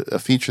 what a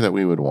feature that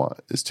we would want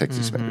is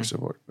TextExpander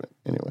support. But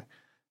anyway,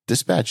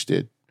 Dispatch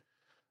did.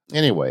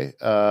 Anyway,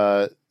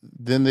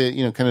 then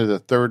the kind of the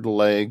third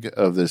leg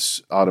of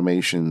this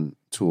automation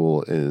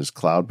tool is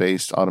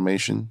cloud-based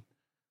automation.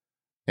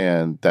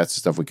 And that's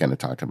the stuff we kind of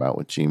talked about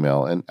with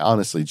Gmail. And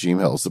honestly,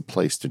 Gmail is the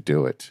place to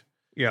do it.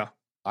 Yeah.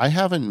 I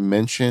haven't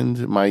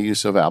mentioned my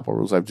use of Apple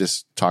Rules. I've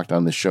just talked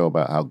on the show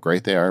about how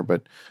great they are,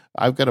 but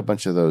I've got a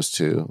bunch of those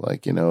too.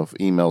 Like, if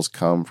emails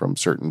come from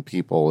certain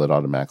people, it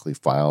automatically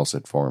files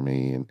it for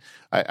me. And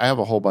I have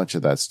a whole bunch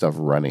of that stuff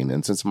running.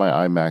 And since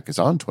my iMac is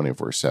on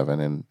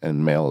 24/7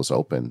 and Mail is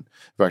open, in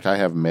fact, I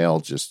have Mail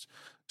just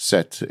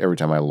set to every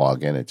time I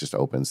log in, it just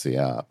opens the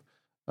app.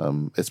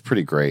 It's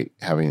pretty great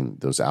having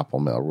those Apple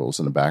Mail rules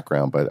in the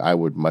background, but I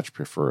would much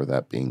prefer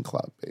that being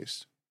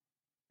cloud-based.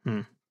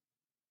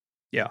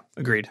 Yeah,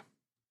 agreed.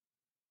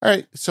 All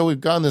right, so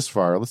we've gone this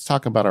far. Let's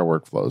talk about our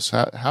workflows.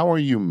 How are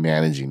you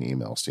managing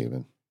email,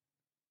 Stephen?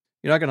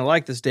 You're not going to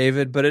like this,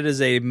 David, but it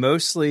is a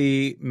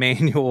mostly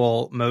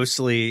manual,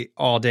 mostly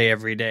all day,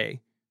 every day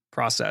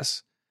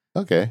process.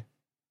 Okay.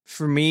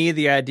 For me,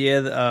 the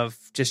idea of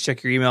just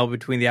check your email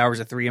between the hours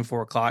of 3 and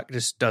 4 o'clock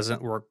just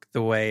doesn't work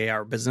the way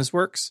our business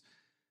works.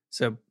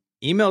 So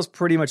email is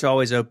pretty much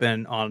always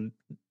open on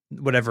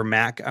whatever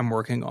Mac I'm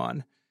working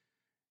on.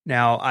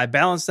 Now, I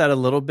balance that a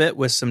little bit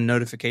with some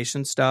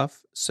notification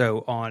stuff.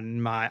 So on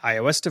my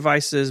iOS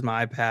devices,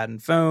 my iPad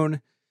and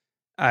phone,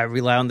 I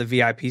rely on the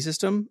VIP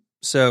system.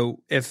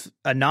 So if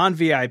a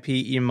non-VIP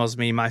emails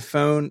me, my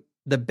phone,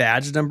 the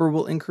badge number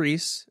will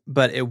increase,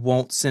 but it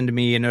won't send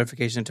me a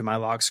notification to my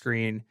lock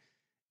screen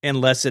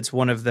unless it's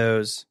one of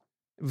those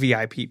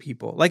VIP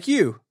people like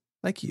you.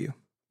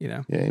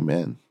 Yeah,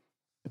 amen.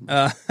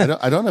 I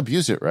don't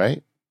abuse it,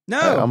 right? No,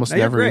 I almost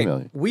never email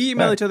you. We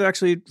email each other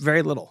actually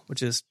very little,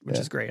 which is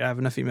great. I have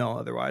enough email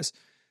otherwise.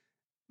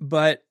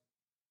 But,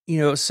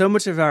 so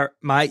much of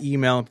my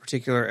email in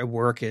particular at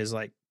work is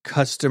like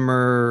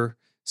customer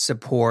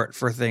support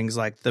for things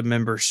like the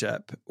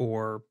membership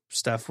or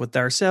stuff with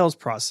our sales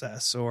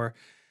process, or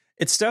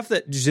it's stuff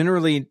that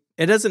generally,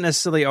 it doesn't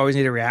necessarily always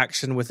need a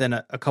reaction within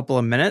a couple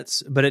of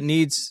minutes, but it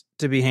needs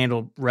to be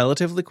handled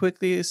relatively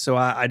quickly. So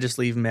I just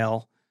leave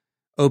mail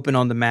open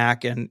on the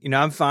Mac, and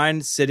I'm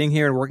fine sitting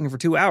here and working for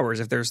 2 hours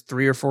if there's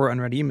 3 or 4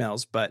 unread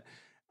emails, but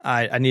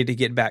I need to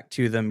get back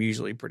to them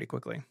usually pretty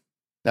quickly.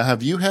 Now,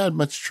 have you had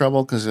much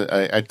trouble? Because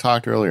I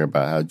talked earlier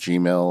about how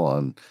Gmail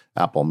on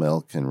Apple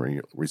Mail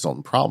can result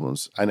in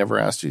problems. I never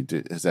asked you,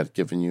 has that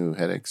given you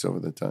headaches over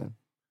the time?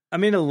 I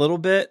mean, a little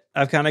bit.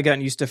 I've kind of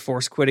gotten used to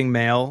force quitting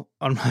mail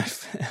on my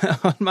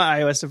on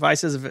my iOS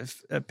devices if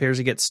it appears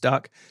to get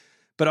stuck.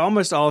 But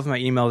almost all of my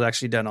email is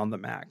actually done on the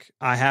Mac.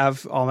 I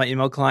have all my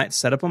email clients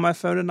set up on my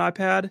phone and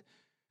iPad,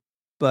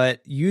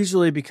 but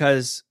usually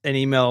because an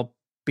email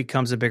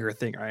becomes a bigger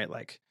thing, right?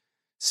 Like,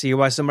 see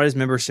why somebody's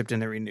membership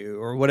didn't renew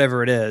or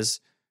whatever it is,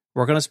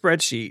 work on a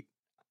spreadsheet.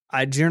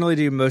 I generally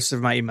do most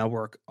of my email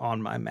work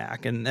on my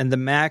Mac, and the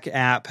Mac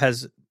app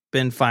has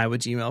been fine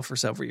with Gmail for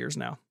several years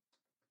now.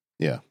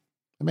 Yeah,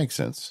 that makes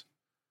sense.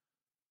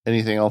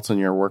 Anything else in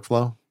your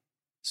workflow?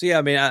 So yeah,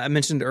 I mean, I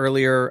mentioned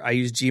earlier, I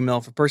use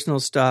Gmail for personal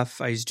stuff.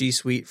 I use G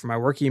Suite for my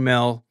work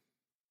email.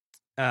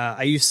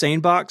 I use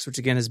SaneBox, which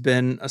again has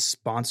been a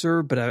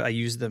sponsor, but I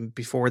used them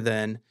before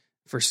then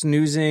for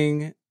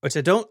snoozing, which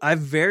I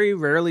very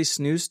rarely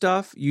snooze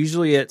stuff.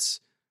 Usually it's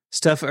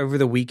stuff over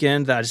the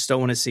weekend that I just don't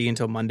want to see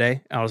until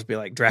Monday. I'll just be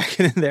like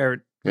dragging in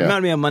there. Yeah.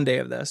 Remind me on Monday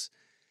of this.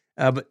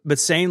 But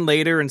Sane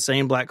Later and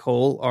Sane Black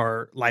Hole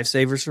are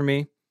lifesavers for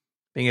me.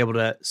 Being able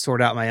to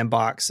sort out my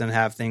inbox and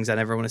have things I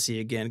never want to see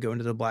again go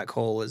into the black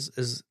hole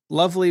is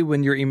lovely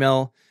when your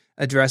email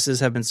addresses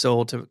have been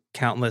sold to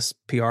countless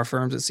PR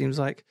firms, it seems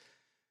like.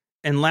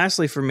 And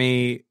lastly, for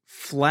me,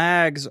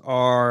 flags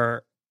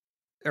are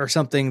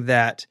something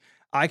that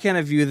I kind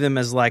of view them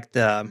as like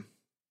if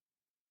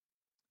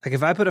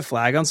I put a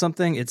flag on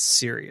something, it's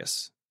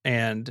serious.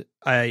 And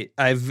I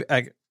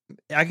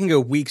can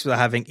go weeks without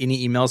having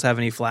any emails have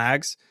any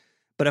flags.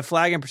 But a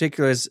flag in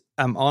particular is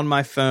I'm on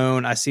my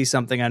phone. I see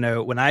something. I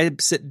know when I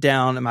sit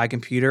down at my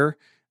computer,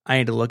 I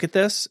need to look at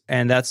this.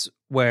 And that's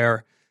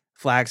where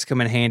flags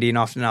come in handy. And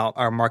often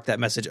I'll mark that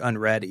message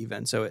unread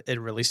even. So it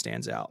really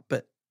stands out.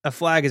 But a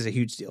flag is a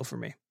huge deal for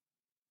me.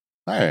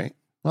 All right.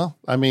 Well,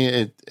 I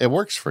mean, it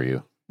works for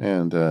you.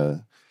 And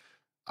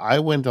I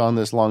went on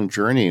this long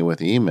journey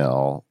with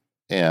email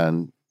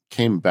and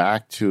came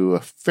back to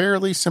a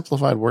fairly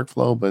simplified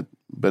workflow,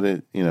 but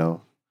it,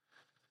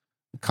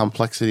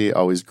 complexity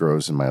always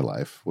grows in my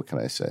life. What can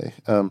I say?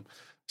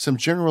 Some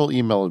general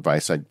email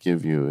advice I'd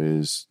give you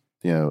is,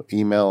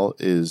 email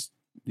is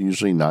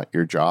usually not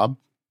your job.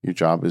 Your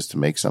job is to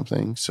make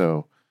something.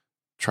 So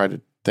try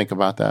to think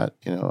about that.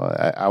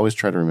 I always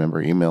try to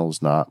remember email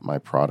is not my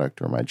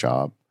product or my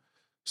job.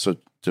 So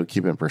to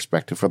keep it in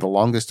perspective, for the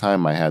longest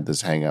time, I had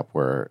this hang up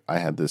where I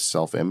had this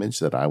self-image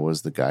that I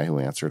was the guy who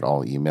answered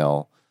all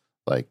email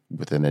like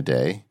within a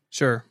day.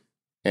 Sure.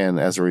 And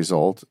as a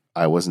result,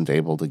 I wasn't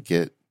able to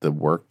get the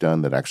work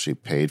done that actually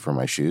paid for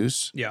my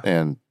shoes. Yeah.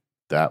 And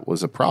that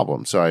was a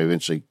problem. So I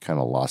eventually kind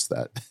of lost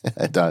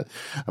that.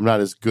 I'm not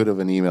as good of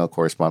an email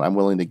correspondent. I'm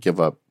willing to give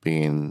up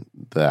being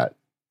that.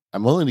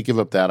 I'm willing to give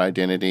up that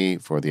identity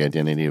for the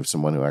identity of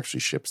someone who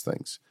actually ships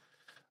things.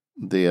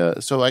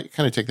 So I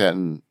kind of take that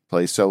in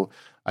place. So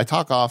I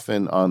talk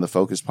often on the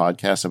Focus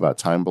podcast about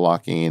time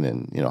blocking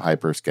and,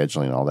 hyper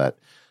scheduling and all that.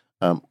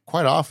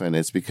 Quite often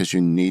it's because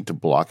you need to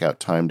block out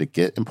time to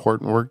get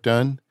important work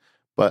done.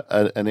 But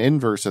an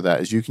inverse of that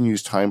is you can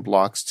use time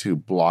blocks to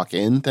block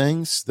in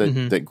things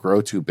that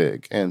grow too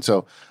big. And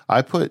so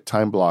I put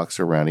time blocks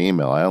around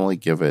email. I only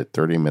give it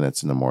 30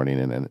 minutes in the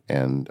morning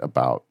and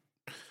about,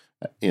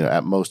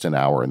 at most an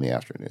hour in the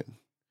afternoon,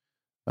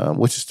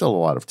 which is still a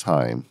lot of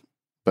time,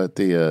 but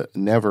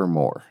never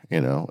more,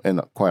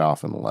 and quite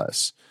often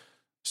less.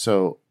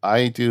 So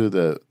I do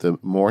the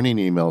morning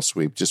email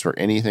sweep just for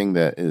anything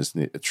that is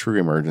a true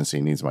emergency,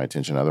 needs my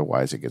attention.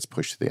 Otherwise, it gets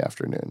pushed to the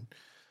afternoon.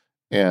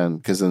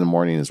 And because in the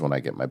morning is when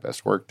I get my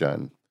best work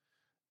done.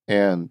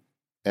 And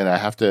I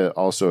have to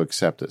also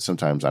accept that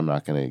sometimes I'm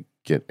not going to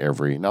get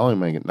not only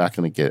am I not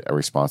going to get a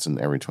response in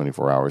every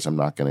 24 hours, I'm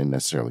not going to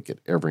necessarily get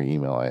every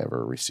email I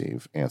ever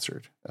receive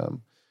answered.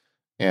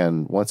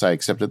 And once I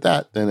accepted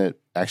that, then it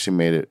actually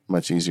made it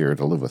much easier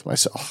to live with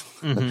myself.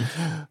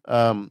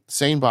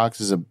 SaneBox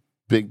is a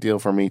big deal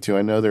for me too.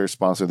 I know they're a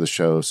sponsor of the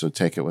show, so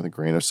take it with a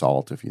grain of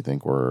salt if you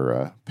think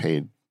we're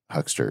paid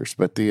hucksters.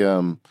 But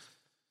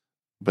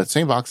But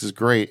SaneBox is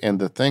great. And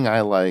the thing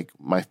I like,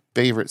 my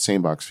favorite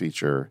SaneBox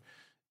feature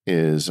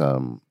is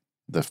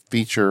the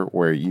feature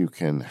where you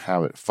can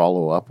have it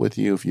follow up with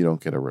you if you don't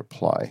get a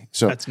reply.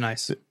 So that's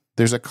nice.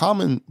 There's a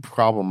common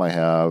problem I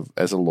have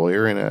as a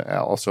lawyer and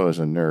also as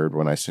a nerd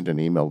when I send an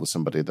email to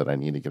somebody that I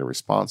need to get a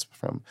response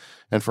from.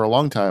 And for a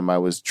long time, I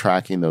was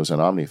tracking those in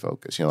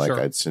OmniFocus. Sure.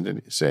 I'd send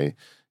it, say,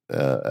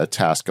 a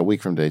task a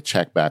week from today,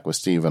 check back with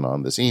Stephen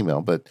on this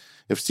email. But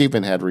if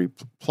Stephen had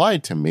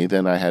replied to me,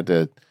 then I had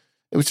to...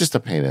 It was just a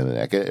pain in the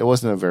neck. It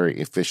wasn't a very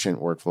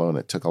efficient workflow, and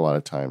it took a lot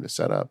of time to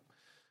set up.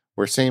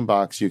 Where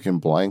SaneBox, you can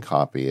blind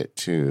copy it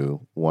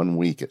to 1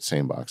 week at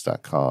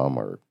sanebox.com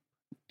or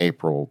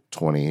April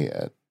 20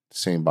 at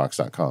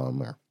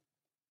sanebox.com or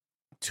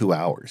 2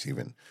 hours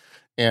even.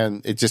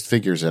 And it just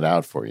figures it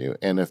out for you.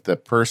 And if the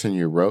person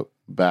you wrote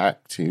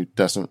back to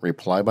doesn't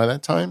reply by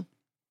that time,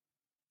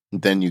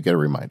 then you get a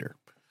reminder.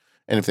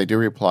 And if they do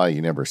reply,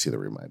 you never see the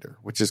reminder,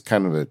 which is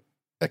kind of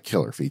a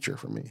killer feature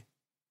for me.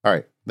 All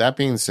right. That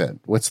being said,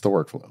 what's the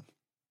workflow?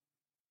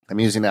 I'm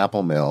using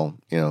Apple Mail.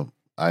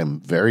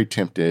 I'm very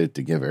tempted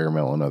to give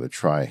AirMail another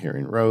try here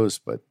in Rose,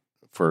 but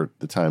for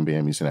the time being,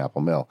 I'm using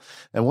Apple Mail.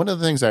 And one of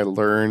the things I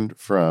learned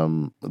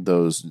from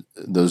those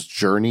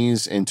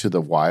journeys into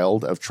the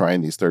wild of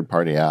trying these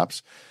third-party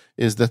apps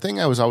is the thing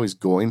I was always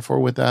going for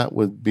with that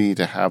would be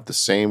to have the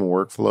same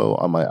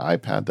workflow on my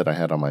iPad that I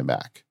had on my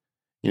Mac.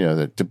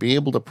 That to be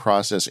able to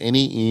process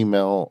any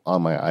email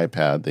on my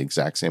iPad the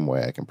exact same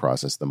way I can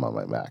process them on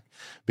my Mac.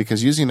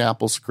 Because using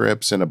Apple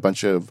scripts and a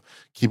bunch of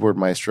Keyboard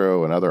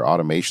Maestro and other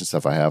automation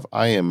stuff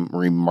I am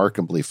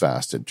remarkably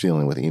fast at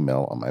dealing with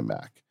email on my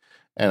Mac.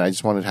 And I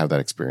just wanted to have that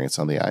experience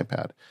on the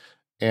iPad.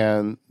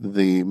 And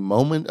the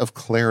moment of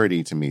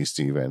clarity to me,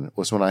 Stephen,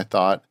 was when I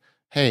thought,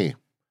 hey,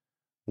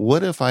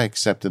 what if I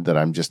accepted that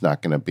I'm just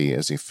not going to be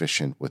as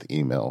efficient with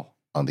email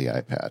on the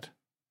iPad?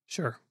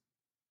 Sure.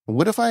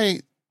 What if I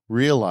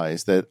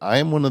realize that I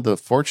am one of the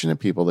fortunate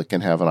people that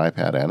can have an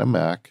iPad and a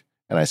Mac,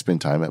 and I spend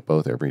time at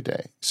both every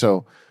day?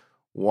 So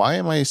why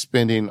am I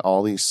spending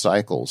all these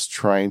cycles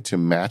trying to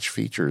match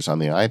features on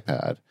the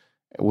iPad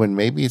when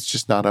maybe it's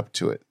just not up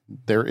to it?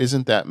 There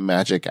isn't that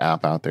magic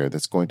app out there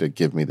that's going to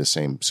give me the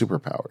same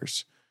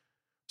superpowers.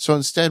 So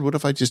instead, what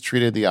if I just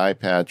treated the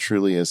iPad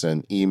truly as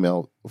an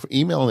email on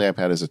the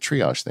iPad as a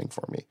triage thing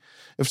for me?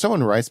 If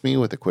someone writes me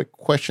with a quick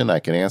question I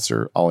can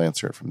answer, I'll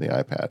answer it from the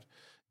iPad.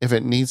 If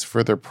it needs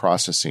further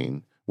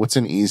processing, what's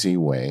an easy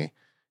way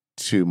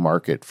to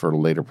mark it for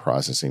later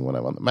processing when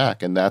I'm on the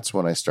Mac? And that's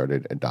when I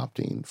started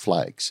adopting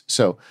flags.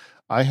 So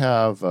I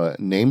have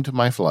named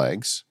my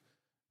flags,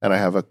 and I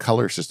have a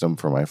color system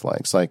for my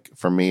flags. Like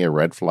for me, a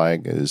red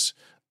flag is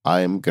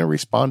I'm going to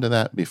respond to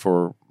that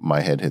before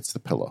my head hits the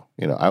pillow.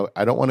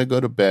 I don't want to go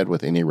to bed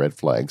with any red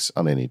flags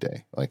on any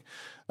day. Like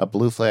a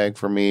blue flag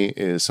for me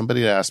is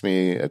somebody asked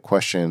me a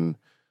question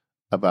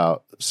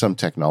about some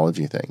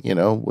technology thing.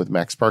 With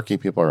MacSparky,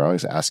 people are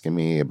always asking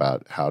me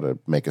about how to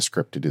make a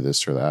script to do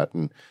this or that.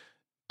 And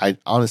I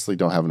honestly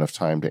don't have enough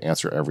time to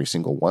answer every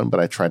single one,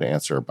 but I try to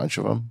answer a bunch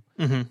of them.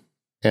 Mm-hmm.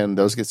 And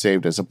those get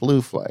saved as a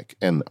blue flag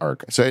and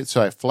archive.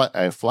 So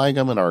I flag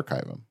them and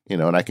archive them,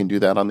 and I can do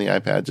that on the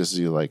iPad just as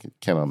you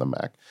can on the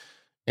Mac.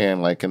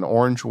 And like an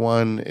orange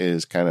one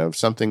is kind of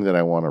something that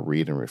I want to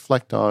read and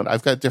reflect on.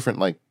 I've got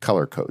different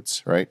color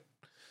codes, right?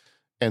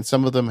 And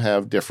some of them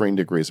have differing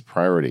degrees of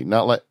priority.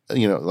 Not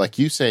like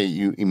you say,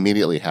 you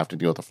immediately have to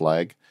deal with a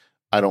flag.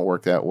 I don't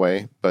work that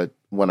way. But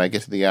when I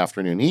get to the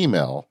afternoon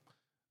email,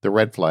 the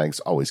red flags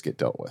always get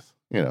dealt with,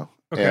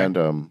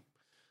 Okay.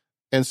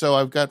 And so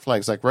I've got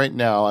flags. Like right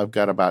now, I've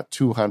got about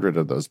 200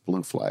 of those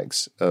blue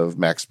flags of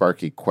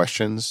MacSparky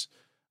questions.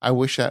 I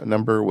wish that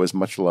number was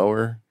much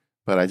lower,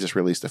 but I just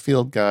released a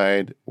field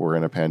guide. We're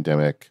in a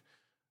pandemic.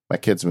 My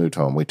kids moved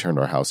home. We turned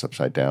our house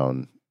upside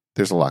down.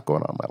 There's a lot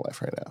going on in my life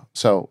right now.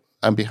 So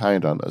I'm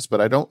behind on those, but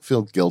I don't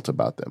feel guilt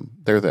about them.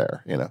 They're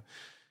there,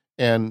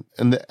 And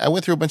I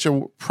went through a bunch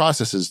of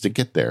processes to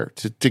get there,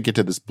 to get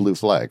to this blue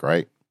flag,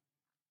 right?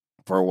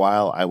 For a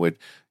while, I would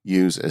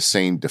use a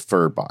sane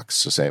defer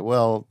box to say,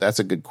 well, that's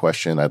a good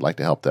question. I'd like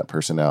to help that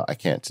person out. I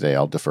can't today.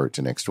 I'll defer it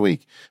to next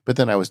week. But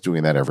then I was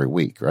doing that every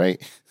week, right?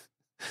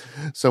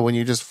 So when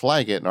you just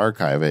flag it and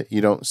archive it,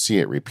 you don't see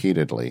it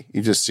repeatedly.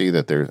 You just see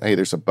that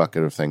there's a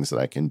bucket of things that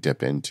I can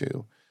dip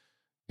into.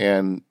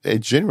 And it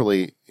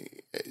generally,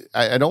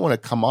 I don't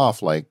want to come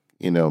off like,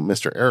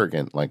 Mr.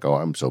 Arrogant, like, oh,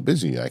 I'm so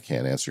busy, I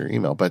can't answer your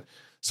email. But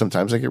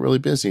sometimes I get really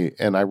busy,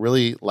 and I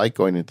really like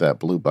going into that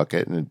blue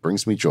bucket, and it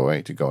brings me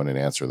joy to go in and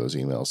answer those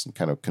emails and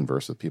kind of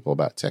converse with people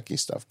about techie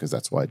stuff, because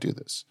that's why I do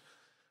this.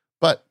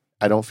 But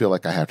I don't feel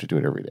like I have to do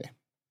it every day.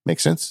 Make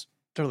sense?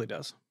 Totally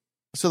does.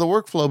 So the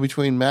workflow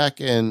between Mac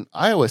and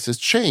iOS has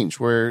changed,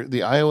 where the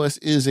iOS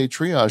is a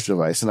triage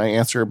device, and I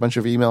answer a bunch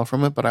of email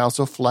from it, but I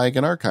also flag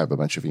and archive a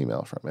bunch of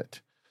email from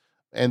it.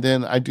 And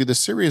then I do the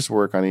serious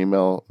work on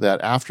email.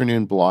 That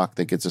afternoon block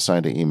that gets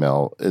assigned to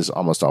email is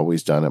almost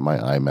always done at my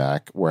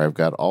iMac, where I've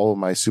got all of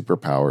my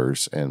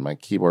superpowers and my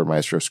Keyboard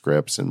Maestro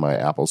scripts and my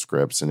Apple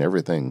scripts and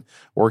everything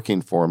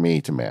working for me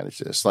to manage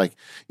this. Like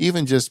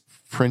even just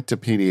print to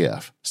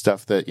PDF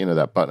stuff that,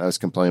 that button I was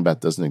complaining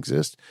about doesn't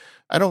exist.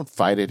 I don't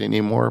fight it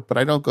anymore, but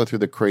I don't go through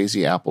the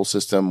crazy Apple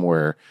system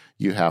where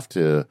you have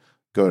to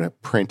go to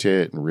print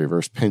it and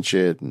reverse pinch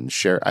it and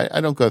share. I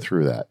don't go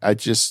through that. I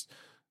just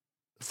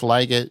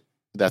flag it.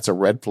 That's a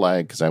red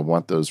flag because I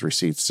want those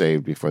receipts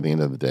saved before the end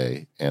of the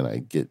day, and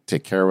I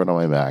take care of it on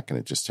my Mac, and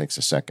it just takes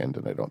a second,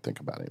 and I don't think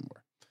about it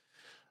anymore.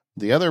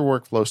 The other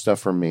workflow stuff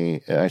for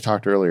me, and I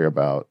talked earlier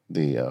about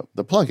the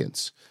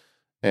plugins,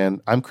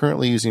 and I'm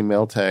currently using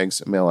Mail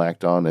Tags, Mail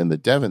Acton, and the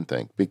Devon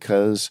thing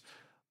because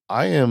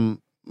I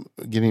am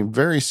getting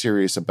very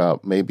serious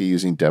about maybe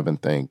using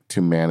DevonThink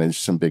to manage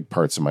some big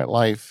parts of my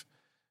life.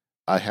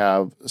 I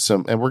have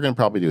some, and we're going to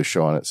probably do a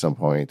show on it at some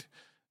point.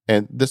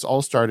 And this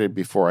all started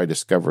before I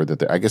discovered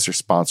that I guess they're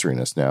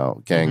sponsoring us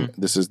now. Gang,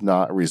 This is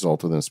not a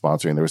result of them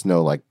sponsoring. There was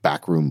no like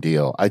backroom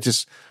deal. I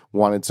just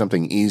wanted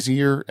something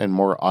easier and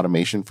more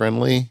automation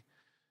friendly.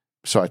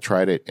 So I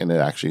tried it, and it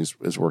actually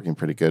is working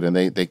pretty good. And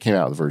they came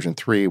out with version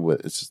 3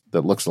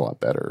 that looks a lot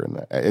better.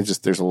 And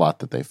there's a lot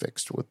that they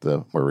fixed with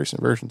the more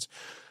recent versions.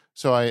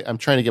 So I'm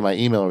trying to get my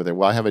email over there.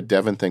 Well, I have a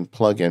DevonThink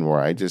plugin where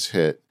I just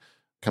hit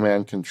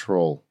Command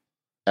Control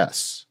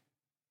S.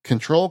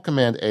 Control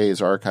Command A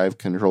is archive.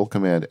 Control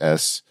Command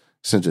S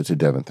sends it to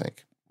DevonThink.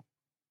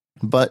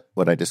 But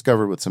what I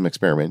discovered with some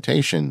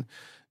experimentation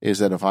is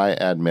that if I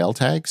add mail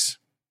tags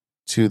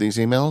to these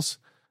emails,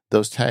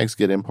 those tags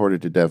get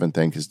imported to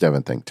DevonThink as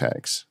DevonThink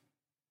tags.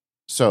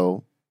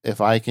 So if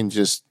I can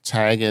just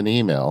tag an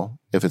email,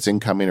 if it's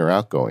incoming or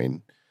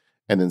outgoing,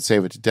 and then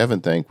save it to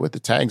DevonThink with the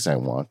tags I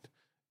want,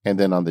 and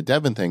then on the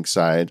DevonThink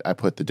side, I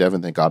put the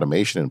DevonThink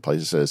automation in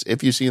place. It says,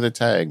 if you see the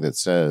tag that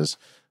says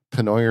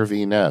Penoyer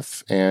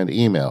VNF and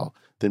email,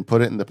 then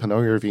put it in the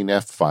Penoyer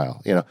VNF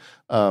file.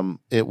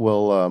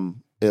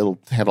 It'll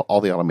handle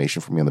all the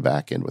automation for me on the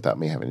back end without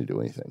me having to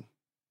do anything.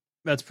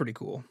 That's pretty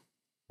cool.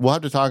 We'll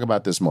have to talk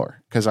about this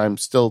more because I'm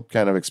still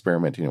kind of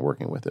experimenting and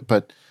working with it.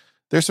 But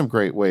there's some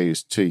great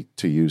ways to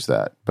use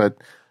that. But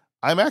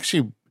I'm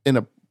actually in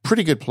a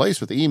pretty good place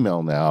with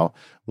email now.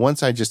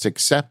 Once I just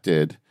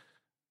accepted,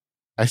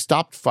 I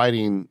stopped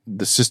fighting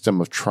the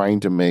system of trying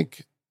to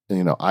make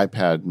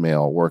iPad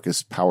Mail work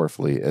as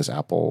powerfully as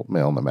Apple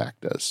Mail on the Mac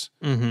does.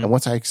 And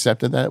once I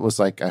accepted that, it was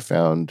like I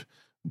found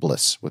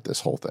bliss with this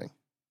whole thing.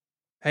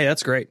 Hey,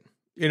 that's great.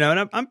 And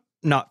I'm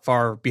not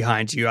far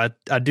behind you.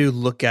 I do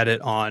look at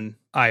it on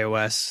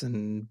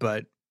iOS,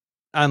 but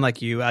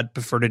unlike you, I'd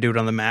prefer to do it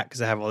on the Mac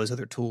because I have all these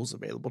other tools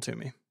available to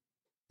me.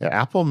 Yeah,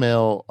 Apple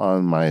Mail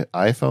on my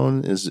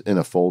iPhone is in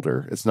a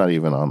folder. It's not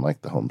even on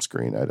like the home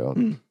screen. I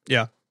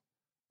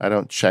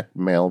don't check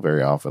mail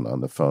very often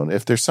on the phone.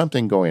 If there's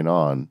something going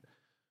on,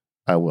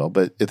 I will.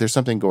 But if there's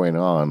something going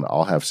on,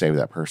 I'll have saved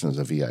that person as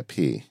a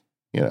VIP.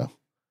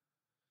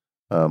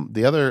 Another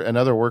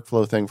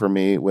workflow thing for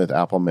me with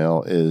Apple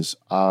Mail is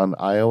on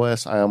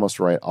iOS, I almost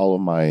write all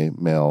of my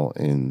mail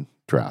in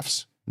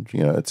drafts.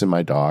 It's in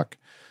my dock.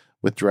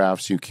 With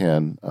drafts, you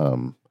can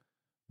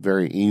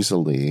very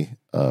easily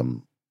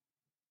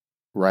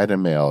write a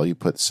mail. You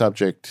put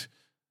subject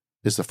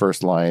is the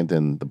first line,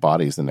 then the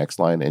body is the next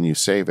line, and you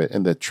save it.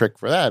 And the trick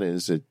for that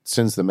is it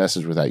sends the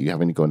message without you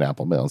having to go into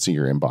Apple Mail and see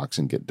your inbox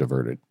and get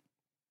diverted.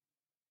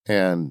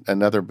 And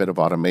another bit of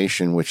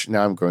automation, which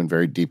now I'm going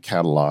very deep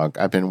catalog.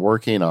 I've been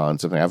working on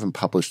something. I haven't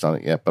published on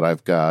it yet, but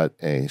I've got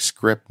a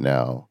script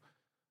now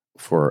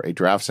for a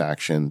drafts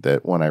action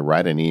that when I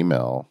write an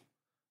email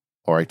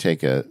or I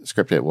take a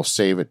script, it will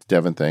save it to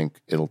DevonThink.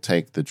 It'll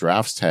take the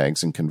drafts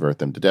tags and convert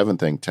them to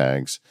DevonThink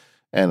tags,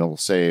 and it'll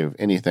save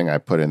anything I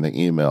put in the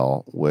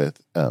email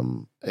with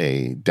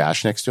a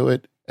dash next to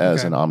it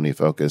as an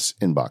OmniFocus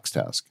inbox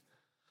task.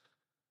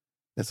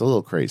 It's a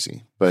little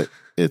crazy, but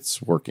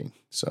it's working.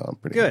 So I'm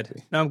pretty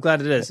happy. No, I'm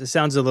glad it is. It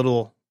sounds a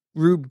little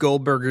Rube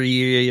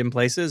Goldberg-y in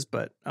places,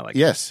 but I like it.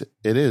 Yes,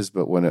 it is.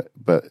 But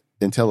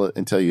until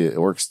it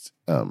works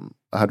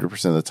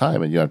 100% of the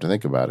time, and you have to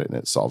think about it, and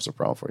it solves a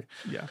problem for you.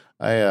 Yeah.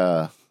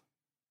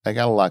 I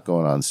got a lot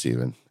going on,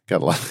 Stephen.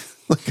 Got a lot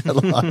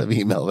of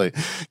email.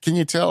 Can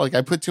you tell?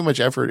 I put too much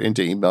effort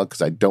into email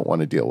because I don't want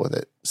to deal with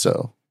it.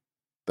 So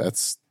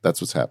that's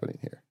what's happening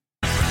here.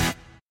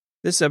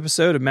 This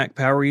episode of Mac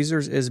Power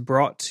Users is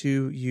brought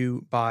to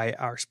you by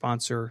our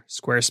sponsor,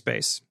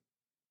 Squarespace.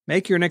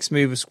 Make your next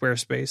move with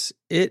Squarespace.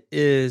 It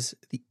is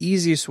the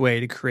easiest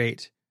way to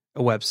create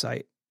a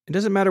website. It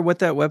doesn't matter what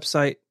that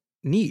website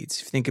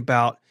needs. If you think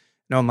about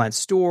an online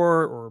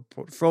store or a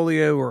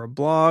portfolio or a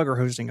blog or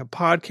hosting a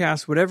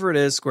podcast, whatever it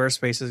is,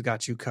 Squarespace has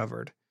got you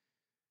covered.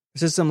 The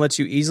system lets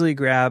you easily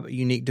grab a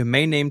unique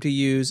domain name to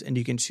use, and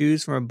you can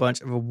choose from a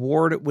bunch of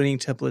award-winning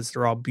templates that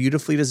are all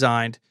beautifully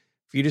designed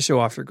for you to show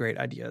off your great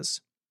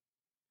ideas.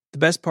 The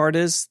best part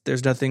is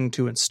there's nothing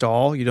to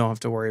install. You don't have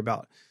to worry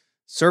about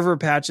server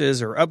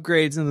patches or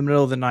upgrades in the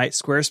middle of the night.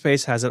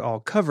 Squarespace has it all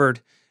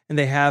covered, and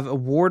they have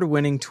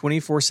award-winning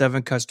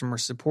 24/7 customer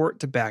support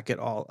to back it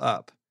all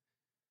up.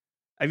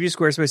 I've used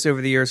Squarespace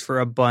over the years for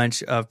a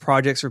bunch of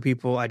projects for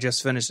people. I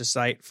just finished a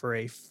site for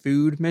a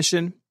food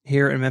mission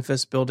here in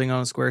Memphis, building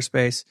on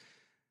Squarespace.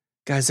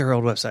 Guys, their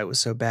old website was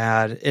so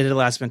bad. It had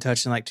last been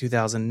touched in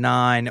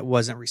 2009. It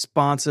wasn't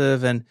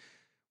responsive, and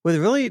with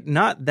really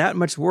not that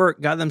much work,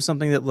 got them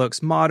something that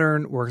looks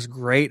modern, works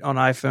great on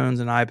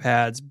iPhones and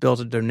iPads, built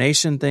a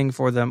donation thing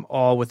for them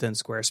all within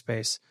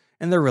Squarespace,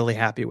 and they're really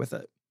happy with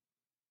it.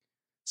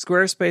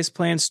 Squarespace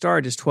plans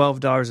start just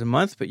 $12 a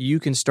month, but you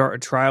can start a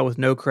trial with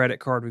no credit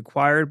card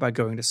required by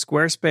going to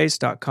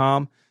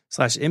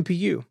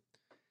squarespace.com/MPU.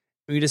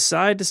 When you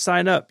decide to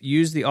sign up,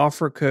 use the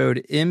offer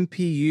code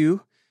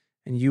MPU,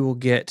 and you will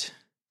get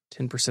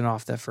 10%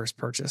 off that first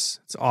purchase.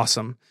 It's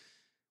awesome.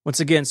 Once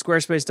again,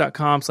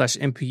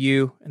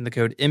 squarespace.com/MPU and the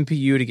code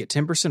MPU to get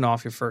 10%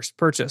 off your first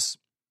purchase.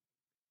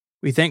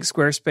 We thank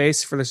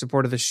Squarespace for their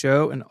support of the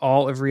show and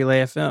all of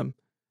Relay FM.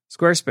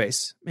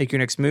 Squarespace, make your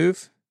next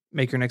move,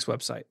 make your next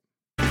website.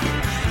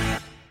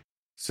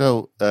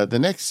 So the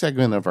next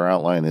segment of our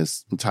outline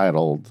is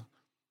entitled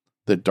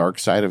The Dark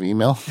Side of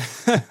Email.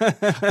 I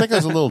think I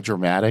was a little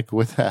dramatic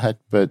with that,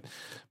 but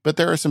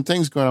there are some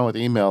things going on with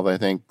email that I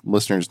think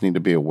listeners need to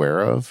be aware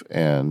of,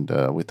 and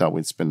we thought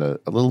we'd spend a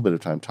little bit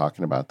of time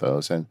talking about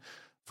those. And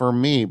for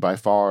me, by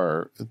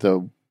far,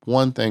 the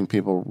one thing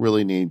people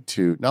really need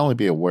to not only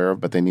be aware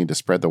of, but they need to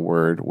spread the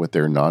word with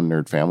their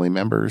non-nerd family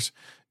members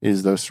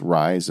is this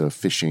rise of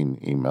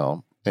phishing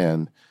email.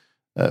 And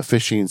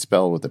phishing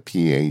spelled with a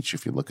PH.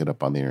 If you look it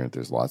up on the internet,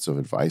 there's lots of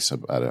advice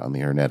about it on the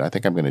internet. I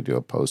think I'm going to do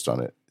a post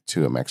on it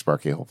to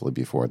MaxBarkey hopefully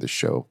before the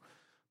show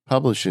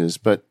publishes.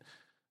 But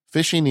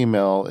phishing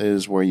email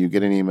is where you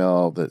get an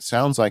email that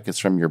sounds like it's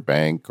from your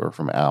bank or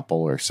from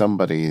Apple or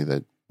somebody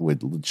that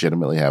would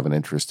legitimately have an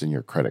interest in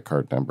your credit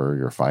card number,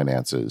 your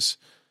finances.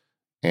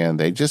 And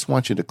they just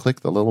want you to click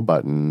the little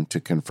button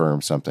to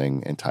confirm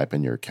something and type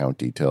in your account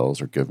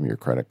details or give them your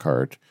credit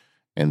card.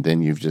 And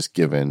then you've just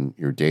given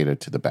your data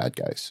to the bad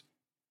guys.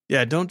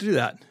 Yeah, don't do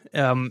that.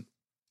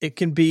 It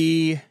can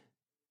be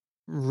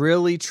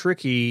really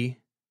tricky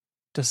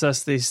to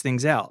suss these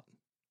things out,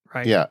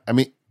 right? Yeah, I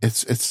mean,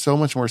 it's so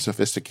much more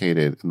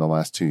sophisticated in the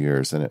last 2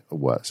 years than it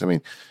was. I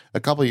mean,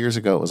 a couple of years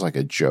ago, it was like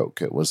a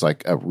joke. It was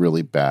like a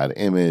really bad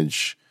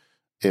image.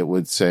 It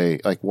would say,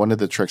 like, one of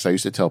the tricks I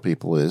used to tell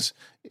people is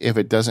if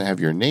it doesn't have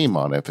your name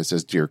on it, if it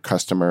says dear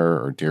customer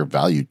or dear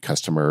valued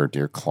customer or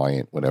dear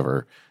client,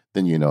 whatever,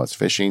 then you know it's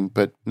phishing.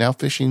 But now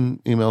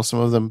phishing emails, some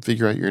of them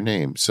figure out your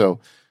name. So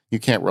you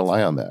can't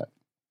rely on that.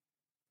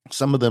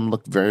 Some of them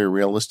look very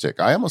realistic.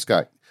 I almost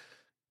got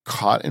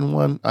caught in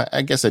one.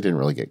 I guess I didn't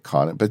really get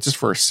caught in it, but just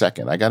for a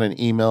second, I got an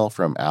email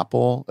from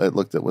Apple. It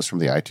was from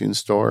the iTunes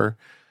store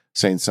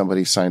saying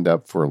somebody signed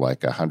up for like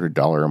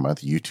 $100 a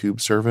month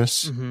YouTube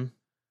service. Mm-hmm.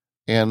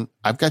 And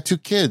I've got 2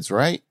 kids,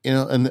 right?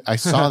 And I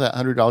saw that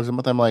 $100 a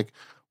month. I'm like,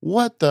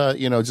 what the,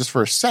 just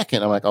for a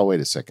second, I'm like, oh, wait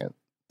a second.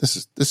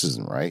 This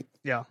isn't right.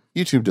 Yeah.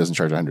 YouTube doesn't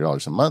charge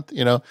 $100 a month,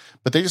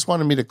 but they just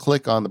wanted me to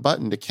click on the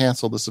button to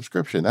cancel the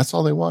subscription. That's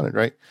all they wanted,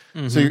 right?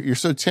 Mm-hmm. So you're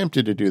so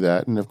tempted to do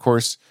that. And of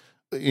course,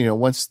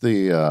 once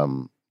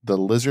the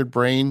lizard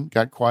brain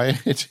got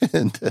quiet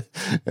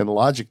and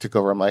logic took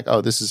over, I'm like,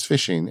 oh, this is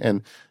phishing.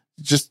 And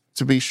just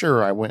to be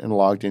sure, I went and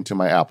logged into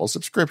my Apple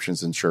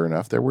subscriptions, and sure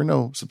enough, there were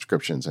no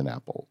subscriptions in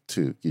Apple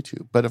to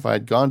YouTube. But if I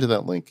had gone to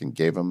that link and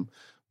gave them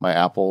my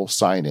Apple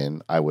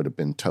sign-in, I would have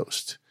been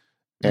toast.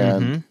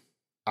 And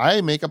I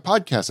make a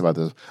podcast about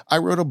this. I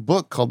wrote a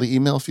book called The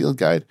Email Field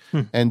Guide,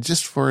 and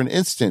just for an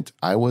instant,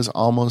 I was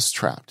almost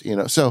trapped.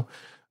 So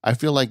I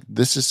feel like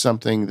this is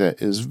something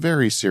that is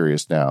very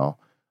serious now,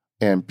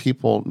 and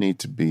people need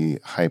to be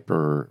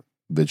hyper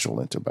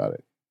vigilant about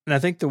it. And I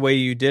think the way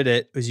you did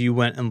it was you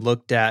went and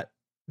looked at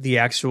the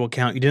actual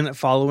account. You didn't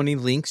follow any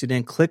links. You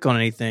didn't click on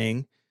anything.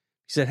 You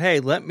said, hey,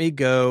 let me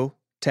go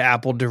to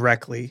Apple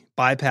directly,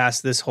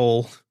 bypass this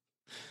whole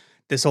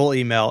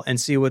email and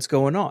see what's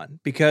going on.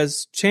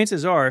 Because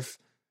chances are, if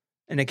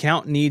an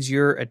account needs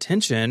your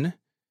attention,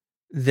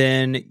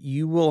 then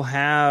you will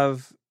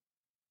have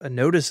a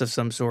notice of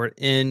some sort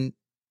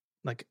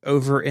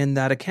over in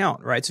that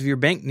account, right? So if your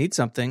bank needs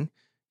something,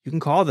 you can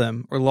call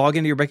them or log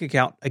into your bank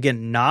account.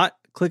 Again, not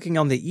clicking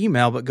on the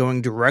email, but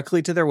going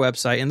directly to their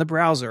website in the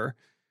browser.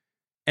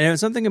 And if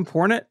it's something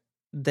important,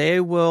 they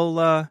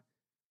will,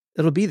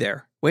 it'll be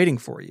there waiting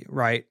for you,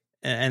 right?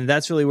 And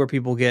that's really where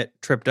people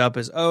get tripped up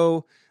is,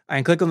 oh, I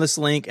can click on this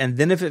link, and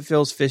then if it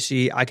feels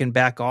fishy, I can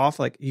back off.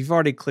 Like, you've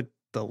already clicked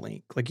the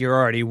link. Like, you're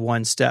already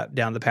one step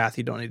down the path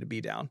you don't need to be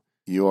down.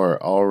 You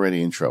are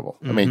already in trouble.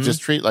 I mean,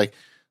 just treat like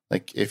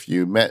if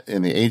you met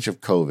in the age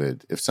of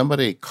COVID, if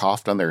somebody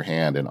coughed on their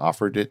hand and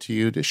offered it to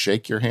you to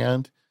shake your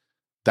hand,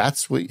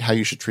 that's how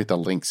you should treat the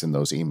links in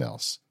those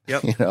emails.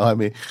 Yep. I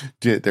mean,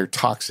 they're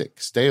toxic.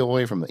 Stay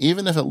away from them.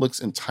 Even if it looks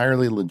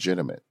entirely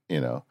legitimate,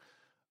 you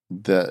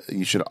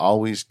should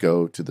always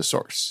go to the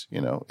source.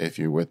 If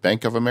you're with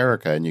Bank of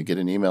America and you get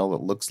an email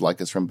that looks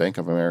like it's from Bank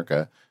of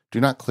America, do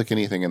not click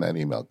anything in that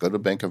email. Go to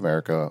Bank of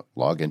America,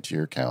 log into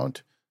your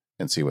account,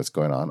 and see what's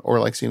going on. Or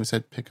like Steven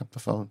said, pick up the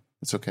phone.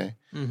 It's okay.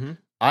 Mm-hmm.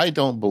 I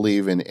don't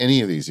believe in any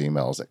of these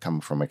emails that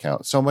come from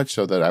accounts, so much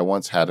so that I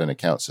once had an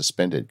account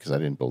suspended because I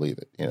didn't believe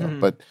it.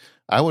 But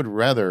I would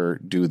rather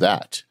do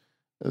that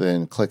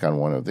than click on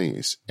one of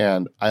these.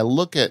 And I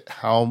look at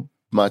how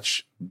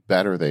much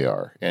better they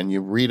are. And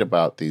you read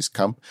about these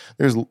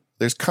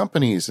there's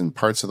companies in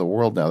parts of the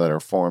world now that are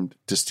formed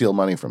to steal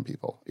money from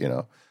people,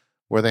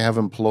 where they have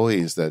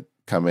employees that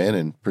come in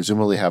and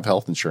presumably have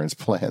health insurance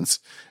plans,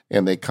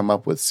 and they come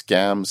up with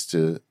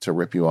scams to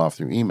rip you off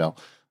through email.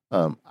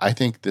 I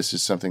think this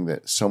is something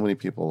that so many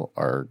people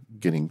are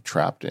getting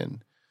trapped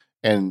in.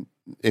 And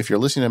if you're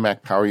listening to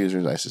Mac Power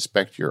users, I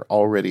suspect you're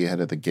already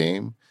ahead of the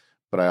game.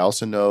 But I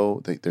also know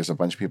that there's a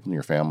bunch of people in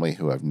your family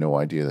who have no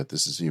idea that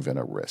this is even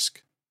a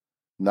risk.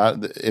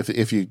 Not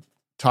if you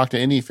talk to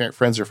any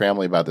friends or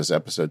family about this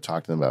episode.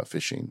 Talk to them about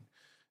phishing.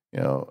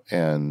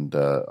 And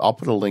I'll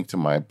put a link to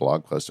my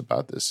blog post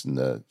about this in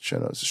the show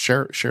notes.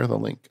 Share the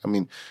link. I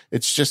mean,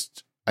 it's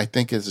just, I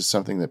think this is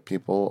something that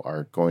people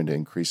are going to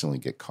increasingly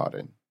get caught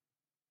in.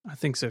 I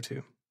think so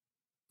too.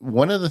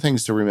 One of the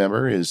things to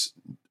remember is,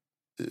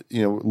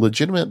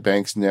 legitimate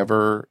banks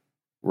never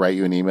write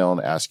you an email and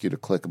ask you to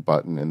click a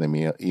button in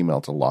the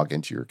email to log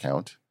into your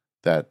account.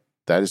 That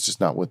is just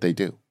not what they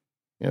do.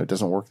 It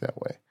doesn't work that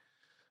way.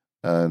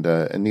 And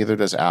neither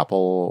does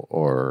Apple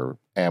or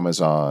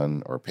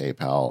Amazon or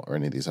PayPal or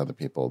any of these other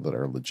people that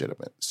are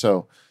legitimate.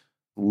 So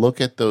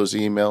look at those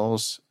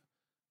emails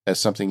as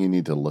something you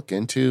need to look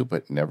into,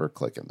 but never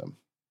click in them.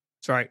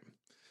 That's right.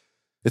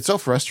 It's so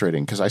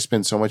frustrating because I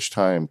spend so much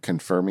time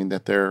confirming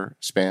that they're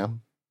spam.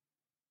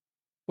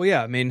 Well,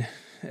 yeah, I mean,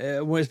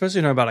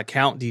 especially about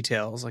account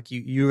details, like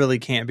you really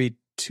can't be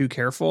too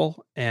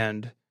careful.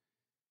 And,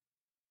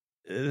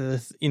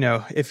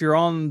 if you're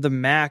on the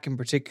Mac in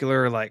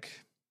particular, like,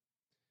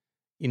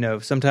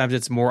 sometimes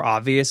it's more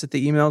obvious that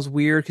the email is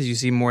weird because you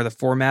see more of the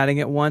formatting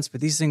at once, but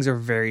these things are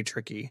very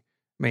tricky.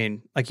 I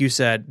mean, like you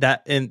said,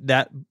 that in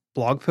that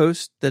blog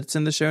post that's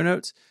in the show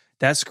notes,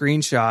 that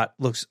screenshot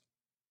looks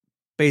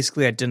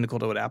basically identical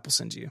to what Apple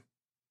sends you.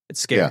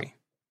 It's scary.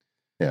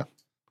 Yeah.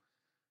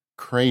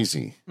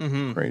 Crazy.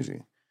 Mm-hmm.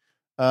 Crazy.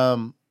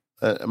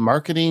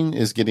 Marketing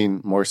is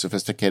getting more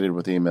sophisticated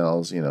with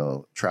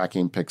emails,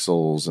 tracking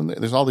pixels, and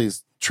there's all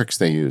these tricks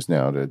they use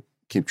now to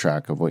keep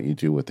track of what you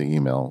do with the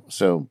email.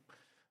 So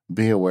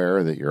be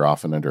aware that you're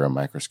often under a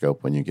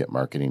microscope when you get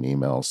marketing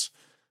emails.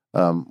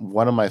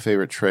 One of my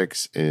favorite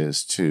tricks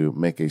is to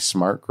make a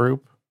smart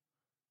group,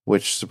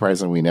 which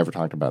surprisingly we never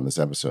talked about in this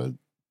episode.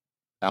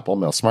 Apple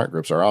Mail smart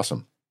groups are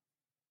awesome,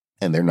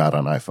 and they're not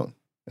on iPhone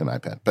and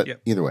iPad. But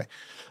Either way,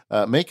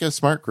 make a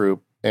smart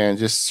group and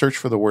just search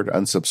for the word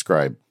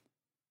unsubscribe.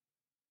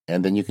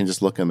 And then you can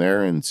just look in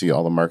there and see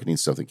all the marketing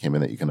stuff that came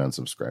in that you can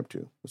unsubscribe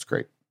to. It's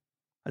great.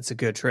 That's a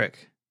good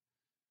trick.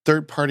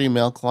 Third-party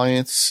mail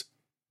clients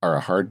are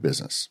a hard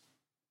business.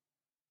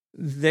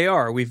 They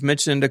are. We've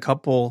mentioned a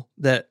couple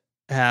that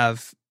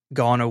have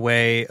gone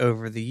away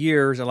over the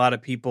years. A lot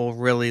of people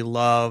really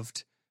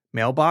loved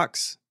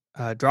Mailbox.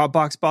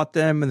 Dropbox bought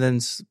them and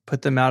then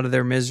put them out of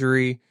their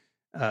misery.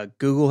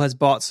 Google has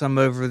bought some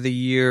over the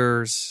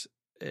years.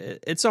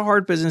 It's a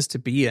hard business to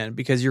be in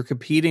because you're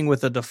competing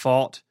with a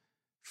default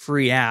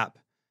free app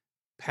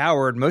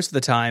powered most of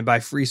the time by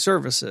free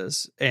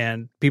services,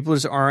 and people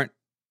just aren't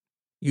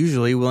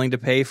usually willing to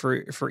pay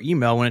for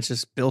email when it's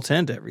just built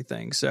into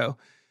everything. So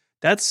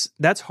that's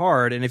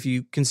hard. And if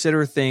you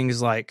consider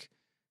things like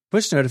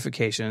push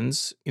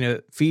notifications,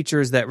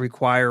 features that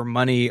require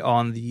money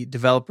on the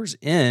developer's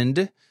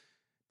end,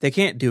 they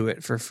can't do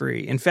it for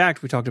free. In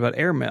fact, we talked about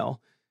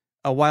Airmail.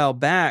 A while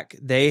back,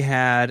 they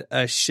had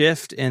a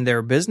shift in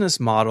their business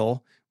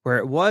model where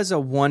it was a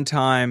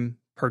one-time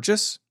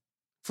purchase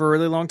for a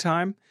really long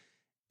time.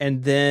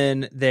 And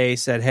then they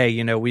said,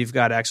 hey, we've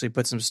got to actually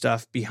put some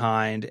stuff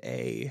behind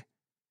a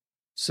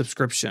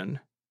subscription.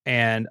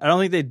 And I don't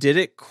think they did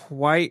it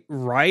quite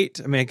right.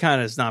 I mean, it kind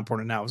of is not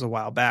important now. It was a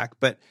while back.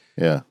 But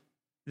yeah,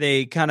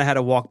 they kind of had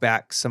to walk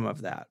back some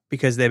of that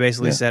because they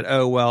basically said,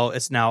 oh, well,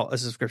 it's now a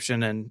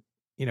subscription and,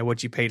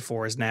 what you paid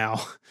for is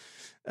now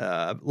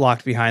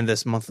locked behind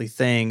this monthly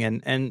thing.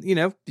 And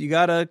you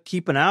got to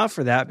keep an eye out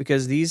for that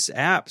because these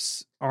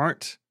apps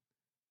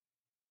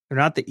they're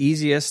not the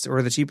easiest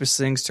or the cheapest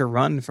things to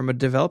run from a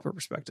developer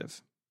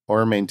perspective.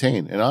 Or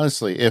maintain. And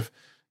honestly, if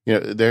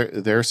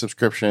their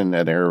subscription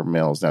at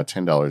Airmail is now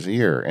 $10 a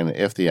year, and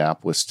if the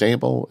app was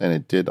stable and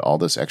it did all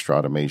this extra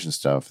automation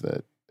stuff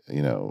that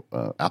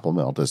Apple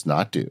Mail does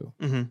not do,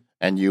 mm-hmm.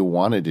 and you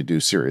wanted to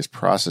do serious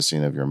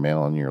processing of your mail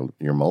on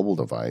your mobile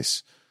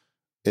device,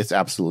 it's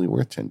absolutely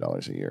worth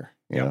 $10 a year.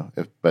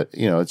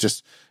 It's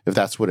just if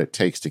that's what it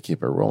takes to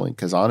keep it rolling.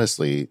 Because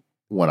honestly,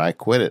 when I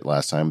quit it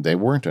last time, they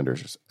weren't under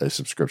a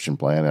subscription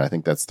plan, and I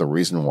think that's the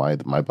reason why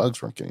my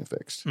bugs weren't getting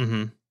fixed.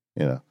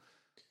 Mm-hmm.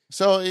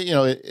 So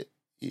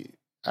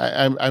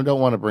I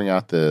don't want to bring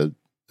out the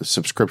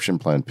subscription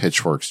plan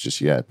pitchforks just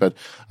yet, but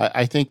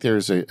I think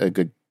there's a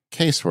good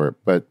case for it.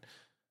 But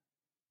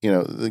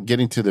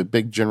getting to the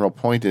big general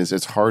point is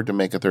it's hard to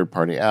make a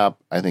third-party app.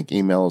 I think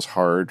email is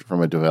hard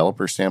from a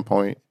developer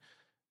standpoint,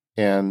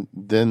 and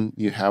then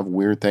you have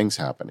weird things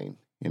happening.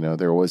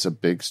 There was a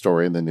big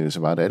story in the news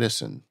about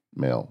Edison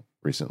Mail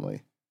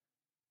recently.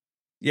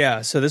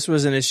 Yeah, so this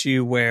was an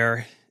issue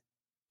where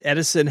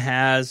Edison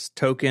has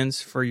tokens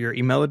for your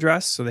email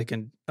address, so they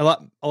can a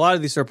lot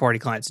of these third-party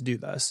clients do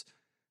this.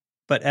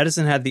 But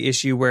Edison had the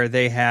issue where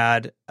they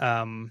had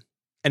an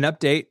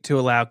update to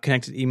allow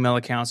connected email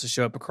accounts to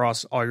show up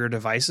across all your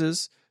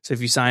devices. So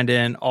if you signed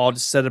in, all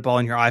just set up all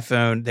on your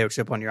iPhone, they would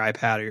show up on your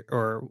iPad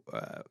or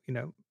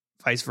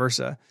vice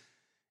versa.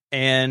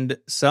 And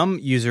some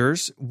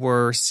users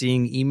were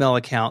seeing email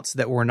accounts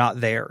that were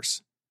not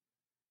theirs,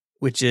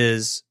 which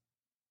is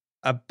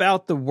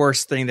about the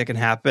worst thing that can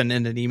happen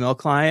in an email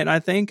client, I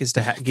think, is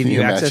to give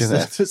you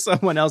access to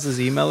someone else's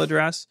email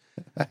address.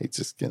 I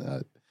just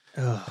cannot.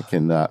 I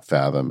cannot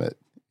fathom it.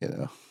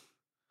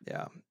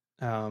 Yeah.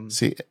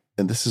 See,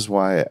 and this is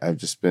why I've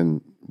just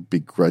been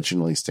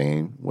begrudgingly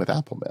staying with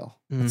Apple Mail.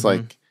 It's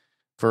like,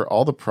 for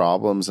all the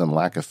problems and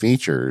lack of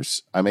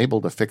features, I'm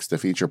able to fix the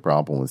feature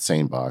problem with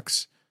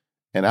SaneBox,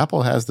 and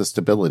Apple has the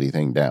stability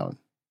thing down.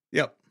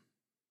 Yep.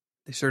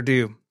 They sure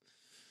do.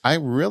 I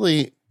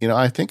really,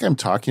 I think I'm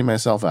talking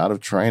myself out of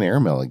trying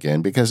AirMail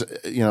again because,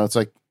 it's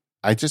like,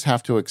 I just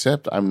have to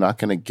accept I'm not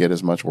going to get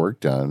as much work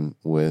done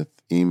with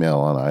email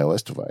on an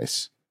iOS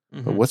device.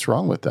 But what's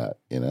wrong with that?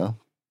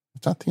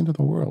 It's not the end of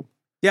the world.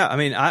 Yeah. I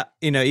mean,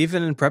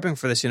 even in prepping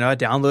for this, I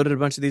downloaded a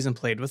bunch of these and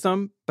played with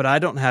them, but I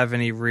don't have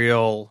any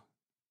real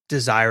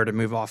desire to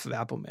move off of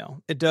Apple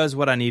Mail. It does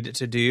what I need it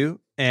to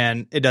do,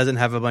 and it doesn't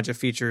have a bunch of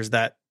features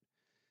that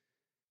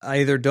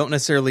I either don't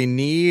necessarily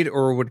need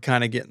or would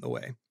kind of get in the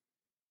way.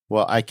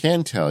 Well, I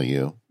can tell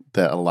you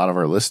that a lot of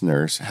our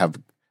listeners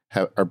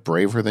are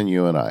braver than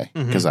you and I,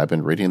 because I've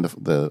been reading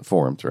the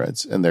forum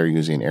threads, and they're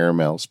using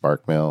AirMail,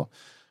 SparkMail.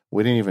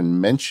 We didn't even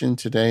mention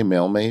today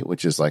MailMate,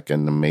 which is like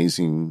an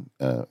amazing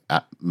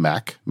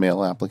Mac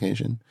mail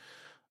application.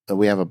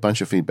 We have a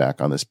bunch of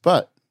feedback on this,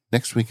 but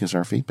next week is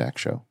our feedback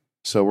show.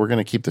 So we're going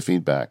to keep the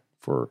feedback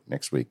for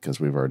next week because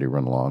we've already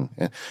run long.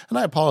 And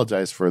I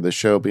apologize for the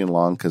show being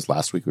long because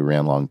last week we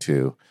ran long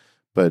too.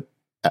 But,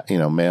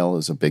 mail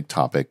is a big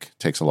topic,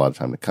 takes a lot of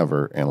time to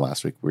cover. And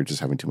last week we were just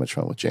having too much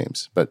fun with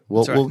James. But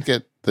we'll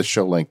get the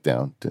show length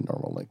down to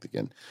normal length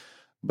again.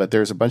 But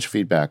there's a bunch of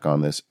feedback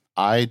on this.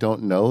 I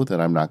don't know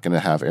that I'm not going to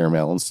have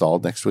AirMail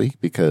installed next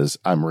week because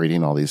I'm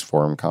reading all these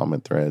forum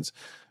comment threads.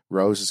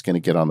 Rose is going to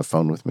get on the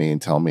phone with me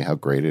and tell me how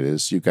great it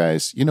is. You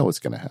guys, you know what's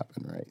going to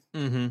happen, right?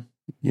 Mm-hmm.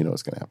 You know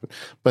what's going to happen.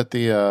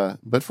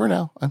 But for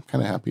now, I'm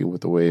kind of happy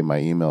with the way my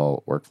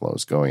email workflow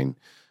is going.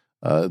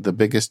 The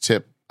biggest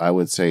tip I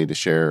would say to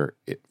share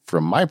it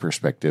from my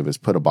perspective is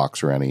put a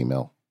box around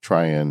email.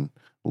 Try and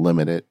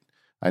limit it.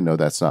 I know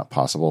that's not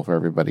possible for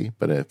everybody,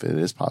 but if it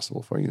is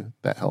possible for you,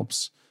 that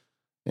helps.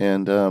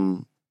 And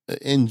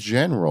in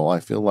general,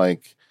 I feel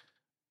like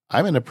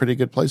I'm in a pretty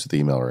good place with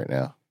email right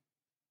now.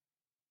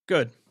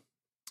 Good.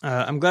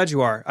 I'm glad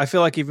you are. I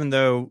feel like even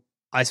though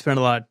I spend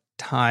a lot of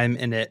time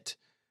in it,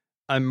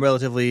 I'm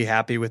relatively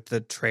happy with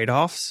the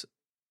trade-offs.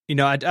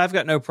 I've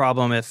got no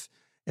problem if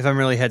I'm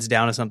really heads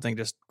down to something,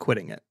 just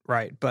quitting it,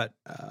 right? But,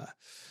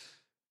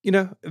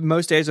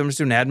 most days I'm just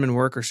doing admin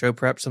work or show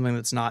prep, something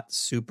that's not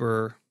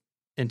super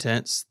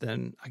intense,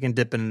 then I can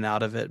dip in and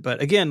out of it. But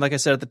again, like I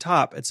said at the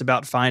top, it's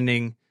about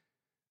finding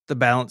the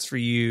balance for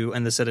you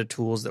and the set of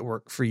tools that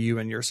work for you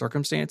and your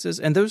circumstances.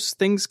 And those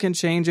things can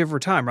change over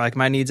time. Like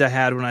my needs I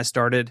had when I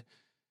started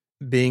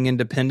being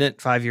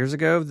independent 5 years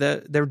ago,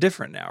 they're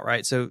different now,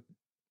 right? So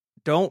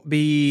don't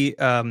be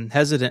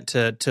hesitant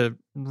to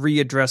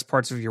readdress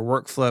parts of your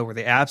workflow or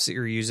the apps that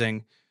you're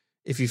using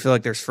if you feel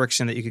like there's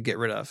friction that you could get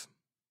rid of.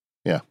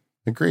 Yeah,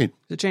 agreed.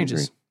 It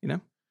changes,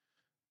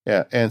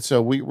 Yeah, and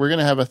so we're going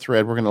to have a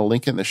thread. We're going to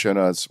link it in the show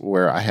notes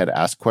where I had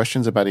asked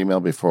questions about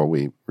email before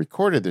we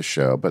recorded this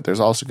show, but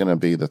there's also going to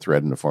be the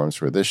thread in the forums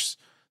for this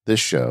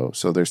show.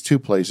 So there's 2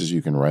 places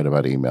you can write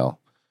about email.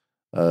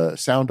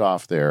 Sound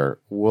off there.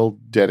 We'll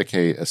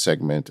dedicate a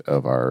segment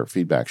of our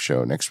feedback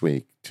show next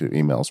week to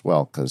email as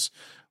well, because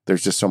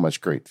there's just so much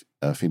great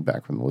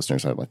feedback from the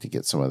listeners. I'd like to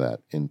get some of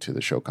that into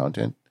the show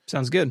content.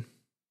 Sounds good.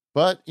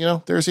 But,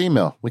 there's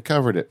email. We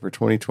covered it for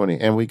 2020,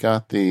 and we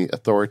got the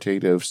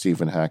authoritative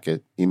Stephen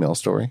Hackett email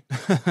story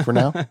for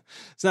now.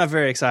 It's not a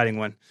very exciting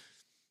one.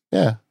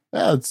 Yeah,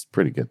 it's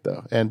pretty good,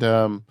 though. And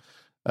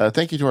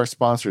thank you to our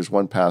sponsors,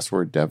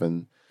 1Password,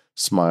 Devon,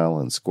 Smile,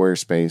 and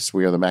Squarespace.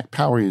 We are the Mac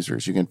Power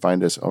Users. You can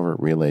find us over at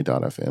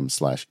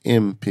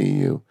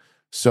relay.fm/MPU.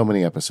 So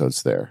many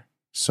episodes there.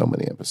 So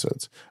many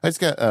episodes. I just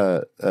got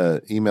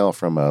an email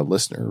from a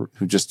listener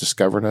who just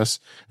discovered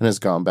us and has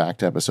gone back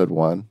to episode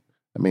 1.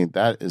 I mean,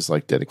 that is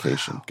like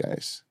dedication,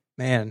 guys.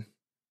 Man,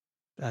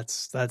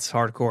 that's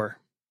hardcore.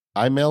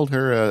 I mailed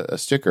her a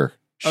sticker.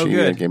 She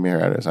good. Gave me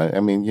her address. I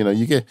mean, you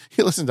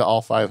listen to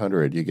all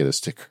 500, you get a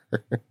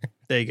sticker.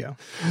 There you go.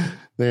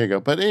 There you go.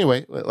 But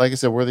anyway, like I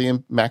said, we're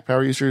the Mac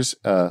Power Users.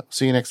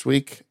 See you next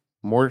week.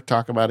 More to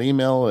talk about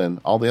email and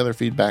all the other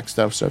feedback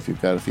stuff. So if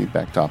you've got a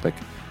feedback topic,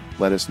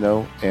 let us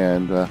know,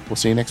 and we'll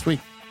see you next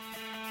week.